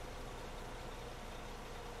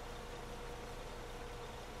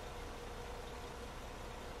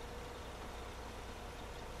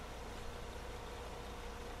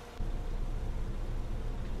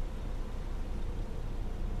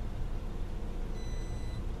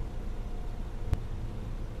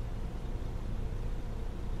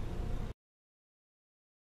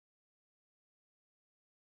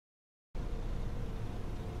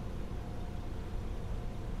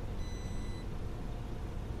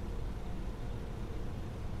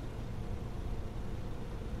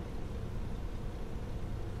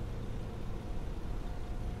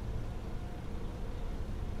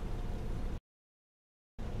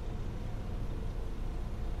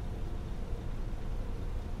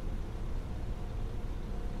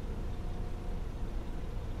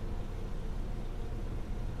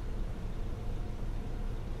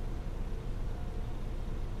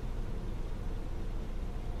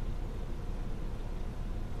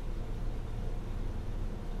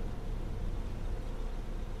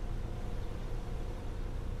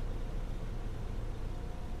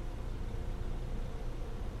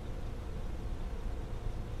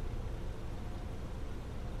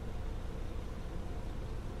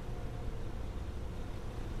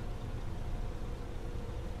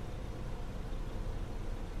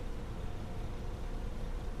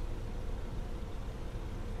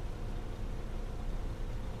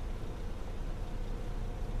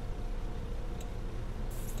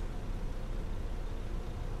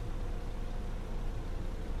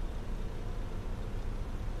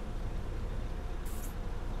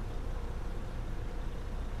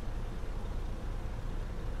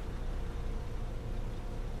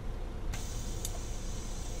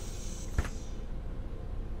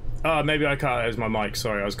 Oh, maybe I can't. It was my mic.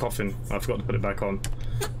 Sorry, I was coughing. I forgot to put it back on.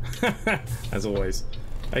 As always.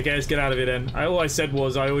 Okay, let's get out of here then. All I said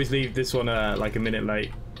was I always leave this one like a minute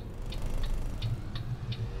late.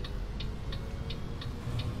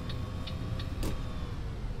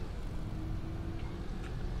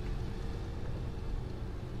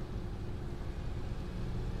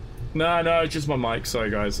 No, it's just my mic.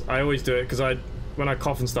 Sorry, guys. I always do it because when I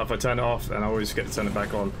cough and stuff, I turn it off and I always forget to turn it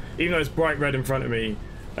back on. Even though it's bright red in front of me,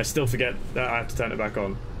 I still forget that I have to turn it back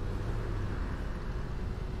on.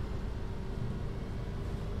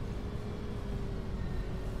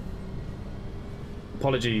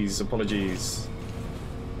 Apologies.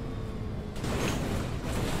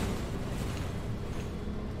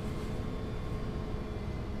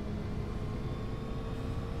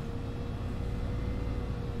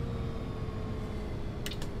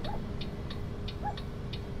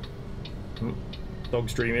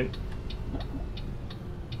 Dog's dreaming.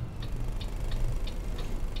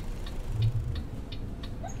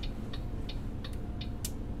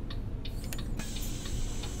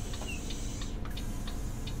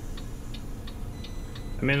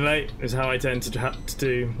 A minute late is how I tend to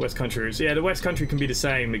do West Country routes. Yeah, the West Country can be the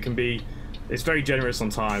same. It's very generous on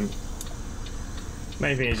time.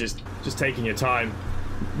 Main thing is just taking your time.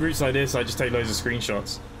 Routes like this, I just take loads of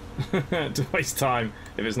screenshots to waste time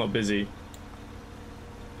if it's not busy.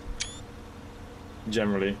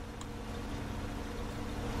 Generally.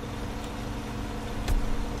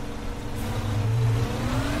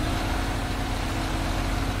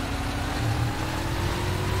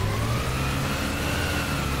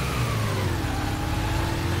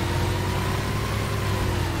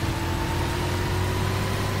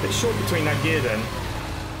 bit short between that gear then.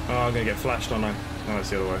 Oh, I'm gonna get flashed, aren't I? Oh, that's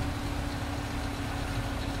the other way.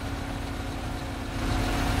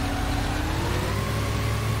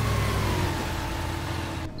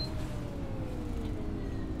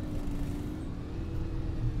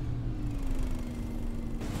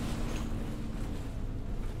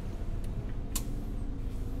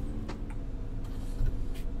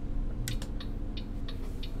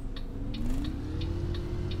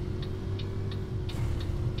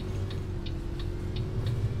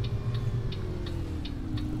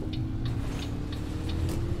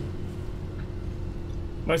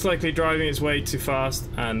 Most likely driving its way too fast,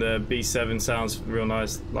 and the B7 sounds real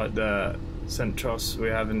nice, like the Centros we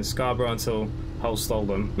have in Scarborough until Hull stole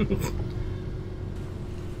them.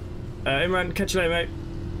 Imran, catch you later, mate.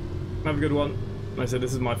 Have a good one. Like I said,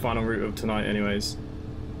 this is my final route of tonight anyways.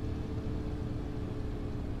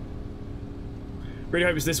 Really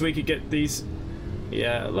hope it's this week you get these.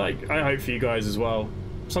 Yeah, like, I hope for you guys as well.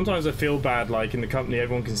 Sometimes I feel bad, like, in the company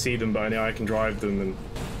everyone can see them, but only I can drive them, and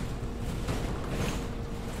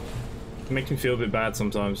it makes me feel a bit bad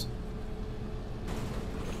sometimes.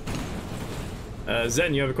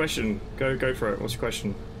 Zen, you have a question? Go for it. What's your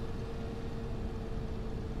question?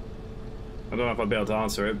 I don't know if I'll be able to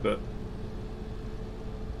answer it, but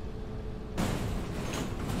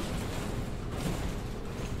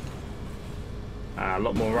a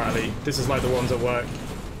lot more rattly. This is like the ones at work.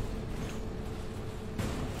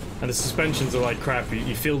 And the suspensions are like crap.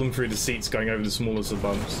 You feel them through the seats going over the smallest of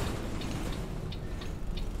bumps.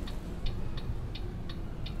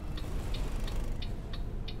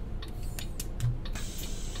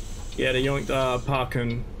 Yeah, the yoinked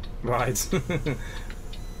Falcon rides.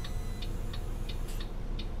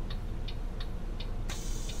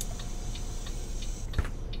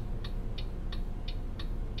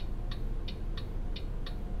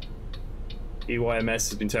 EYMS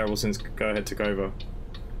has been terrible since Go Ahead took over.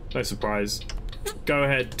 No surprise. Go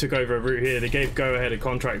Ahead took over a route here. They gave Go Ahead a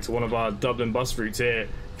contract to one of our Dublin bus routes here,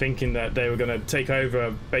 thinking that they were going to take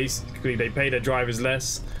over. Basically, they pay their drivers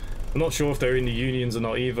less. I'm not sure if they're in the unions or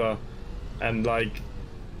not either. And like,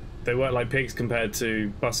 they work like pigs compared to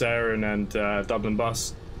Bus Aaron and Dublin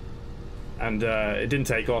Bus. And it didn't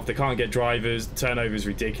take off. They can't get drivers. The turnover is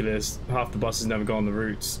ridiculous. Half the buses never go on the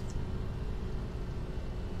routes.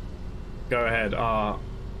 Go Ahead. Oh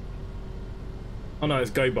no, it's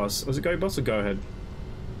Go Bus. Was it Go Bus or Go Ahead?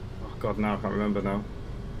 Oh god, now I can't remember now.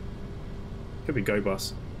 Could be Go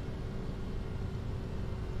Bus.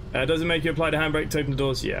 Does it make you apply the handbrake to open the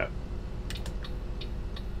doors? Yeah.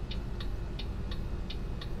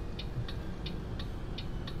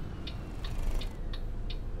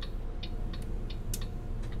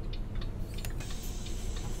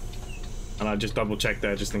 And I just double checked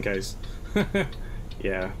there just in case.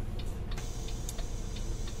 Yeah.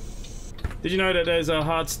 Did you know that there's a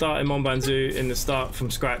hard start in Monbanzu in the start from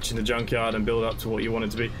scratch in the junkyard and build up to what you want it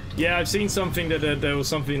to be? Yeah, I've seen something that there was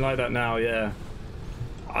something like that now, yeah.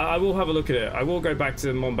 I will have a look at it. I will go back to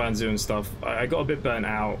Monbanzu and stuff. I got a bit burnt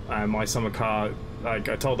out, and my summer car, like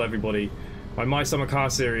I told everybody, my summer car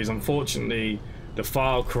series, unfortunately, the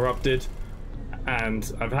file corrupted,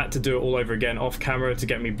 and I've had to do it all over again off camera to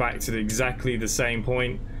get me back to exactly the same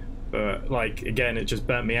point. But like, again, it just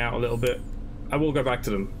burnt me out a little bit. I will go back to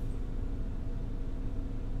them.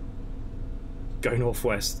 Go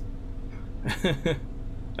northwest.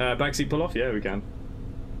 Backseat pull off? Yeah, we can.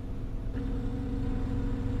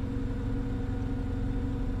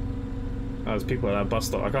 Oh, there's people at that bus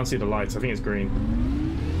stop. I can't see the lights. I think it's green.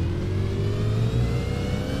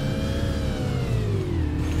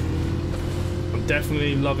 I'm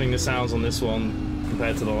definitely loving the sounds on this one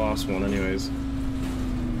compared to the last one anyways.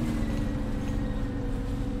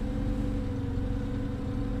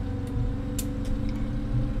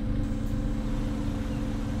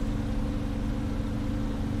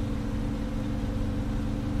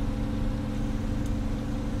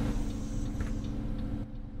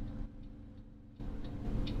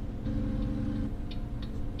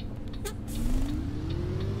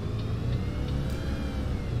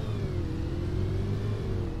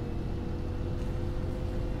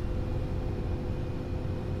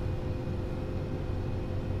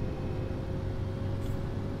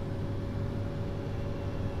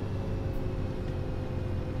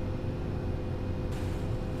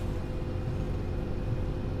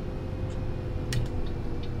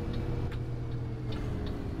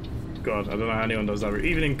 God, I don't know how anyone does that.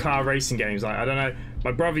 Even in car racing games, like, I don't know.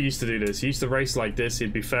 My brother used to do this. He used to race like this.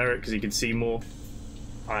 He'd be ferret because he could see more.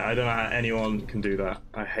 I don't know how anyone can do that.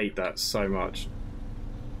 I hate that so much.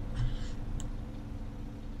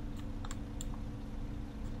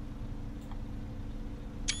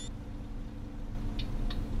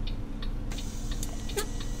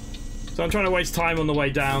 So I'm trying to waste time on the way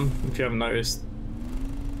down, if you haven't noticed.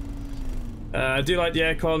 I do like the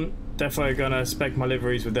aircon. Definitely gonna spec my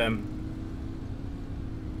liveries with them.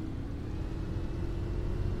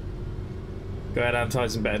 Go ahead,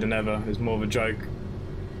 advertising better than ever. It's more of a joke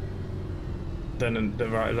than the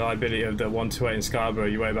reliability of the 128 in Scarborough.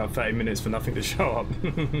 You wait about 30 minutes for nothing to show up.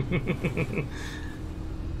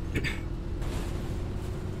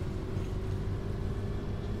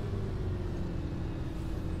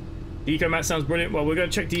 The eco mat sounds brilliant. Well, we're going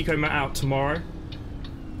to check the eco mat out tomorrow.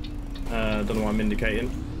 Don't know what I'm indicating.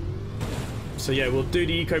 So yeah, we'll do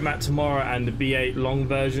the eco mat tomorrow and the B8 long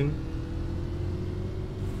version.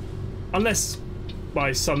 Unless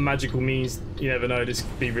by some magical means, you never know, this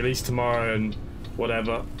could be released tomorrow and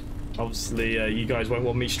whatever. Obviously, you guys won't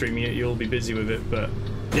want me streaming it. You'll be busy with it, but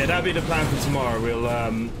yeah, that'll be the plan for tomorrow.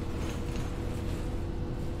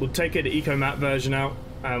 We'll take the eco mat version out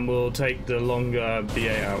and we'll take the longer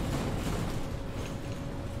B8 out.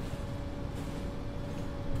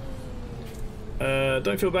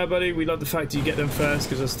 Don't feel bad, buddy. We love the fact you get them first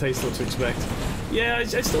because that's tasteful to expect. Yeah, I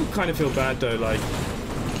still kind of feel bad though. Like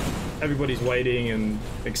everybody's waiting and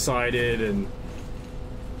excited, and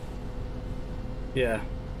yeah,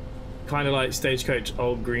 kind of like Stagecoach,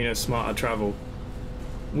 old, greener, smarter travel.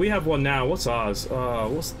 We have one now. What's ours?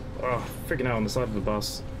 Freaking hell, on the side of the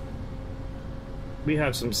bus. We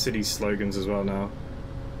have some city slogans as well now.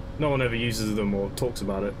 No one ever uses them or talks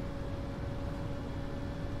about it.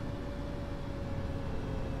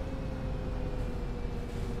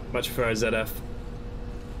 Much prefer ZF.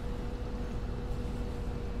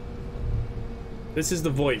 This is the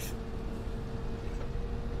Voith.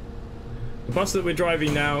 The bus that we're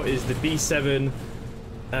driving now is the B7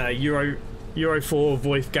 Euro 4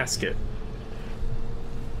 Voith gasket.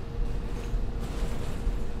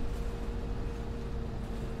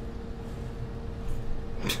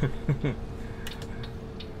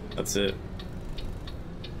 That's it.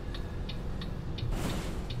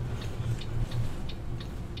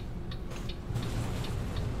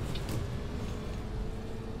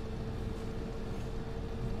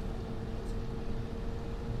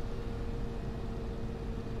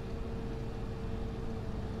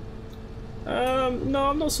 No,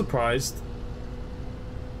 I'm not surprised.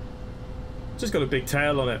 Just got a big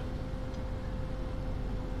tail on it.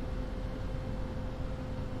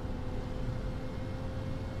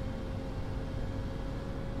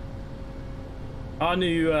 Our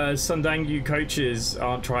new Sundangu coaches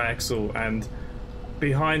aren't triaxle, and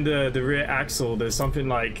behind the rear axle there's something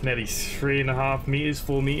like nearly 3.5 meters,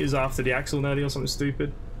 4 meters after the axle nearly, or something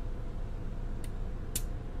stupid.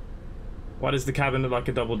 Why does the cabin look like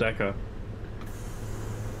a double-decker?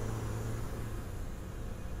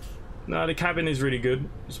 No, the cabin is really good.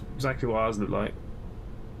 It's exactly what ours look like.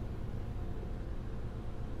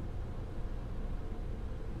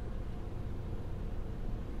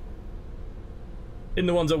 In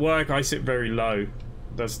the ones at work, I sit very low.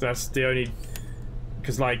 That's the only...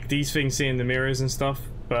 Because, like, these things see in the mirrors and stuff,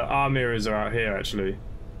 but our mirrors are out here, actually.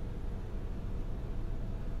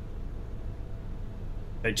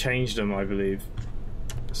 They changed them, I believe.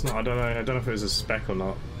 It's not, I don't know if it was a spec or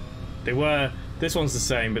not. They were... This one's the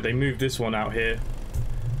same, but they moved this one out here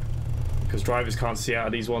because drivers can't see out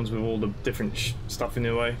of these ones with all the different stuff in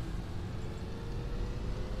their way.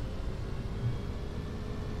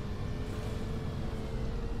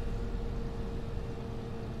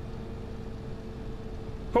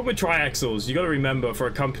 Problem with triaxles, you got to remember, for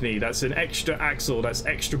a company that's an extra axle, that's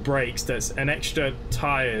extra brakes, that's an extra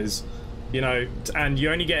tires, you know, and you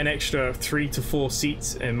only get an extra 3 to 4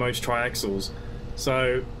 seats in most triaxles.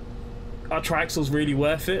 So are triaxles really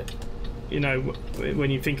worth it? You know,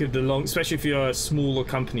 when you think of the long, especially if you're a smaller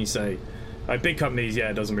company, say, like big companies,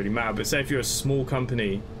 yeah, it doesn't really matter. But say if you're a small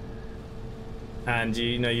company and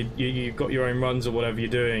you know you've got your own runs or whatever you're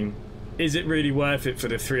doing, is it really worth it for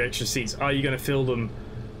the 3 extra seats? Are you going to fill them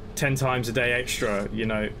 10 times a day extra? You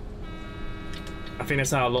know, I think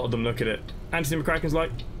that's how a lot of them look at it. Anthony McCracken's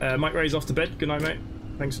like, Mike Ray's off to bed. Good night, mate.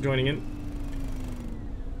 Thanks for joining in.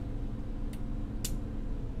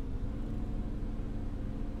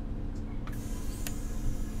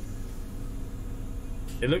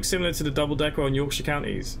 It looks similar to the double-decker on Yorkshire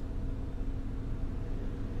Counties.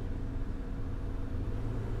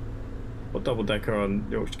 What double-decker on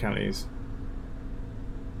Yorkshire Counties?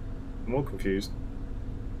 I'm all confused.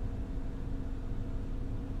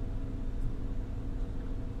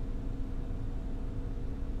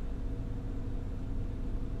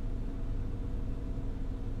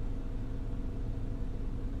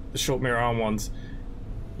 The short mirror arm ones.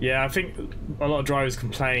 Yeah, I think a lot of drivers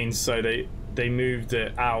complain, so they moved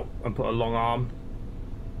it out and put a long arm.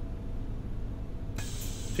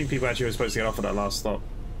 think people actually were supposed to get off at that last stop.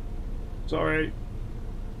 Sorry.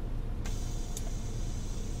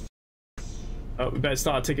 Oh, we better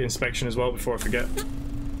start a ticket inspection as well before I forget.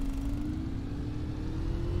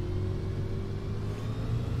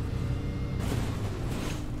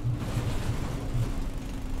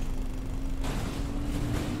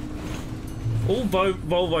 All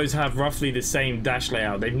Volvos have roughly the same dash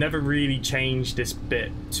layout. They've never really changed this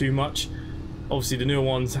bit too much. Obviously the newer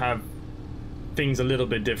ones have things a little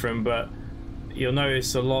bit different, but you'll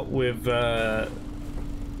notice a lot with Volvo.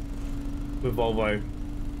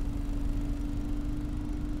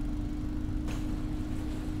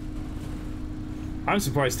 I'm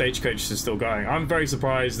surprised Stagecoach is still going. I'm very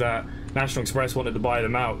surprised that National Express wanted to buy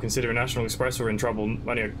them out, considering National Express were in trouble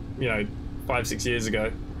only, you know, 5-6 years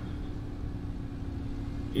ago.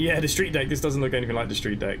 Yeah, the Street Deck. This doesn't look anything like the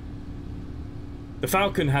Street Deck. The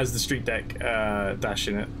Falcon has the Street Deck dash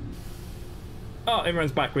in it. Oh,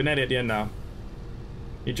 everyone's back. We're nearly at the end now.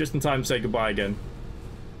 You're just in time to say goodbye again.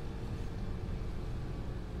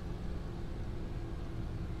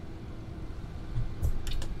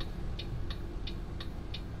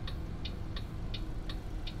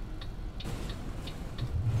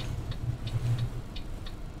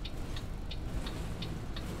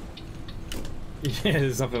 Yeah,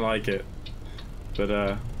 there's something like it.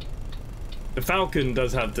 But the Falcon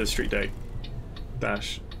does have the Street Deck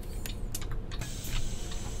dash.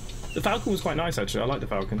 The Falcon was quite nice actually. I like the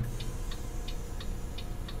Falcon.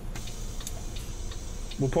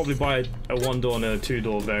 We'll probably buy a 1-door and a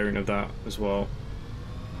 2-door variant of that as well.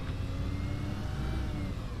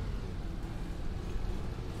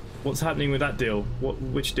 What's happening with that deal?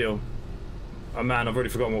 Which deal? Oh man, I've already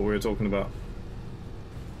forgotten what we were talking about.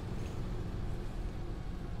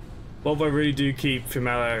 Volvo really do keep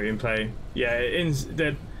familiarity in play. Yeah,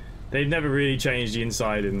 they've never really changed the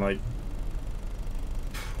inside in like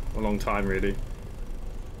a long time, really.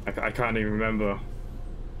 I can't even remember.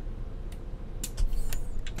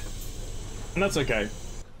 And that's okay.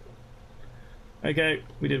 Okay,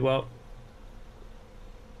 we did well.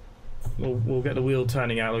 We'll get the wheel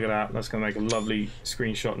turning out. Look at that. That's going to make a lovely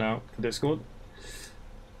screenshot now for Discord.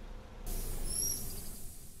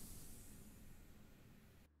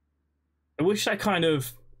 I wish that kind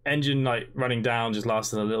of engine like running down just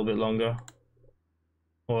lasted a little bit longer.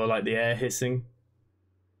 Or like the air hissing.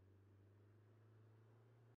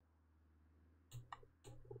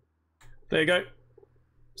 There you go.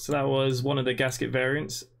 So that was one of the gasket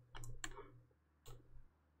variants.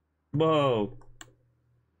 Whoa.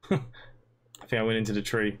 I think I went into the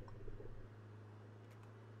tree.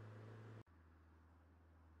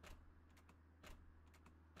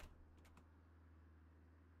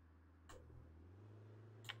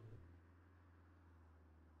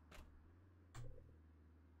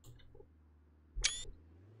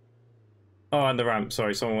 Oh, and the ramp.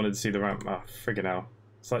 Sorry, someone wanted to see the ramp. Ah, oh, friggin' hell.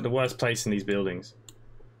 It's like the worst place in these buildings.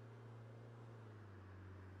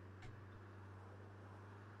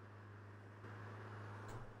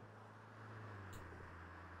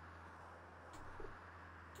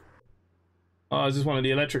 Oh, is this one of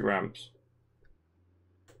the electric ramps?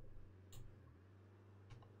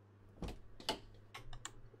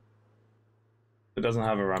 It doesn't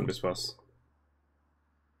have a ramp, this bus.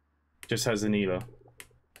 Just has an Ela.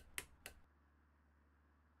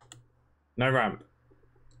 No ramp.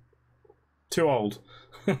 Too old.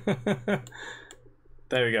 There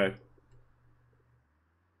we go.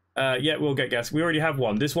 Yeah, we'll get gas. We already have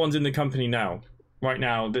one. This one's in the company now. Right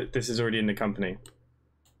now, this is already in the company.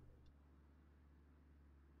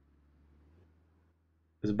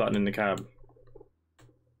 There's a button in the cab.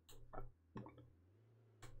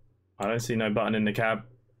 I don't see no button in the cab.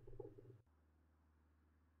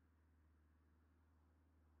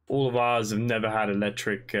 All of ours have never had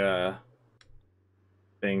electric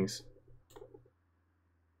things.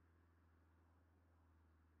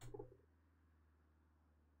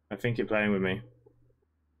 I think you're playing with me.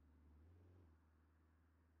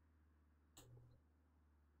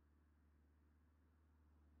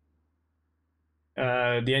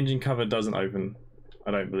 The engine cover doesn't open,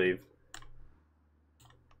 I don't believe.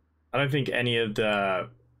 I don't think any of the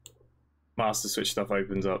MasterSwitch stuff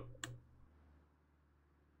opens up.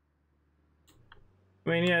 I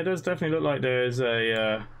mean, yeah, it does definitely look like there's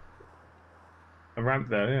a ramp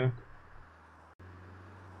there, yeah.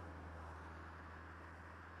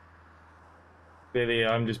 Clearly,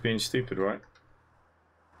 I'm just being stupid, right?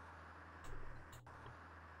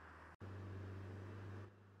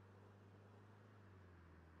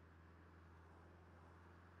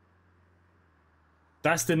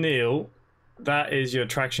 That's the Neil. That is your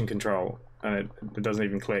traction control, and it doesn't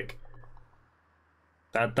even click.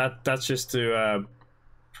 That's just to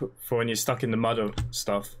for when you're stuck in the mud or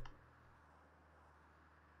stuff.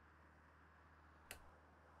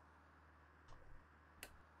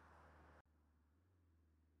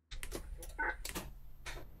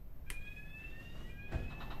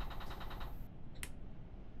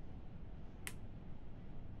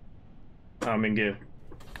 I'm in gear.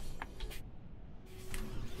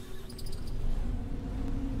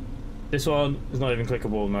 This one is not even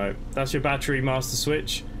clickable, no. That's your battery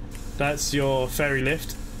MasterSwitch. That's your ferry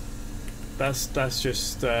lift. That's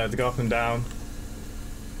just to go up and down.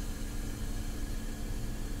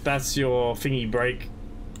 That's your thingy brake.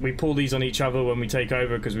 We pull these on each other when we take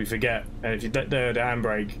over because we forget. And if you do the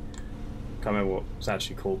handbrake, can't remember what it's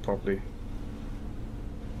actually called properly.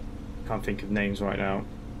 Can't think of names right now.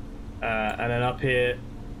 And then up here,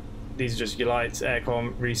 these are just your lights,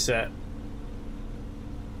 aircon, reset.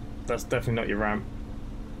 That's definitely not your ramp.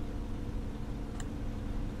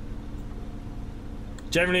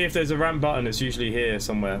 Generally, if there's a ramp button, it's usually here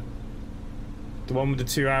somewhere. The one with the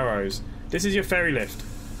 2 arrows. This is your ferry lift.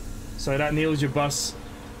 So that kneels your bus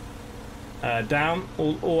down.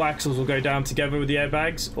 All axles will go down together with the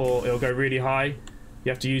airbags, or it'll go really high. You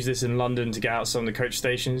have to use this in London to get out some of the coach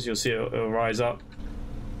stations. You'll see it'll rise up.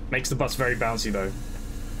 Makes the bus very bouncy though.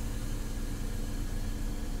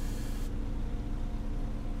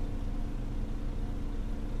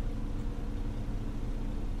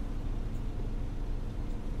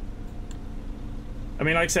 I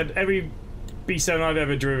mean, like I said, every B7 I've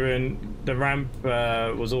ever driven, the ramp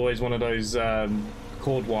was always one of those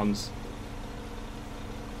chord ones.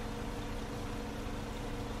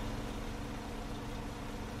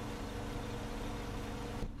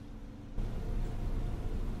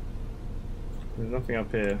 There's nothing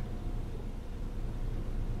up here.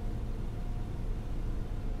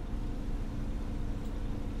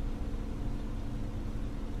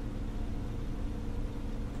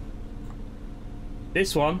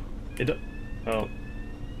 This one, oh,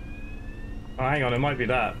 hang on, it might be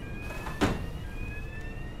that.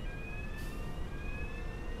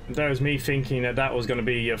 There was me thinking that that was going to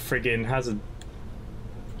be a friggin' hazard.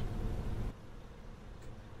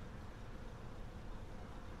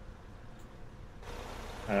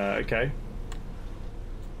 Okay.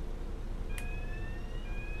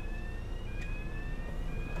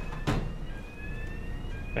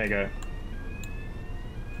 There you go.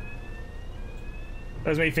 That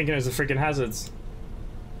was me thinking it was the freaking hazards.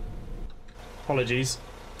 Apologies.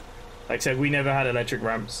 Like I said, we never had electric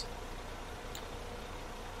ramps.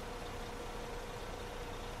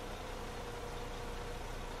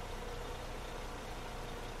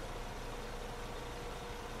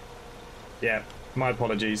 Yeah, my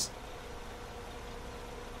apologies.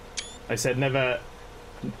 I said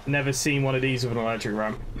never seen one of these with an electric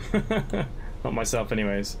ramp. Not myself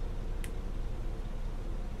anyways.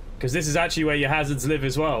 Because this is actually where your hazards live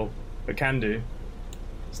as well. But can do.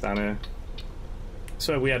 It's down here.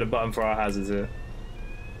 So we had a button for our hazards here.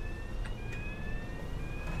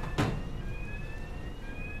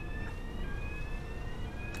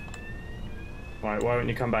 Right, why won't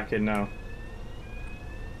you come back in now?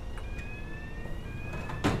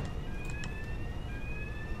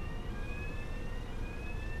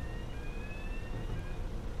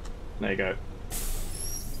 There you go.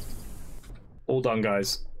 All done,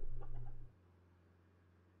 guys.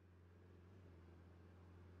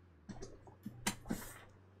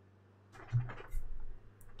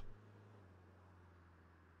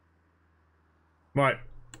 Right,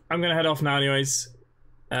 I'm gonna head off now anyways.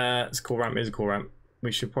 It's a cool ramp, it's a cool ramp.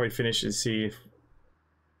 We should probably finish and see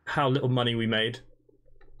how little money we made.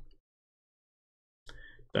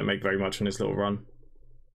 Don't make very much on this little run.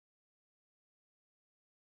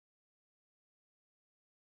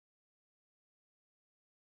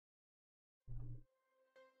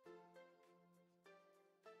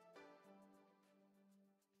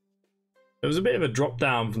 There was a bit of a drop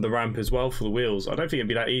down from the ramp as well for the wheels. I don't think it'd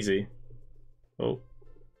be that easy. Oh.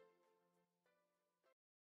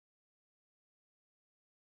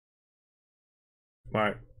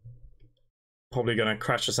 Right. Probably gonna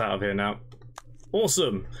crash us out of here now.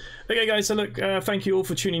 Awesome. Okay guys, so look, thank you all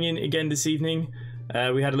for tuning in again this evening.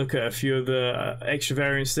 We had a look at a few of the extra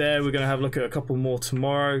variants there. We're gonna have a look at a couple more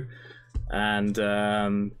tomorrow.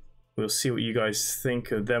 And we'll see what you guys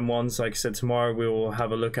think of them ones. Like I said, tomorrow we'll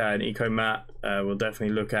have a look at an eco mat. We'll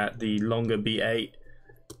definitely look at the longer B8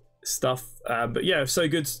 stuff. But yeah, so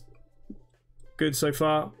good so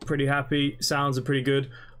far. Pretty happy. Sounds are pretty good.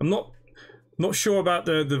 I'm not sure about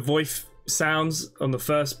the voice sounds on the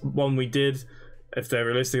first one we did, if they're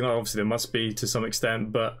realistic or not. Obviously there must be to some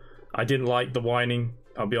extent, but I didn't like the whining.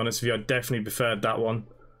 I'll be honest with you, I definitely preferred that one.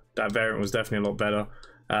 That variant was definitely a lot better.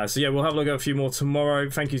 So yeah, we'll have a look at a few more tomorrow.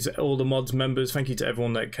 Thank you to all the mods members. Thank you to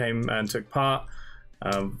everyone that came and took part.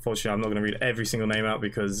 Fortunately, I'm not going to read every single name out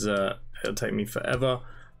because it'll take me forever.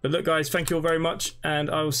 But look, guys, thank you all very much, and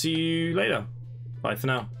I will see you later. Bye for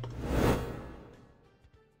now.